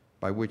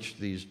by which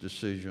these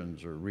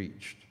decisions are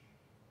reached.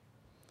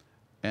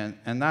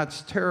 And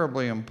that's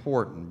terribly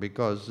important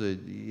because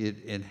it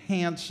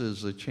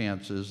enhances the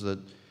chances that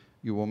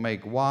you will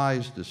make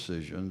wise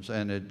decisions,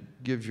 and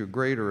it gives you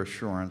greater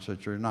assurance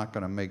that you're not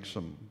going to make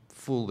some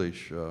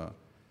foolish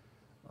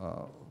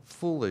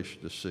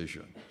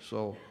decision.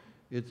 So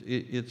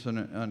it's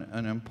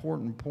an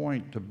important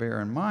point to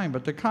bear in mind.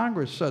 But the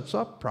Congress sets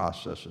up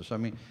processes. I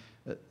mean,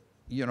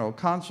 you know,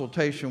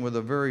 consultation with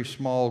a very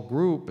small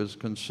group is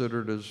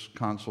considered as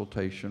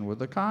consultation with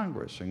the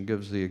Congress and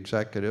gives the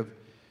executive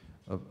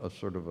a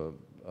sort of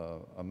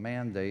a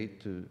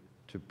mandate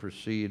to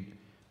proceed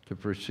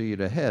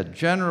ahead.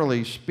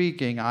 Generally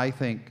speaking, I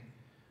think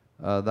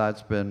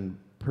that's been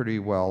pretty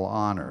well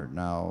honored.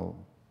 Now,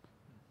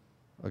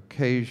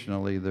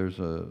 occasionally there's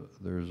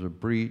a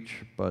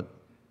breach, but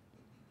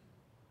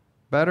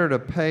better to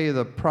pay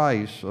the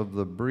price of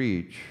the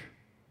breach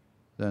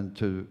than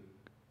to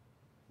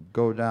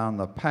go down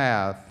the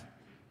path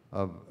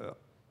of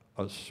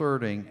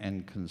asserting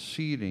and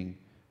conceding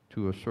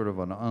to a sort of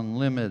an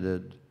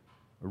unlimited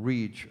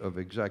reach of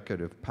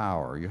executive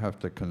power. You have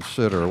to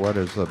consider what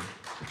is the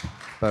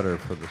better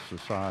for the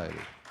society.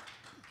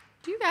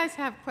 Do you guys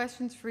have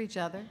questions for each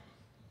other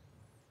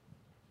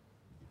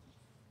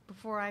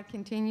before I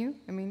continue?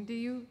 I mean,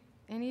 do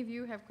any of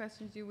you have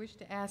questions you wish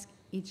to ask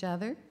each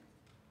other?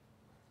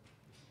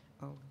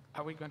 Oh.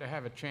 Are we going to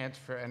have a chance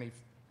for any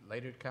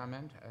later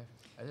comment?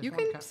 You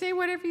can say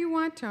whatever you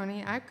want,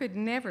 Tony. I could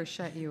never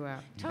shut you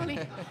up. Tony,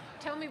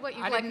 tell me what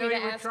you'd I like didn't me know to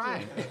you were ask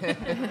trying.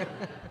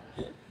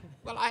 you.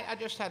 Well, I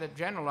just had a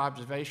general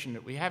observation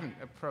that we haven't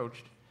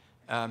approached,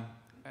 and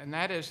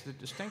that is the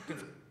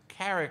distinctive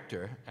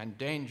character and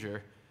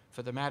danger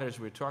for the matters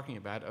we're talking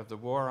about of the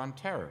war on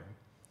terror.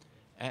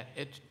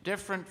 It's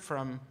different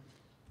from,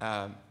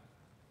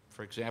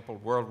 for example,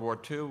 World War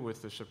II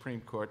with the Supreme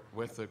Court,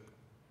 with the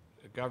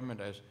government,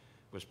 as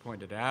was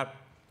pointed out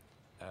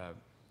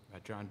by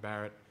John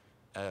Barrett,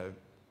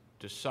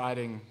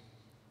 deciding,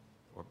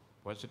 or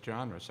was it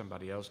John or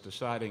somebody else,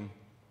 deciding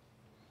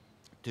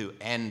to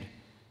end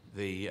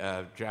the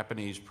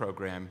Japanese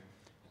program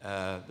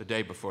the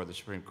day before the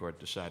Supreme Court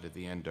decided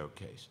the Endo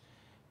case.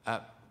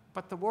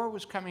 But the war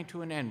was coming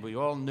to an end. We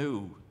all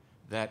knew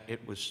that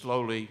it was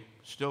slowly,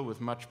 still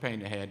with much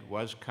pain ahead,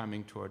 was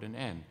coming toward an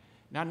end.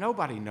 Now,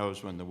 nobody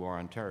knows when the war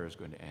on terror is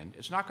going to end.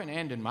 It's not going to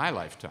end in my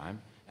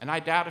lifetime, and I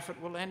doubt if it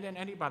will end in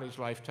anybody's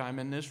lifetime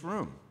in this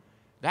room.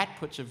 That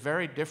puts a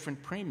very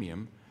different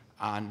premium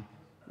on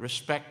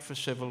respect for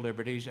civil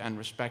liberties and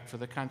respect for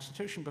the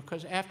Constitution,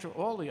 because after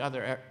all the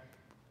other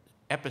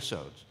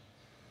episodes,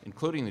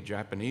 including the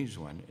Japanese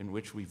one, in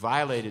which we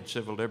violated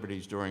civil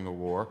liberties during a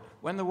war,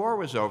 when the war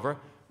was over,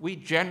 we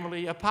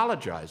generally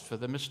apologized for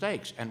the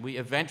mistakes, and we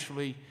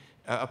eventually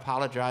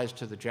apologized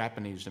to the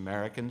Japanese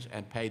Americans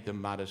and paid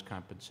them modest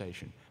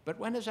compensation. But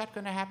when is that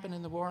going to happen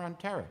in the war on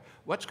terror?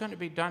 What's going to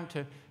be done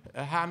to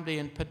Hamdi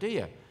and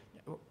Padilla?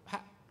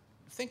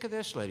 Think of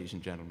this, ladies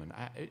and gentlemen.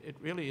 It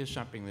really is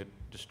something that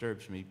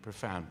disturbs me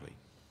profoundly.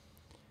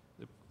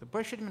 The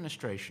Bush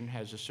administration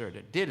has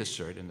did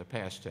assert in the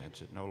past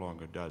tense, it no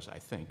longer does, I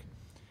think,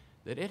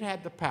 that it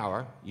had the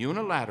power,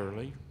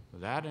 unilaterally,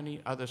 without any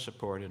other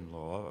support in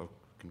law or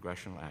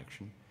congressional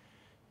action,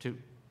 to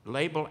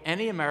label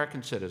any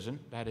American citizen,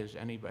 that is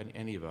anybody,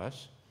 any of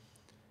us,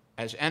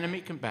 as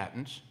enemy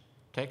combatants,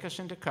 take us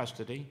into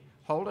custody,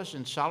 hold us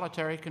in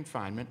solitary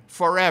confinement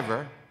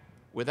forever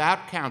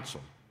without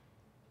counsel.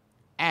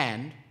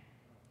 And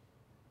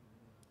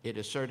it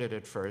asserted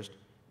at first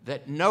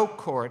that no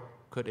court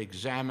could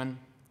examine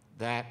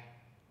that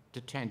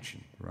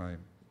detention. Right.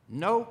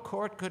 No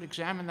court could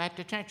examine that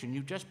detention.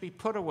 You'd just be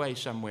put away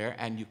somewhere,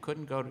 and you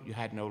couldn't go you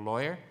had no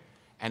lawyer,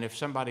 and if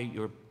somebody,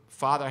 your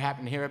father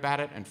happened to hear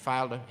about it and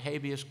filed a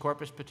habeas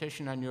corpus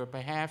petition on your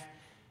behalf,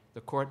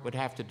 the court would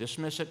have to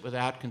dismiss it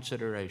without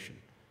consideration.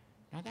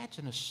 Now, that's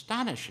an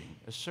astonishing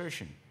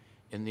assertion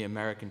in the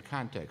American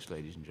context,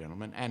 ladies and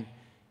gentlemen, and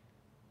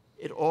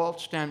it all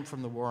stemmed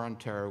from the war on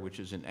terror, which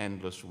is an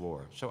endless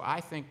war. So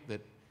I think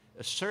that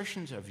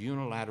assertions of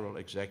unilateral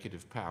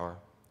executive power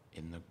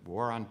in the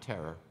war on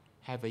terror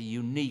have a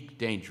unique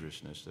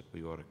dangerousness that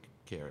we ought to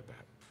care about.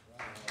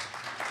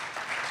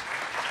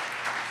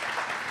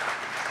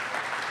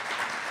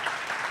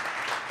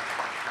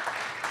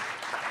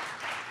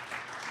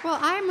 Well,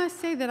 I must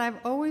say that I've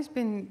always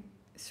been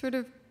sort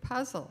of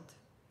puzzled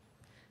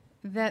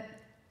that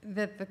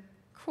the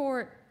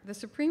court, the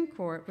Supreme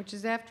Court, which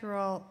is after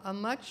all a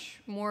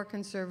much more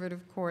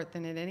conservative court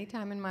than at any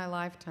time in my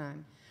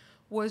lifetime,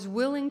 was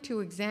willing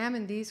to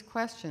examine these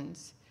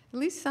questions, at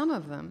least some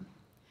of them,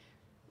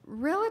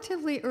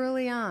 relatively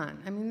early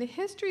on. I mean, the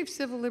history of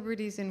civil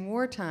liberties in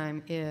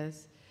wartime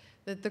is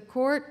that the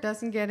court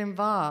doesn't get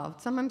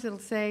involved. Sometimes it'll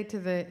say to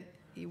the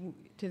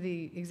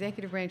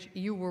executive branch,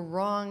 you were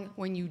wrong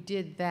when you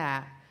did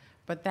that,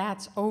 but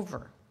that's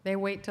over. They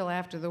wait till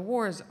after the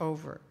war's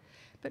over.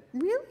 But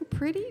really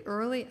pretty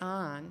early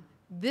on,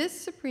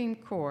 this Supreme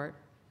Court,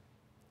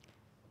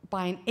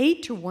 by an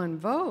 8-to-1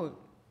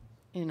 vote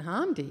in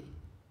Hamdi,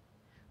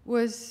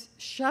 was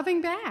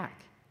shoving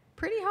back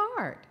pretty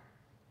hard.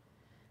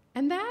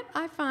 And that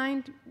I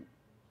find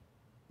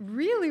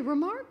really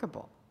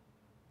remarkable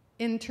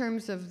in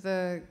terms of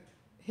the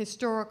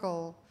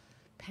historical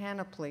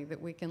panoply that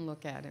we can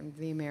look at in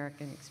the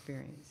American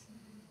experience.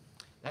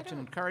 That's an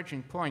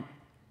encouraging point,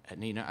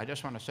 Nina. I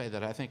just want to say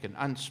that I think an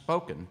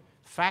unspoken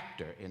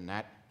factor in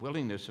that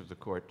willingness of the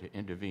court to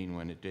intervene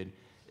when it did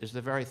is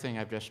the very thing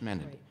I've just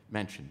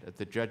mentioned, that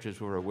the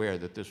judges were aware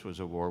that this was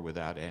a war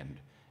without end,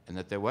 and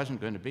that there wasn't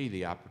going to be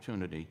the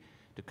opportunity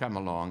to come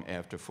along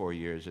after 4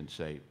 years and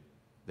say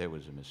there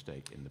was a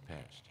mistake in the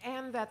past.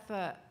 And that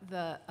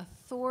the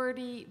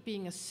authority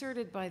being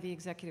asserted by the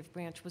executive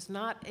branch was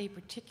not a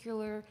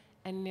particular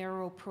and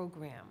narrow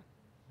program,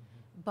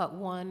 but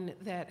one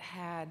that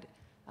had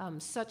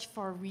such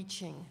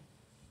far-reaching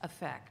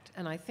effect.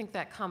 And I think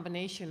that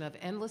combination of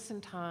endless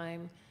in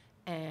time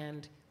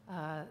and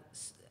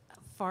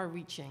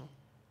far-reaching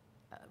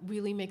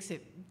really makes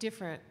it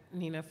different,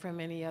 Nina, from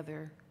any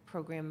other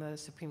program the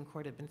Supreme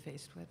Court had been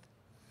faced with.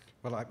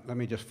 Well, let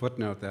me just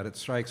footnote that. It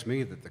strikes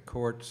me that the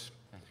courts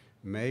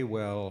may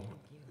well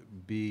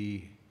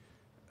be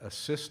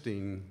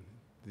assisting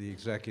the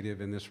executive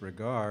in this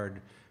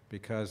regard,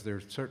 because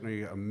there's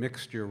certainly a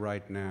mixture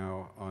right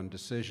now on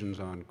decisions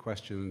on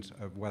questions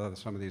of whether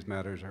some of these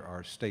matters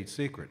are state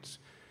secrets.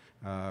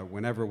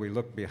 Whenever we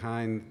look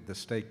behind the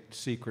state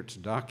secrets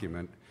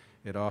document,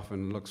 it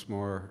often looks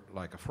more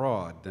like a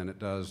fraud than it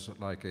does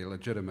like a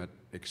legitimate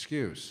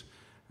excuse.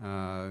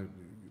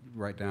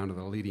 Right down to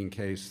the leading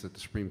case that the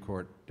Supreme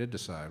Court did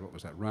decide. What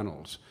was that,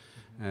 Reynolds?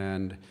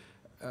 And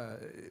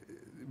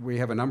we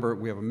have a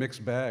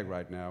mixed bag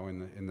right now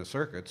in the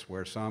circuits,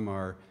 where some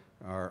are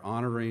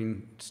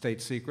honoring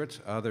state secrets,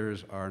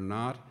 others are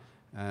not,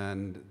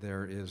 and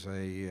there is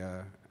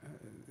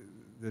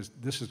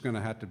this is going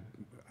to have to,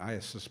 I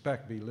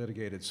suspect, be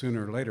litigated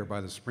sooner or later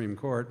by the Supreme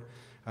Court.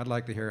 I'd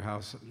like to hear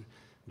how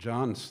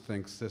John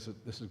thinks this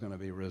is going to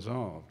be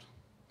resolved.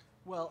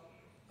 Well,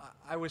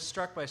 I was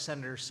struck by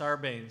Senator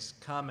Sarbanes'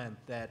 comment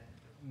that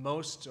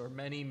most or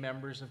many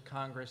members of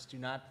Congress do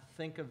not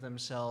think of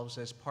themselves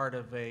as part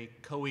of a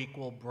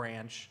co-equal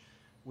branch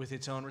with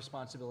its own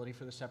responsibility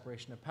for the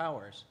separation of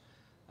powers.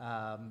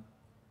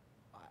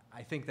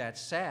 I think that's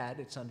sad,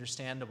 it's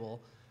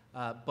understandable,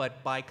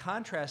 but by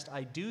contrast,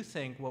 I do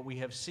think what we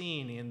have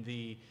seen in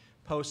the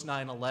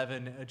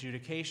post-9/11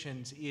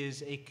 adjudications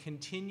is a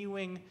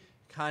continuing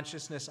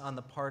consciousness on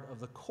the part of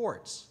the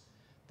courts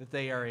that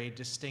they are a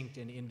distinct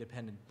and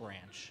independent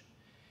branch.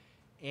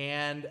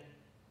 And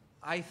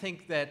I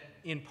think that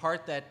in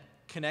part that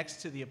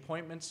connects to the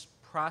appointments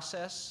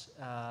process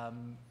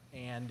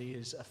and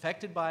is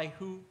affected by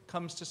who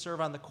comes to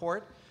serve on the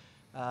court.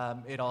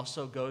 It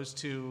also goes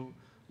to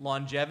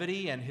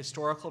longevity and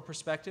historical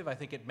perspective. I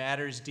think it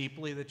matters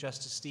deeply that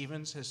Justice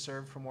Stevens has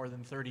served for more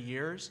than 30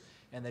 years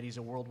and that he's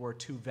a World War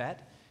II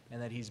vet and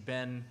that he's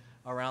been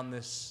around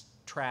this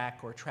track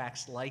or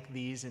tracks like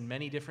these in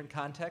many different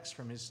contexts,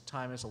 from his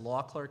time as a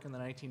law clerk in the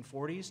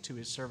 1940s to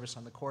his service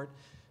on the court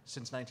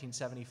since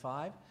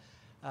 1975.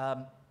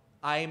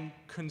 I'm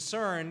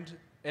concerned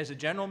as a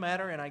general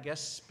matter, and I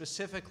guess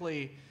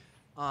specifically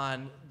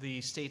on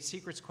the state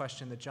secrets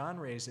question that John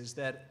raises,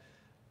 that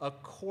a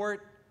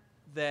court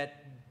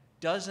that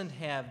doesn't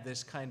have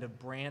this kind of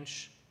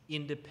branch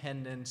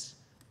independence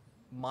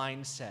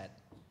mindset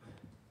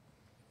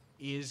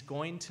is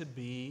going to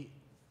be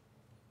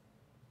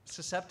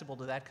susceptible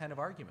to that kind of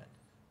argument.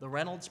 The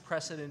Reynolds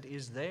precedent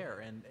is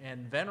there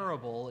and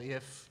venerable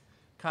if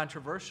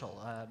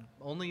controversial.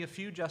 Only a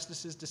few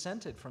justices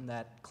dissented from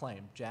that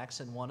claim.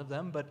 Jackson, one of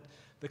them, but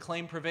the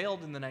claim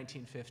prevailed in the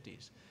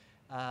 1950s.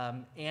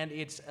 And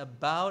it's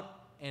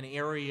about an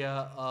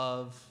area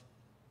of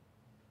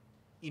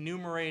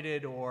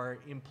enumerated or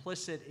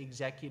implicit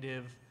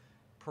executive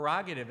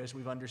prerogative as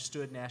we've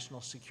understood national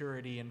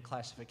security and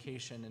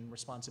classification and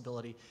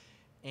responsibility.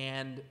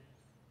 And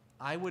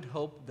I would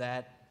hope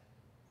that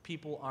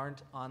people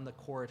aren't on the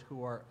court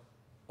who are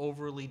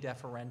overly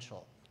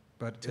deferential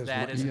to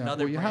that as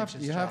another branch's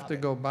job. You have to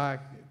go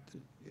back,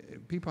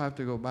 people have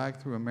to go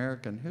back through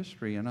American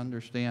history and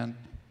understand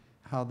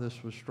how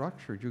this was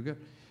structured.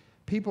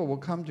 People will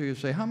come to you and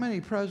say, how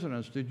many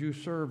presidents did you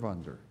serve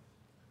under?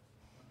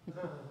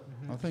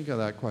 Now think of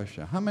that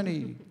question. How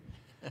many,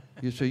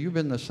 you say you've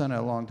been in the Senate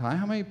a long time,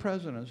 how many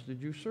presidents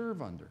did you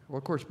serve under? Well,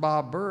 of course,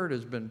 Bob Byrd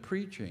has been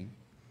preaching.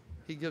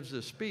 He gives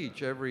a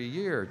speech every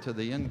year to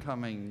the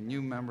incoming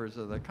new members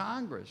of the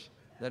Congress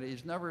that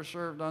he's never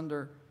served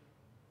under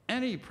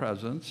any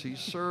presidents, he's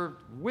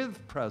served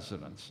with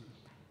presidents.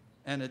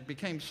 And it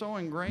became so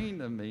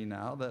ingrained in me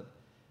now that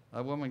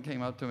a woman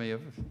came up to me a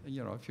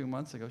few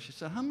months ago. She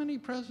said, how many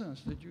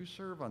presidents did you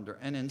serve under?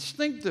 And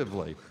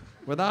instinctively,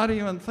 without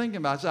even thinking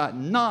about it, I said,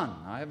 none.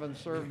 I haven't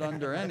served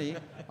under any.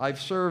 I've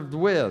served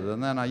with.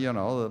 And then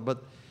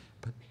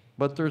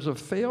but there's a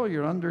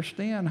failure to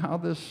understand how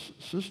this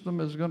system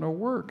is going to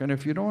work. And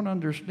if you don't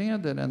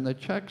understand it and the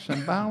checks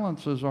and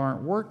balances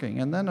aren't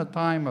working, and then a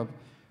time of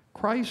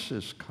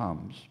crisis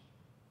comes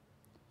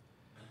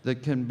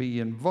that can be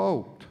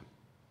invoked,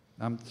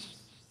 I'm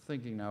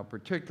thinking now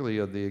particularly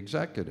of the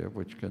executive,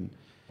 which can,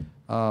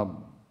 a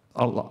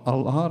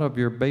lot of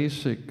your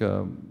basic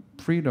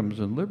freedoms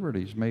and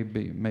liberties may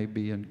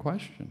be in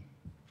question.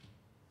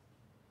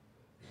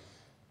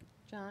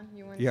 John,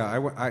 you want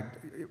Yeah,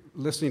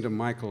 listening to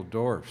Michael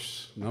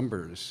Dorf's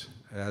numbers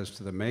as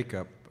to the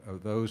makeup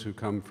of those who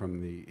come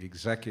from the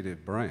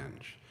executive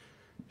branch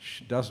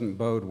doesn't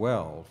bode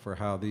well for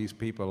how these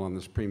people on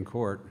the Supreme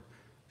Court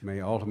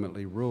may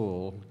ultimately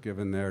rule,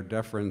 given their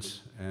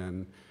deference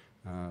and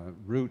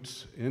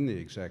roots in the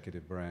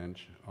executive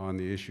branch on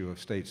the issue of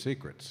state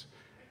secrets.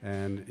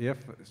 And if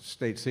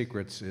state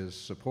secrets is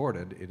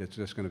supported, it is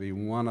just going to be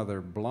one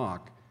other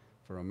block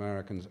for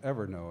Americans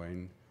ever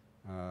knowing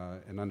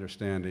and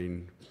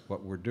understanding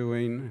what we're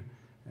doing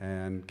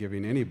and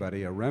giving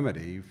anybody a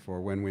remedy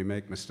for when we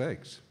make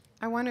mistakes.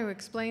 I want to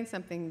explain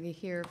something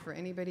here for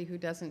anybody who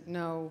doesn't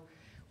know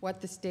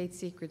what the state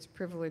secrets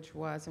privilege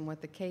was and what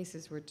the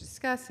cases we're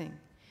discussing.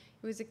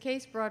 It was a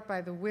case brought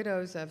by the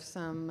widows of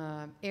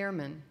some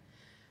airmen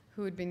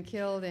who had been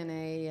killed in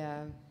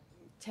a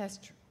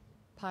test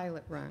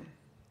pilot run.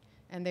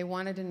 And they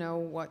wanted to know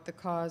what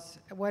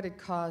had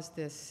caused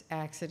this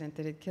accident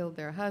that had killed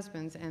their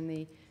husbands. And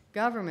the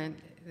government,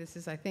 this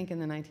is I think in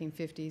the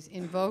 1950s,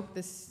 invoked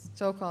this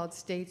so-called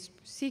state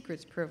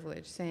secrets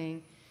privilege,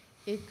 saying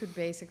it could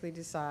basically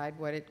decide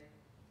what it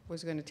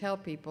was going to tell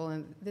people.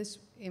 And this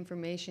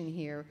information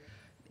here,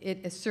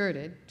 it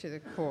asserted to the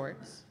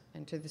courts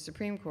and to the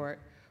Supreme Court,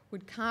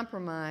 would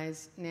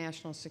compromise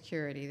national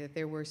security, that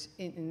there were,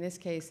 in this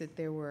case, that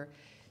there were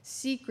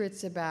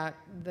secrets about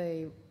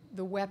the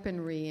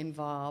weaponry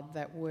involved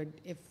that would,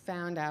 if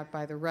found out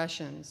by the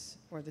Russians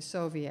or the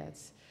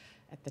Soviets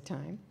at the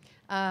time,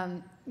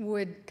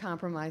 would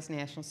compromise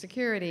national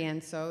security,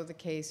 and so the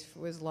case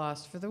was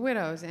lost for the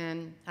widows.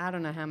 And I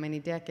don't know how many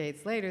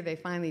decades later, they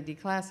finally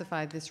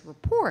declassified this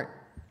report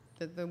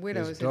that the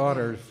widows His had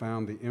daughter made.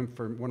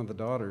 found one of the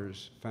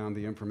daughters found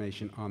the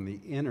information on the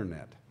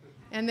internet.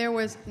 And there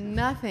was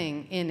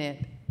nothing in it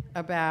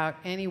about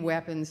any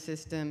weapons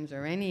systems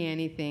or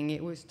anything.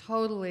 It was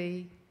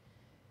totally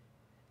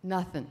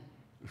nothing.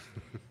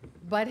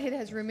 But it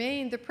has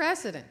remained the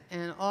precedent,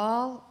 and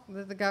all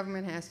that the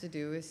government has to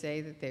do is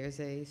say that there's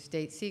a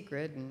state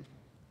secret and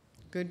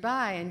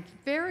goodbye. And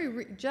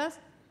just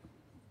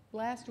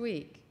last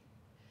week,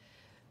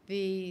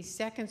 the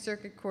Second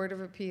Circuit Court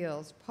of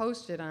Appeals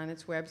posted on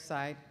its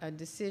website a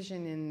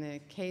decision in the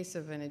case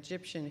of an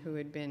Egyptian who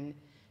had been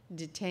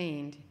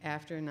detained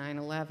after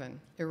 9/11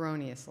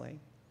 erroneously.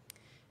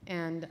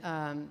 And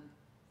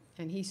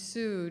he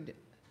sued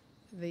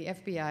the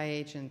FBI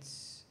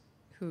agents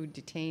who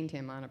detained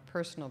him on a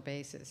personal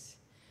basis.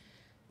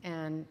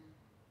 And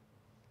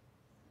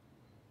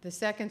the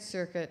Second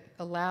Circuit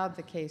allowed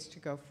the case to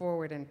go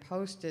forward and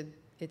posted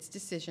its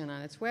decision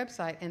on its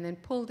website and then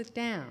pulled it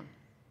down.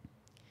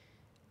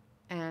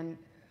 And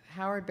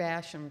Howard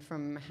Basham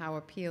from How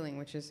Appealing,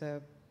 which is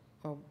a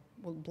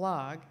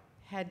blog,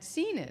 had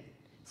seen it.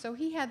 So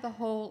he had the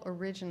whole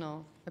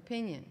original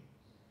opinion.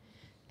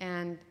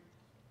 And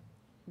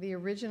the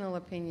original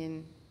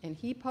opinion, and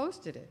he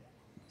posted it.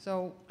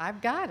 So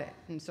I've got it,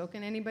 and so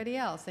can anybody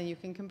else. And you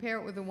can compare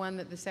it with the one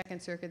that the Second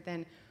Circuit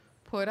then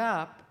put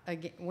up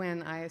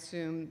when, I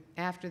assume,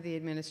 after the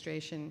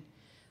administration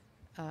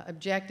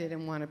objected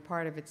and wanted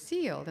part of it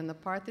sealed. And the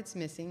part that's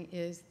missing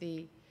is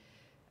the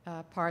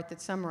part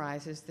that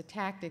summarizes the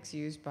tactics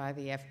used by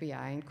the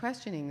FBI in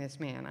questioning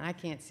this man. I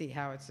can't see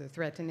how it's a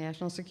threat to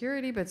national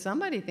security, but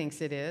somebody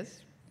thinks it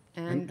is.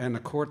 And the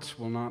courts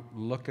will not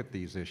look at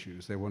these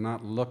issues. They will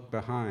not look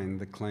behind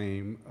the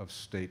claim of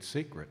state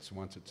secrets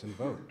once it's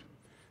invoked.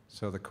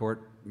 So the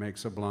court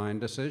makes a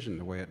blind decision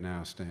the way it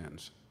now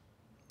stands,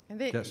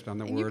 just on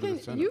the word of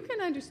the Senate. You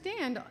can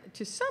understand,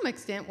 to some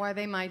extent, why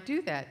they might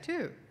do that,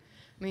 too.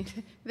 I mean,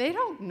 they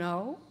don't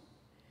know.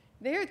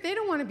 They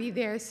don't want to be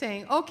there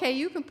saying, okay,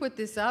 you can put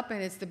this up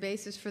and it's the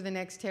basis for the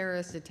next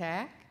terrorist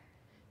attack.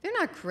 They're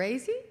not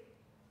crazy.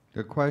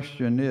 The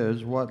question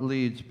is, what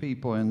leads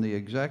people in the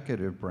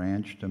executive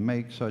branch to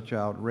make such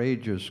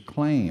outrageous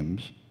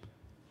claims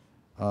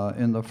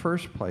in the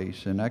first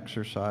place in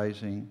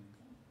exercising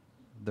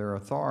their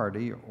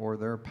authority or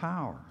their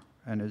power?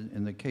 And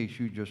in the case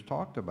you just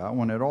talked about,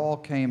 when it all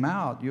came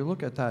out, you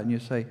look at that and you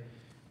say,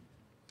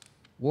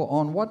 well,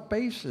 on what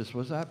basis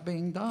was that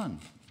being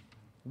done?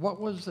 What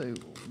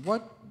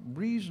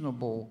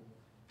reasonable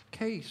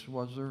case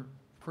was there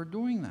for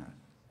doing that?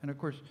 And of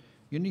course,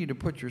 you need to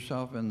put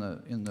yourself in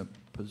the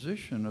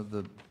position of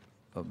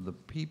the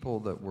people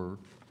that were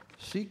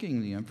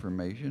seeking the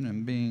information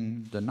and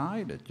being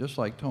denied it. Just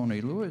like Tony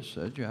Lewis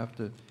said, you have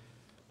to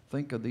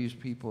think of these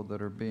people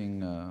that are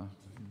being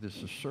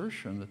this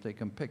assertion that they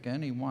can pick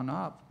anyone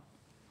up,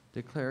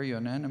 declare you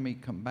an enemy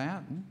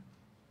combatant,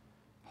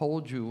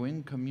 hold you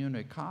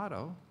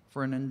incommunicado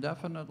for an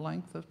indefinite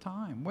length of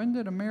time. When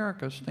did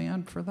America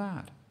stand for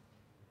that?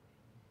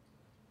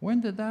 When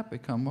did that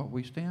become what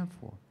we stand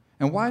for?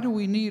 And why do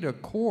we need a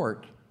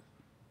court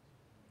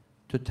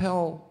to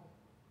tell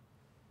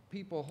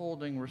people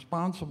holding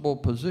responsible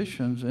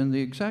positions in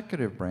the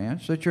executive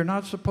branch that you're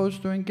not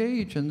supposed to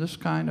engage in this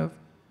kind of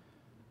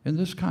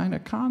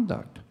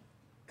conduct?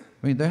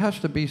 I mean, there has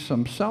to be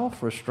some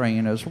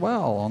self-restraint as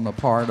well on the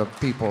part of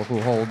people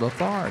who hold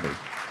authority.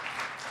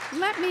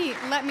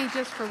 Let me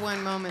just for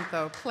one moment,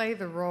 though, play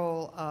the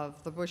role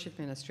of the Bush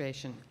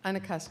administration,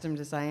 unaccustomed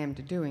as I am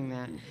to doing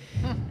that,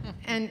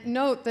 and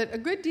note that a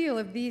good deal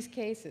of these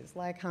cases,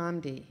 like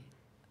Hamdi,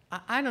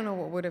 I don't know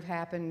what would have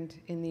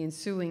happened in the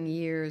ensuing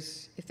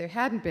years if there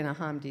hadn't been a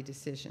Hamdi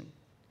decision.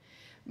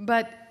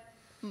 But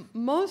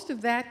most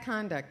of that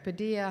conduct,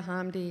 Padilla,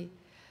 Hamdi,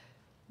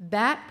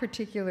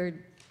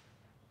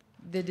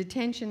 the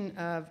detention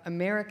of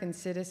American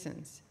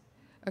citizens,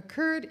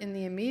 occurred in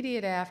the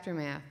immediate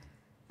aftermath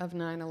of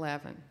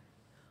 9/11,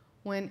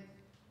 when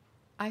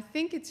I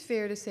think it's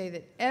fair to say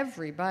that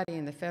everybody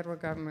in the federal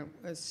government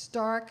was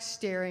stark,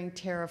 staring,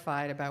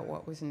 terrified about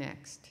what was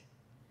next.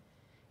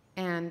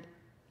 And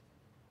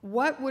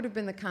what would have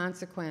been the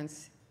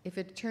consequence if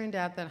it turned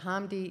out that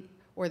Hamdi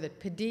or that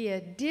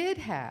Padilla did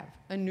have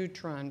a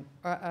neutron,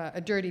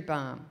 a dirty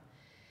bomb,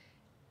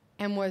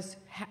 and was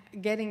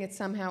getting it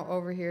somehow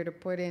over here to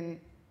put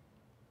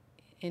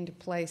into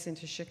place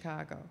into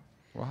Chicago?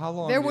 Well, how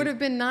long? There would have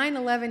been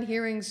 9/11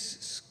 hearings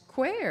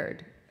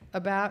squared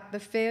about the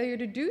failure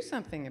to do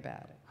something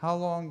about it. How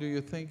long do you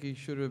think he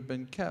should have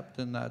been kept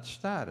in that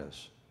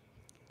status?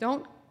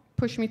 Don't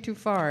push me too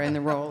far in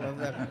the role of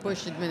the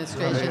Bush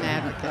administration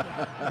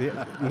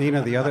advocate.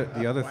 Nina, the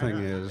other thing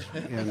is,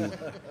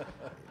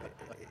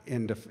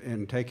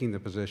 in taking the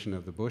position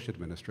of the Bush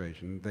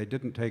administration, they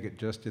didn't take it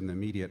just in the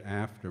immediate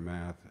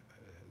aftermath,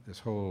 this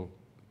whole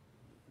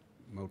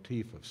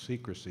motif of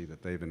secrecy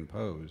that they've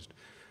imposed.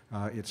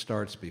 It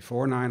starts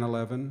before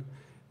 9/11,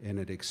 and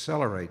it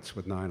accelerates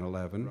with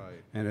 9/11,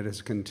 Right. and it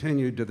has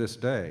continued to this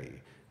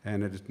day.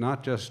 And it is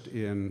not just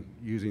in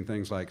using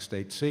things like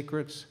state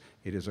secrets,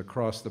 it is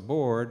across the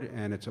board,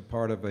 and it's a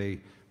part of a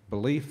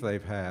belief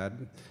they've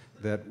had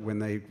that when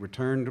they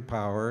returned to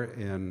power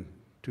in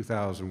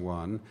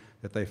 2001,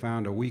 that they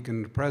found a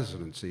weakened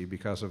presidency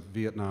because of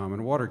Vietnam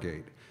and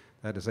Watergate.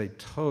 That is a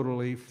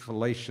totally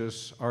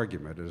fallacious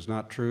argument. It is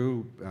not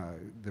true.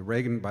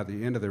 By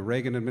the end of the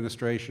Reagan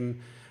administration,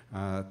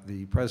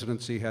 the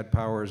presidency had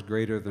powers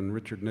greater than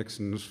Richard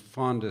Nixon's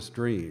fondest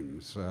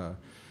dreams.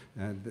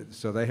 And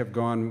so they have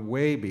gone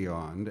way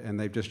beyond, and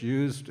they've just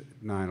used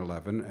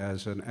 9/11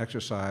 as an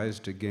exercise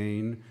to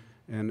gain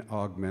and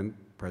augment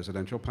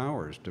presidential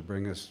powers, to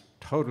bring us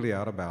totally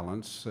out of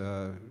balance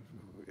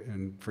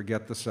and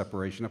forget the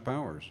separation of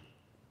powers.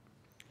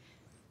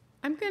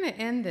 I'm going to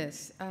end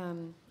this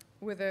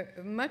with a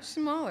much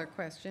smaller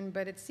question,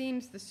 but it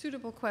seems the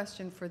suitable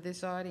question for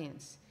this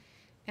audience,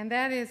 and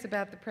that is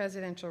about the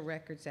Presidential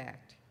Records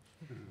Act,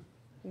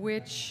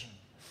 which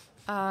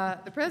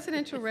the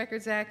Presidential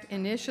Records Act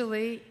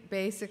initially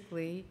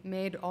basically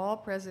made all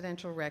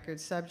presidential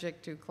records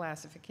subject to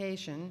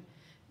classification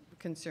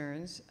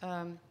concerns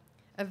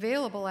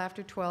available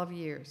after 12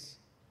 years.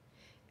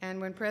 And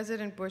when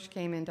President Bush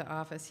came into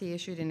office, he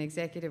issued an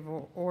executive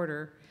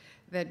order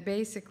that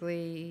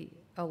basically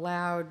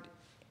allowed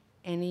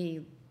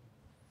any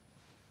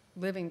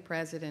living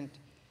president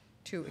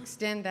to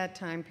extend that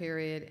time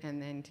period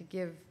and then to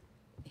give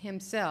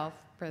himself,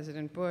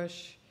 President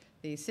Bush,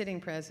 the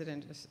sitting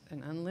president,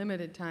 an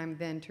unlimited time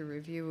then to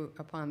review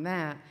upon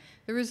that.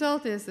 The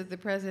result is that the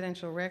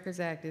Presidential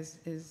Records Act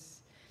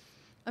is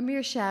a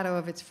mere shadow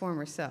of its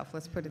former self,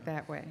 let's put it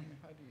that way.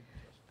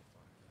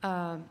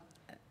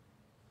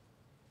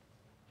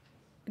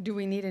 Do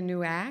we need a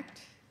new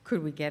act?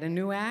 Could we get a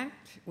new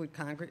act? Would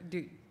Congress,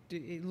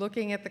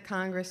 looking at the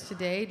Congress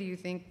today, do you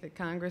think that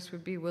Congress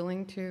would be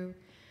willing to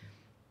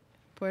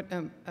put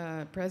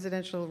a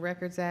Presidential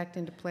Records Act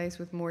into place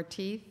with more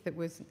teeth that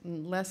was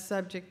less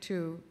subject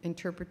to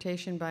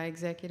interpretation by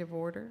executive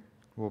order?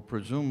 Well,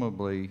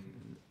 presumably,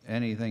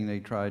 anything they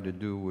tried to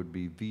do would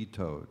be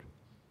vetoed.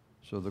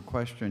 So the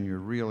question you're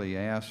really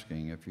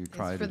asking, if you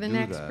try to do that, for the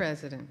next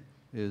president.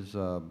 is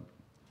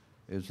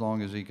as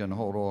long as he can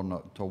hold on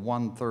to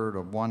 1/3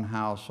 of one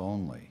house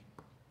only,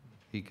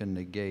 he can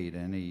negate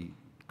any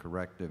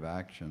corrective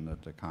action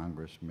that the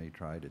Congress may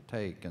try to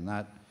take. And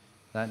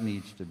that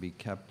needs to be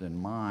kept in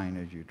mind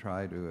as you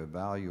try to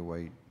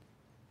evaluate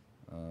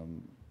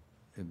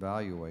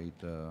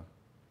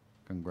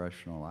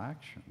congressional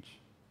actions.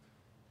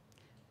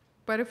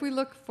 But if we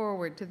look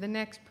forward to the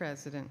next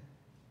president,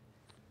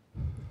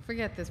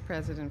 forget this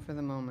president for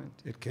the moment.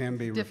 It can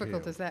be Difficult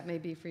repealed. as that may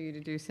be for you to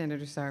do,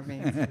 Senator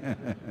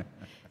Sarbanes.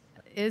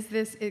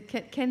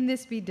 Can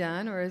this be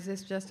done, or is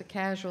this just a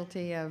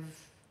casualty of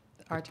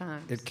our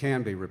times? It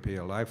can be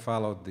repealed. I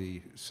followed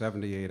the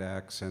 78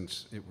 Act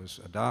since it was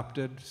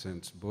adopted,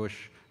 since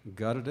Bush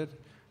gutted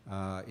it.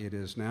 It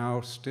is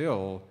now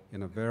still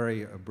in a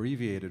very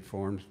abbreviated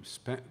form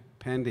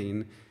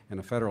pending in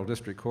a federal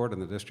district court in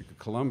the District of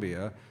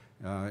Columbia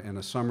in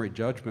a summary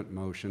judgment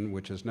motion,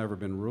 which has never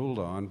been ruled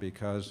on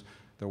because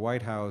the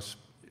White House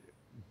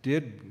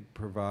did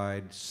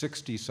provide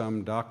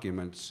 60-some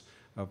documents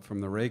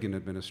from the Reagan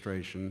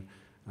administration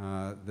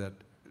that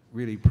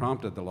really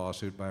prompted the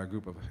lawsuit by a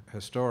group of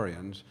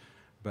historians.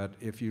 But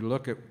if you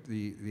look at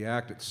the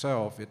act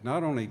itself, it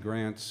not only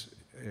grants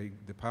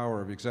the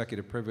power of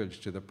executive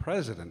privilege to the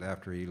president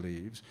after he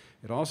leaves,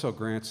 it also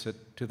grants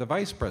it to the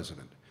vice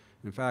president.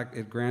 In fact,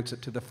 it grants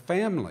it to the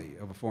family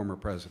of a former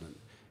president.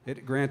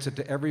 It grants it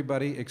to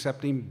everybody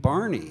excepting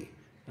Barney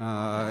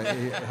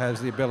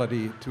has the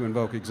ability to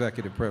invoke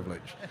executive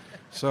privilege.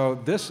 So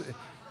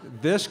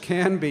this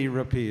can be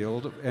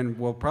repealed and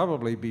will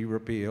probably be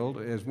repealed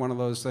as one of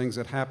those things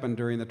that happened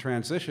during the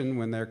transition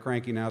when they're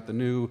cranking out the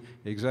new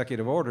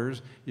executive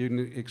orders. You can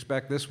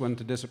expect this one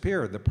to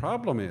disappear. The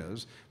problem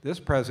is this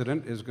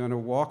president is going to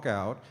walk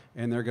out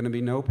and there are going to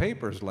be no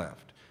papers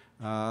left.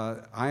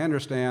 I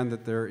understand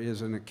that there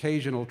is an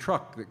occasional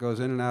truck that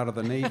goes in and out of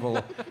the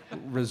Naval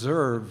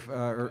Reserve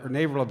or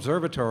Naval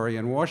Observatory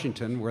in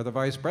Washington where the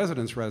vice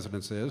president's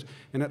residence is,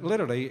 and it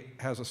literally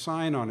has a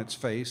sign on its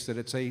face that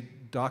it's a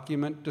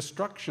document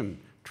destruction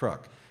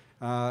truck.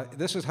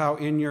 This is how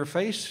in your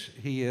face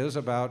he is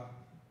about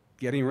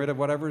getting rid of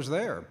whatever's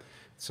there.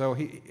 So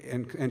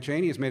and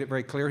Cheney has made it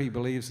very clear he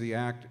believes the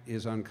act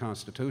is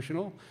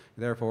unconstitutional.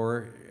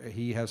 Therefore,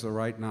 he has the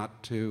right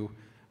not to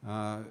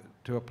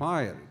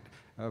apply it.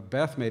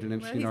 Beth made an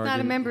interesting argument. He's not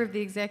a member of the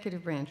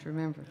executive branch,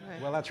 remember.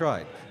 Well, that's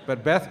right.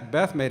 But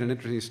Beth made an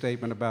interesting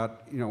statement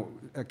about,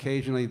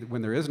 occasionally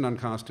when there is an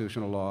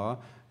unconstitutional law,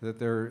 that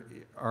there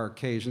are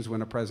occasions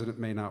when a president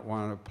may not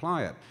want to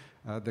apply it.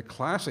 The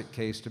classic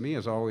case to me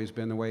has always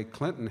been the way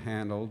Clinton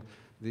handled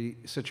the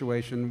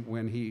situation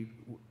when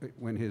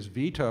his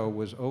veto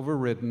was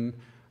overridden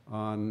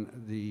on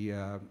the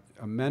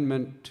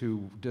amendment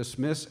to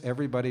dismiss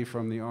everybody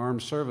from the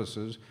armed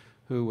services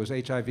who was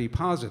HIV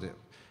positive.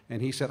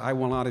 And he said, I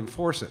will not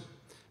enforce it.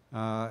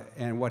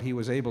 And what he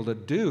was able to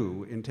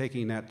do in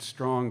taking that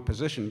strong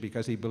position,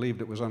 because he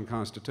believed it was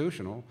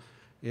unconstitutional,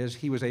 is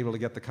he was able to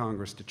get the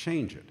Congress to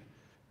change it.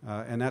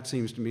 And that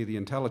seems to me the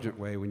intelligent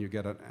way when you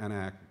get an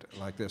act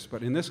like this.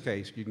 But in this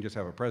case, you can just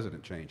have a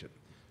president change it.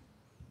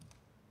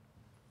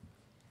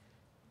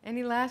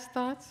 Any last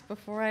thoughts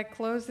before I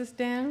close this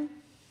down?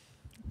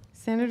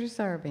 Senator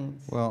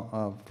Sarbanes.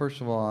 Well,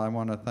 first of all, I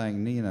want to thank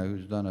Nina,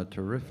 who's done a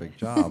terrific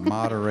job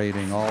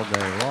moderating all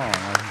day long.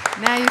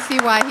 Now you see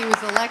why he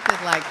was elected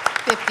like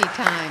 50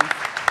 times.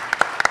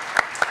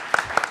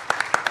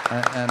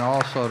 And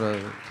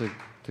also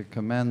to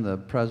commend the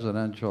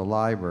presidential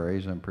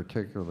libraries, and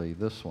particularly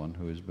this one,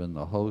 who has been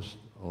the host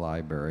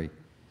library,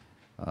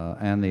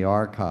 and the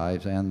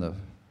archives, and the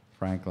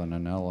Franklin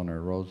and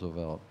Eleanor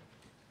Roosevelt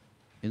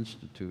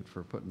Institute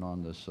for putting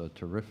on this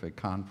terrific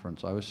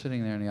conference. I was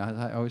sitting there and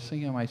I was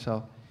thinking to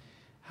myself,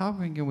 how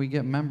can we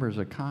get members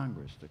of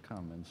Congress to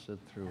come and sit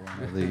through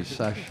one of these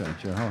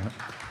sessions, you know?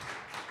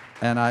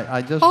 And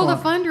I just Hold a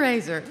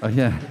fundraiser.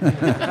 Yeah.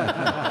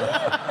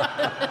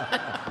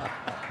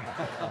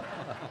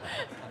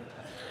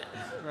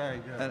 Very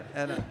good.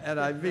 And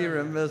I'd be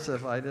remiss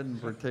if I didn't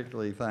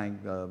particularly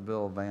thank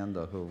Bill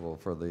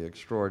Vanderhoovel for the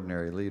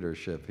extraordinary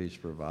leadership he's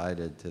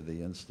provided to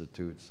the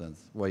Institute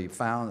since, well, he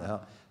founded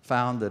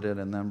it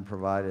and then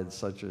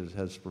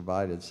has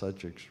provided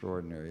such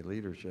extraordinary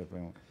leadership,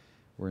 and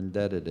we're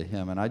indebted to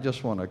him. And I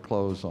just want to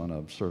close on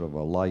a sort of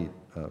a light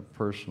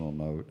personal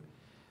note.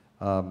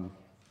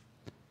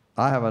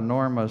 I have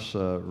enormous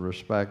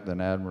respect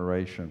and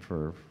admiration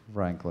for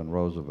Franklin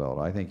Roosevelt.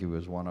 I think he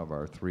was one of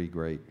our three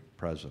great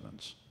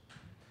presidents,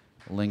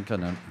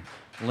 Lincoln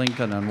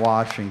and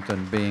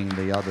Washington being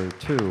the other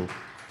two.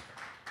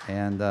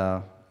 And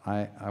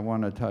I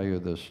want to tell you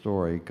this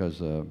story because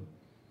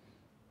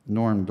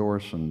Norm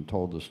Dorson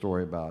told the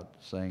story about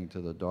saying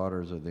to the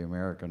daughters of the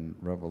American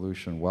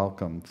Revolution,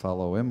 "Welcome,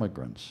 fellow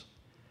immigrants."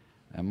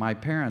 And my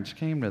parents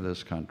came to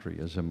this country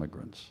as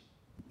immigrants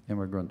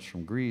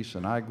from Greece,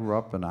 and I grew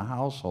up in a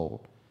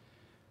household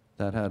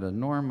that had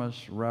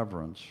enormous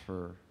reverence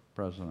for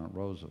President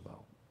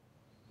Roosevelt.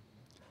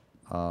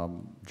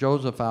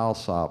 Joseph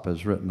Alsop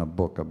has written a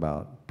book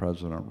about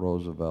President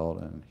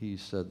Roosevelt, and he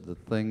said the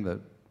thing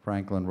that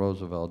Franklin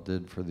Roosevelt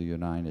did for the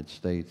United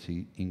States,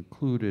 he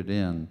included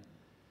in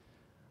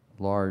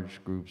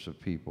large groups of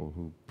people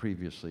who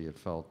previously had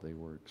felt they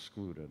were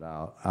excluded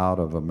out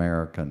of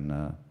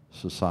American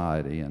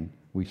society, and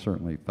we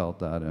certainly felt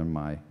that in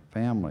my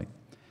family.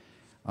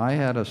 I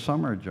had a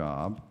summer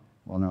job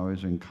when I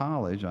was in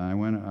college. I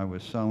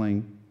was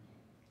selling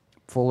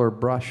Fuller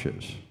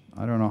brushes.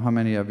 I don't know how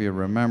many of you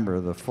remember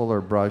the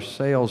Fuller brush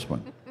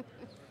salesman.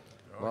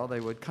 Well,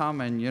 they would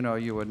come and, you know,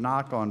 you would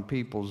knock on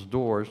people's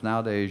doors.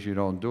 Nowadays, you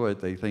don't do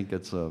it. They think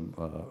it's a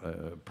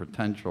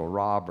potential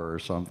robber or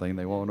something.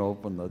 They won't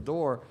open the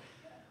door.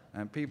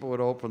 And people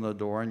would open the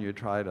door, and you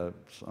try to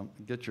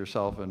get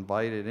yourself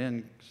invited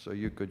in so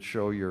you could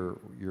show your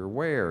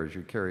wares.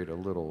 You carried a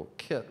little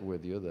kit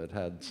with you that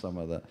had some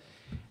of the...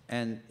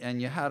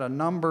 And you had a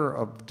number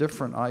of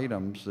different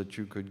items that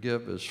you could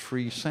give as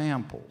free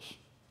samples.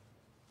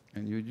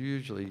 And you'd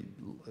usually,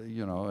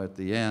 you know, at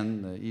the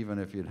end, even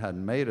if you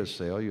hadn't made a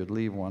sale, you'd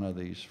leave one of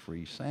these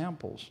free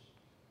samples.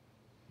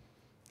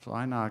 So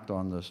I knocked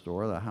on this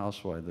door.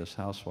 This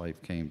housewife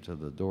came to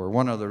the door.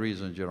 One of the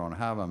reasons you don't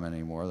have them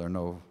anymore, there are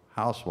no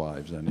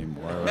housewives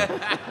anymore.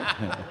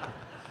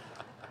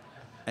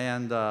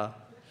 And so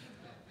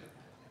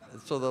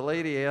the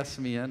lady asked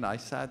me in. I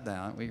sat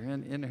down. We were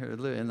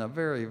in a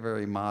very,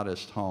 very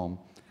modest home.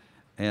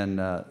 And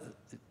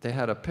they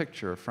had a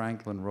picture of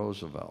Franklin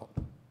Roosevelt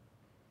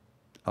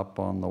up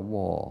on the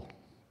wall.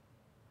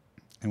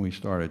 And we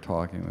started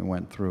talking. We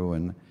went through,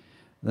 and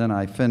then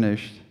I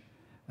finished.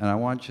 And I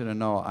want you to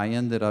know, I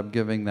ended up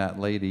giving that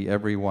lady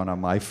every one of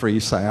my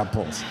free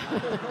samples.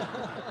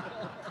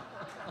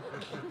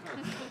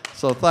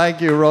 So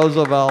thank you,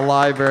 Roosevelt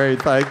Library.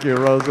 Thank you,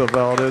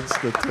 Roosevelt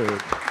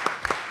Institute.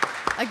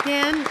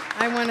 Again,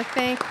 I want to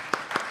thank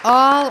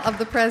all of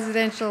the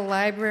presidential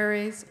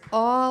libraries,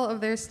 all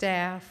of their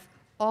staff,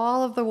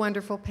 all of the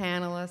wonderful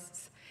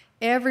panelists,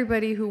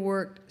 everybody who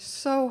worked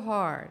so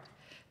hard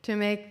to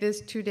make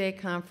this two-day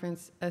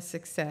conference a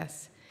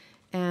success.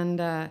 And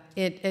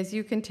as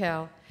you can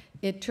tell,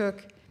 it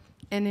took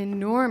an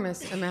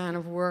enormous amount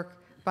of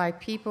work by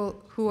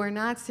people who are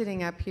not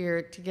sitting up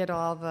here to get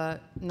all the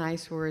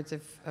nice words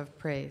of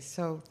praise.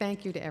 So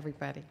thank you to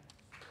everybody.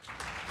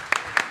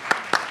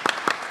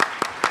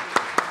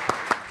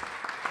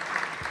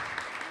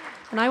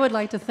 And I would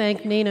like to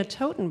thank Nina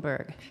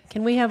Totenberg.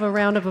 Can we have a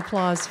round of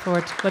applause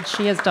for what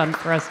she has done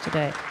for us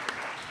today?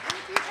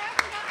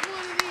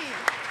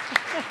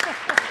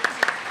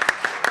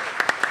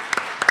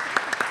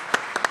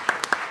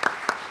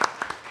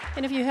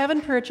 And if you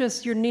haven't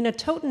purchased your Nina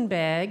Toten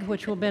bag,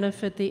 which will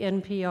benefit the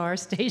NPR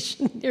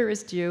station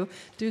nearest you,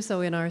 do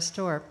so in our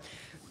store.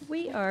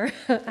 We are,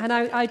 and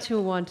I too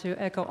want to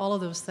echo all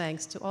of those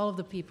thanks to all of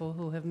the people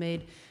who have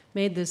made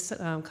this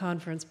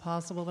conference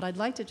possible. But I'd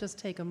like to just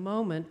take a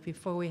moment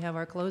before we have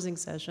our closing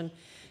session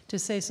to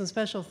say some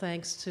special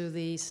thanks to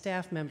the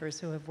staff members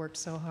who have worked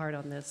so hard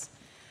on this.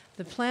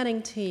 The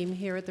planning team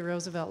here at the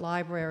Roosevelt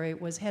Library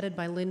was headed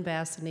by Lynn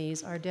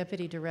Bassanese, our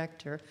deputy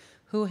director,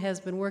 who has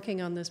been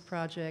working on this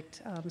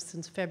project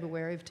since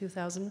February of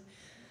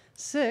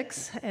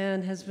 2006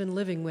 and has been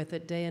living with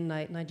it day and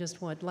night. And I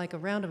just would like a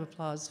round of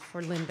applause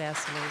for Lynn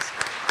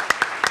Bassanese.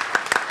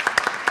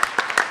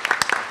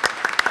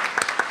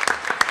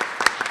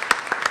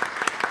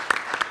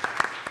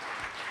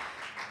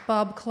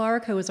 Bob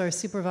Clark, who is our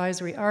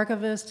supervisory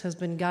archivist, has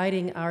been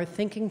guiding our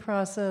thinking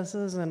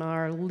processes and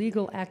our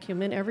legal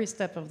acumen every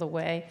step of the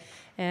way,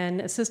 and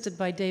assisted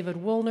by David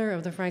Woolner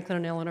of the Franklin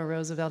and Eleanor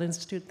Roosevelt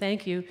Institute.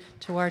 Thank you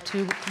to our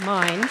two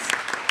minds.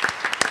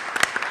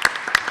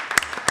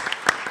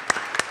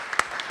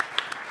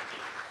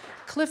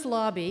 Cliff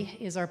Lobby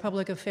is our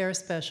public affairs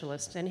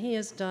specialist, and he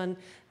has done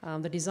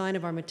the design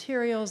of our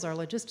materials, our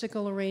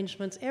logistical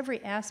arrangements.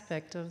 Every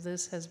aspect of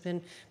this has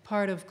been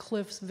part of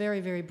Cliff's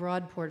very, very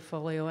broad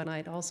portfolio, and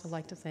I'd also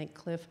like to thank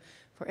Cliff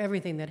for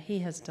everything that he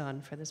has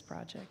done for this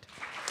project.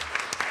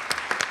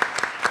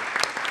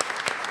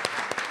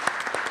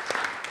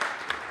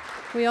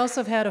 We also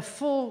have had a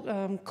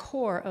full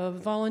core of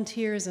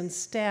volunteers and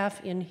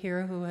staff in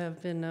here who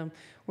have been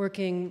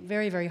working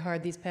very, very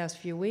hard these past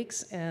few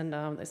weeks, and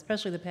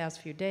especially the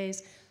past few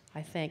days.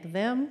 I thank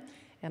them,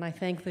 and I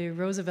thank the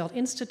Roosevelt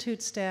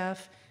Institute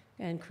staff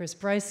and Chris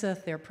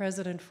Bryseth, their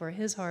president, for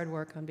his hard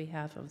work on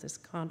behalf of this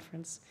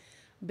conference.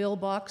 Bill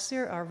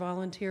Boxer, our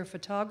volunteer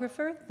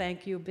photographer,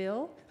 thank you,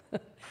 Bill.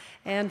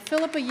 And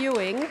Philippa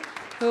Ewing,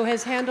 who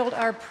has handled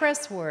our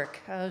press work.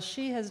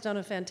 She has done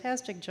a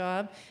fantastic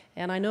job,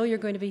 and I know you're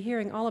going to be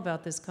hearing all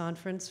about this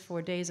conference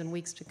for days and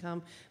weeks to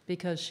come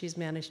because she's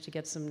managed to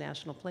get some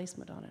national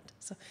placement on it.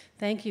 So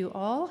thank you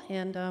all,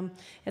 and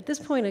at this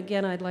point,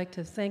 again, I'd like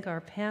to thank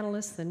our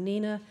panelists, the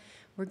Nina.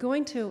 We're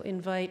going to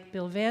invite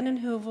Bill Vanden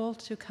Heuvel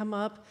to come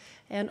up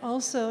and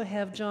also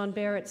have John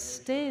Barrett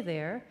stay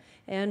there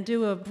and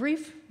do a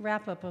brief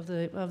wrap-up of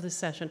the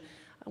session.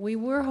 We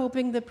were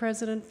hoping that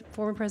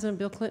former President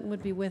Bill Clinton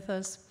would be with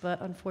us, but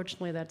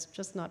unfortunately that's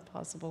just not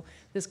possible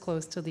this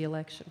close to the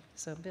election.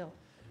 So, Bill.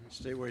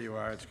 Stay where you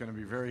are. It's going to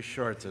be very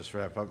short, this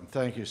wrap-up. And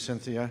thank you,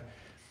 Cynthia.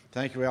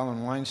 Thank you,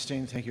 Alan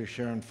Weinstein. Thank you,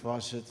 Sharon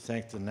Fawcett.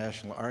 Thank the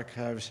National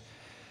Archives.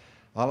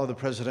 All of the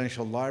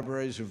presidential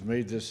libraries who've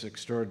made this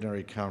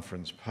extraordinary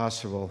conference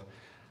possible,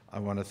 I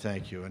want to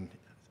thank you. And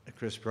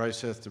Chris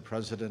Bryseth, the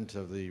president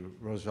of the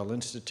Roosevelt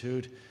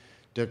Institute,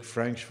 Dick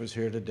French was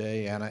here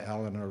today, Anna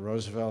Eleanor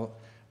Roosevelt,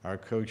 our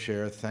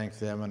co-chair, thank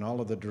them, and all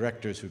of the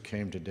directors who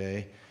came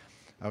today.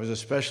 I was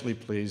especially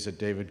pleased that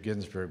David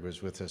Ginsburg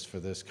was with us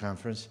for this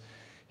conference.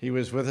 He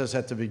was with us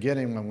at the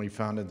beginning when we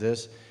founded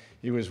this.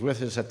 He was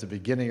with us at the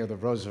beginning of the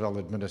Roosevelt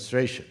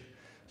administration.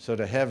 So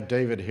to have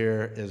David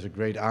here is a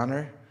great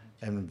honor,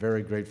 and I'm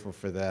very grateful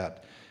for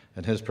that,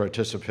 and his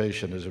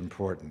participation is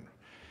important.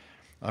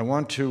 I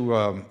want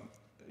to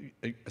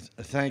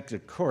thank,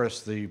 of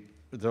course,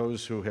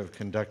 those who have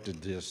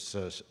conducted this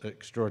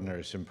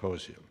extraordinary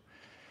symposium.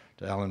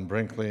 To Alan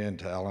Brinkley and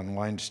to Alan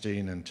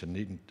Weinstein and to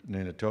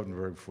Nina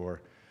Totenberg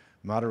for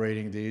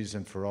moderating these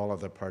and for all of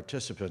the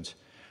participants.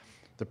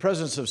 The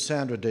presence of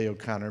Sandra Day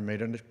O'Connor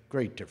made a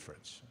great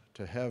difference.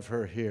 To have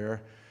her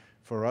here,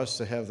 for us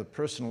to have the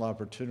personal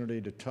opportunity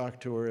to talk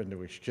to her and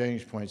to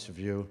exchange points of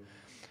view.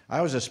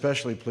 I was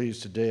especially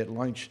pleased today at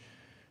lunch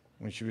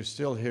when she was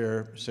still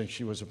here, since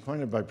she was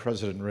appointed by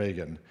President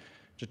Reagan,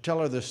 to tell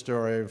her the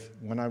story of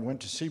when I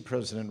went to see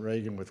President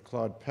Reagan with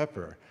Claude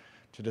Pepper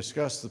to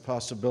discuss the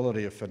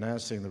possibility of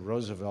financing the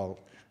Roosevelt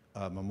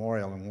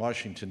Memorial in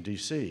Washington,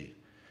 D.C.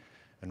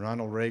 And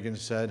Ronald Reagan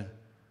said,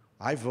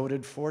 I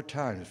voted 4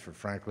 times for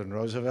Franklin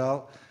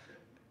Roosevelt,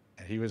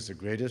 and he was the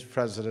greatest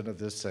president of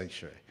this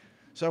century.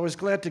 So I was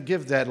glad to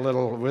give that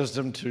little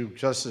wisdom to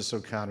Justice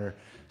O'Connor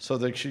so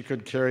that she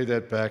could carry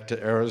that back to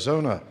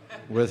Arizona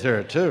with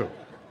her, too.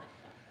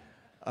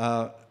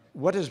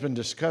 What has been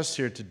discussed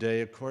here today,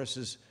 of course,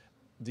 is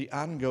the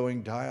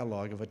ongoing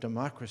dialogue of a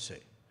democracy.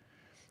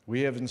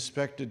 We have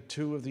inspected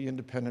 2 of the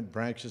independent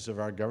branches of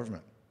our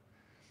government.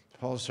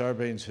 Paul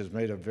Sarbanes has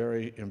made a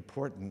very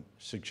important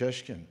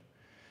suggestion.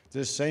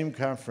 This same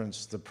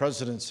conference, the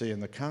Presidency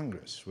and the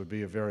Congress, would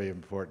be a very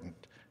important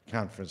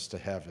conference to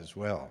have as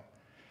well.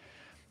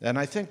 And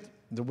I think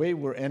the way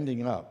we're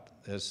ending up,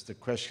 as the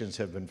questions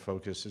have been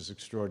focused, is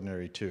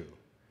extraordinary too.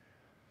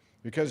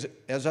 Because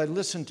as I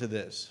listened to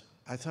this,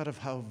 I thought of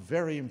how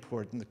very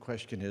important the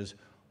question is,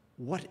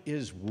 what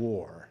is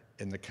war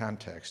in the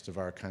context of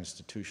our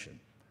Constitution?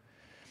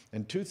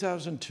 In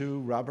 2002,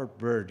 Robert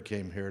Byrd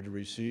came here to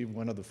receive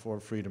one of the 4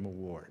 Freedom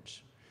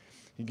Awards.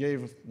 He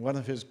gave one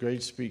of his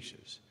great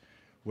speeches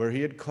where he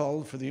had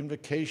called for the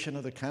invocation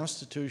of the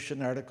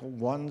Constitution, Article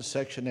 1,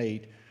 Section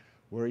 8,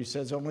 where he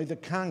says only the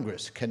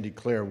Congress can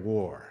declare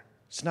war.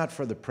 It's not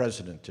for the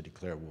president to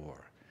declare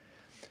war.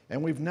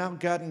 And we've now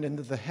gotten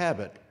into the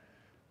habit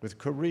with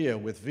Korea,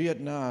 with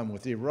Vietnam,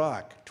 with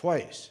Iraq,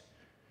 twice,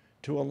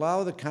 to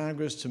allow the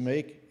Congress to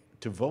make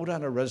to vote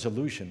on a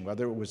resolution,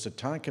 whether it was the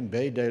Tonkin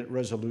Bay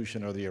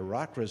resolution or the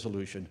Iraq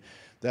resolution,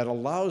 that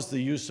allows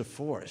the use of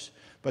force,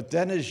 but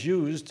then is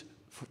used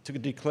to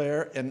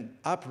declare and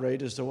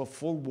operate as though a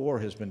full war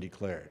has been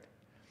declared.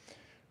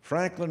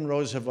 Franklin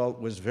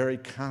Roosevelt was very,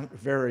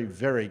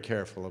 very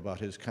careful about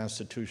his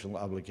constitutional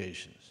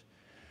obligations.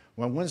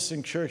 When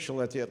Winston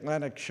Churchill at the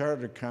Atlantic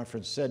Charter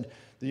Conference said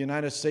the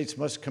United States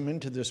must come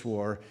into this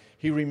war,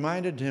 he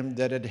reminded him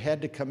that it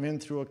had to come in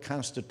through a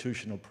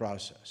constitutional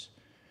process.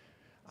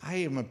 I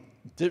am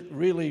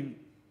really,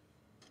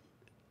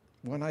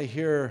 when I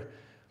hear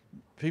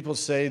people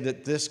say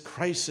that this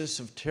crisis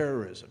of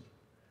terrorism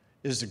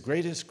is the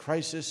greatest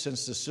crisis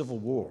since the Civil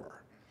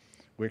War,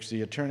 which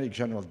the Attorney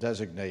General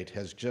designate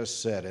has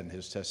just said in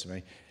his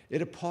testimony,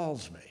 it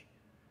appalls me.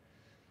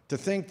 To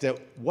think that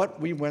what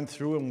we went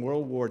through in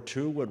World War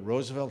II, what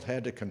Roosevelt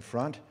had to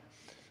confront,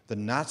 the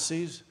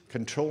Nazis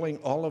controlling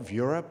all of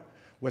Europe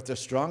with the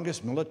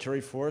strongest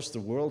military force the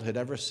world had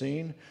ever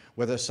seen,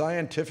 with a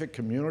scientific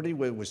community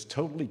that was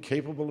totally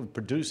capable of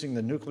producing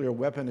the nuclear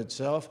weapon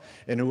itself,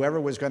 and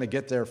whoever was going to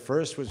get there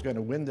first was going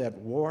to win that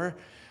war,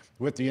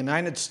 with the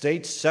United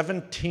States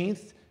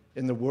 17th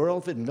in the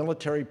world in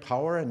military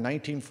power in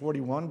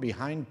 1941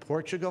 behind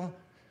Portugal,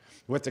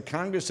 with the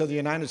Congress of the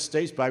United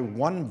States by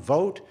one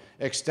vote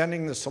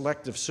extending the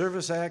Selective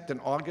Service Act in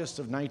August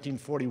of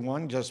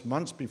 1941, just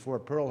months before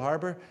Pearl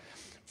Harbor,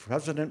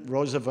 President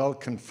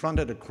Roosevelt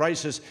confronted a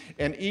crisis,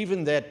 and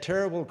even that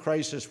terrible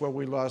crisis where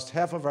we lost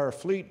half of our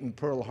fleet in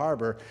Pearl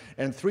Harbor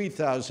and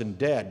 3,000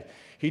 dead,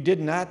 he did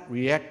not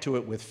react to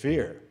it with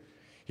fear.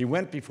 He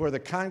went before the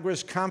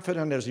Congress,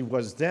 confident as he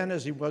was then,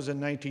 as he was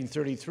in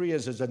 1933,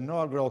 as his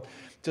inaugural,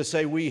 to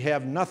say, we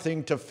have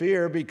nothing to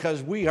fear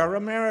because we are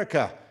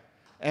America,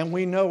 and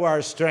we know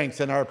our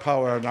strength and our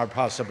power and our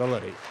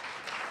possibility.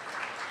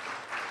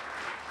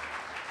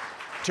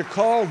 To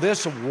call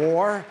this a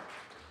war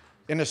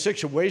in a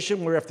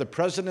situation where if the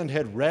president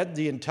had read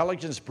the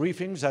intelligence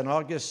briefings on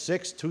August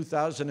 6,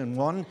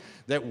 2001,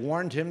 that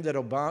warned him that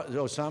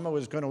Osama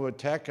was going to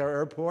attack our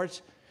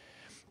airports,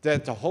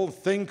 that the whole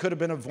thing could have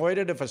been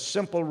avoided if a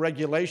simple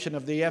regulation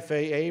of the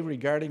FAA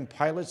regarding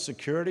pilot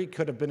security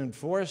could have been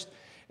enforced,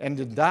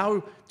 and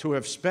now to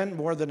have spent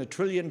more than $1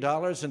 trillion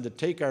and to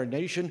take our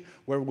nation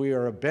where we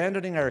are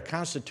abandoning our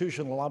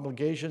constitutional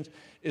obligations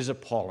is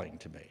appalling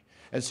to me.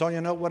 And so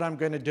you know what I'm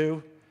going to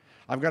do?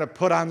 I'm going to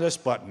put on this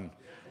button,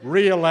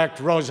 re-elect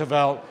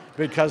Roosevelt,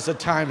 because the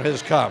time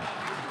has come.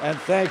 And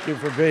thank you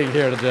for being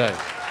here today.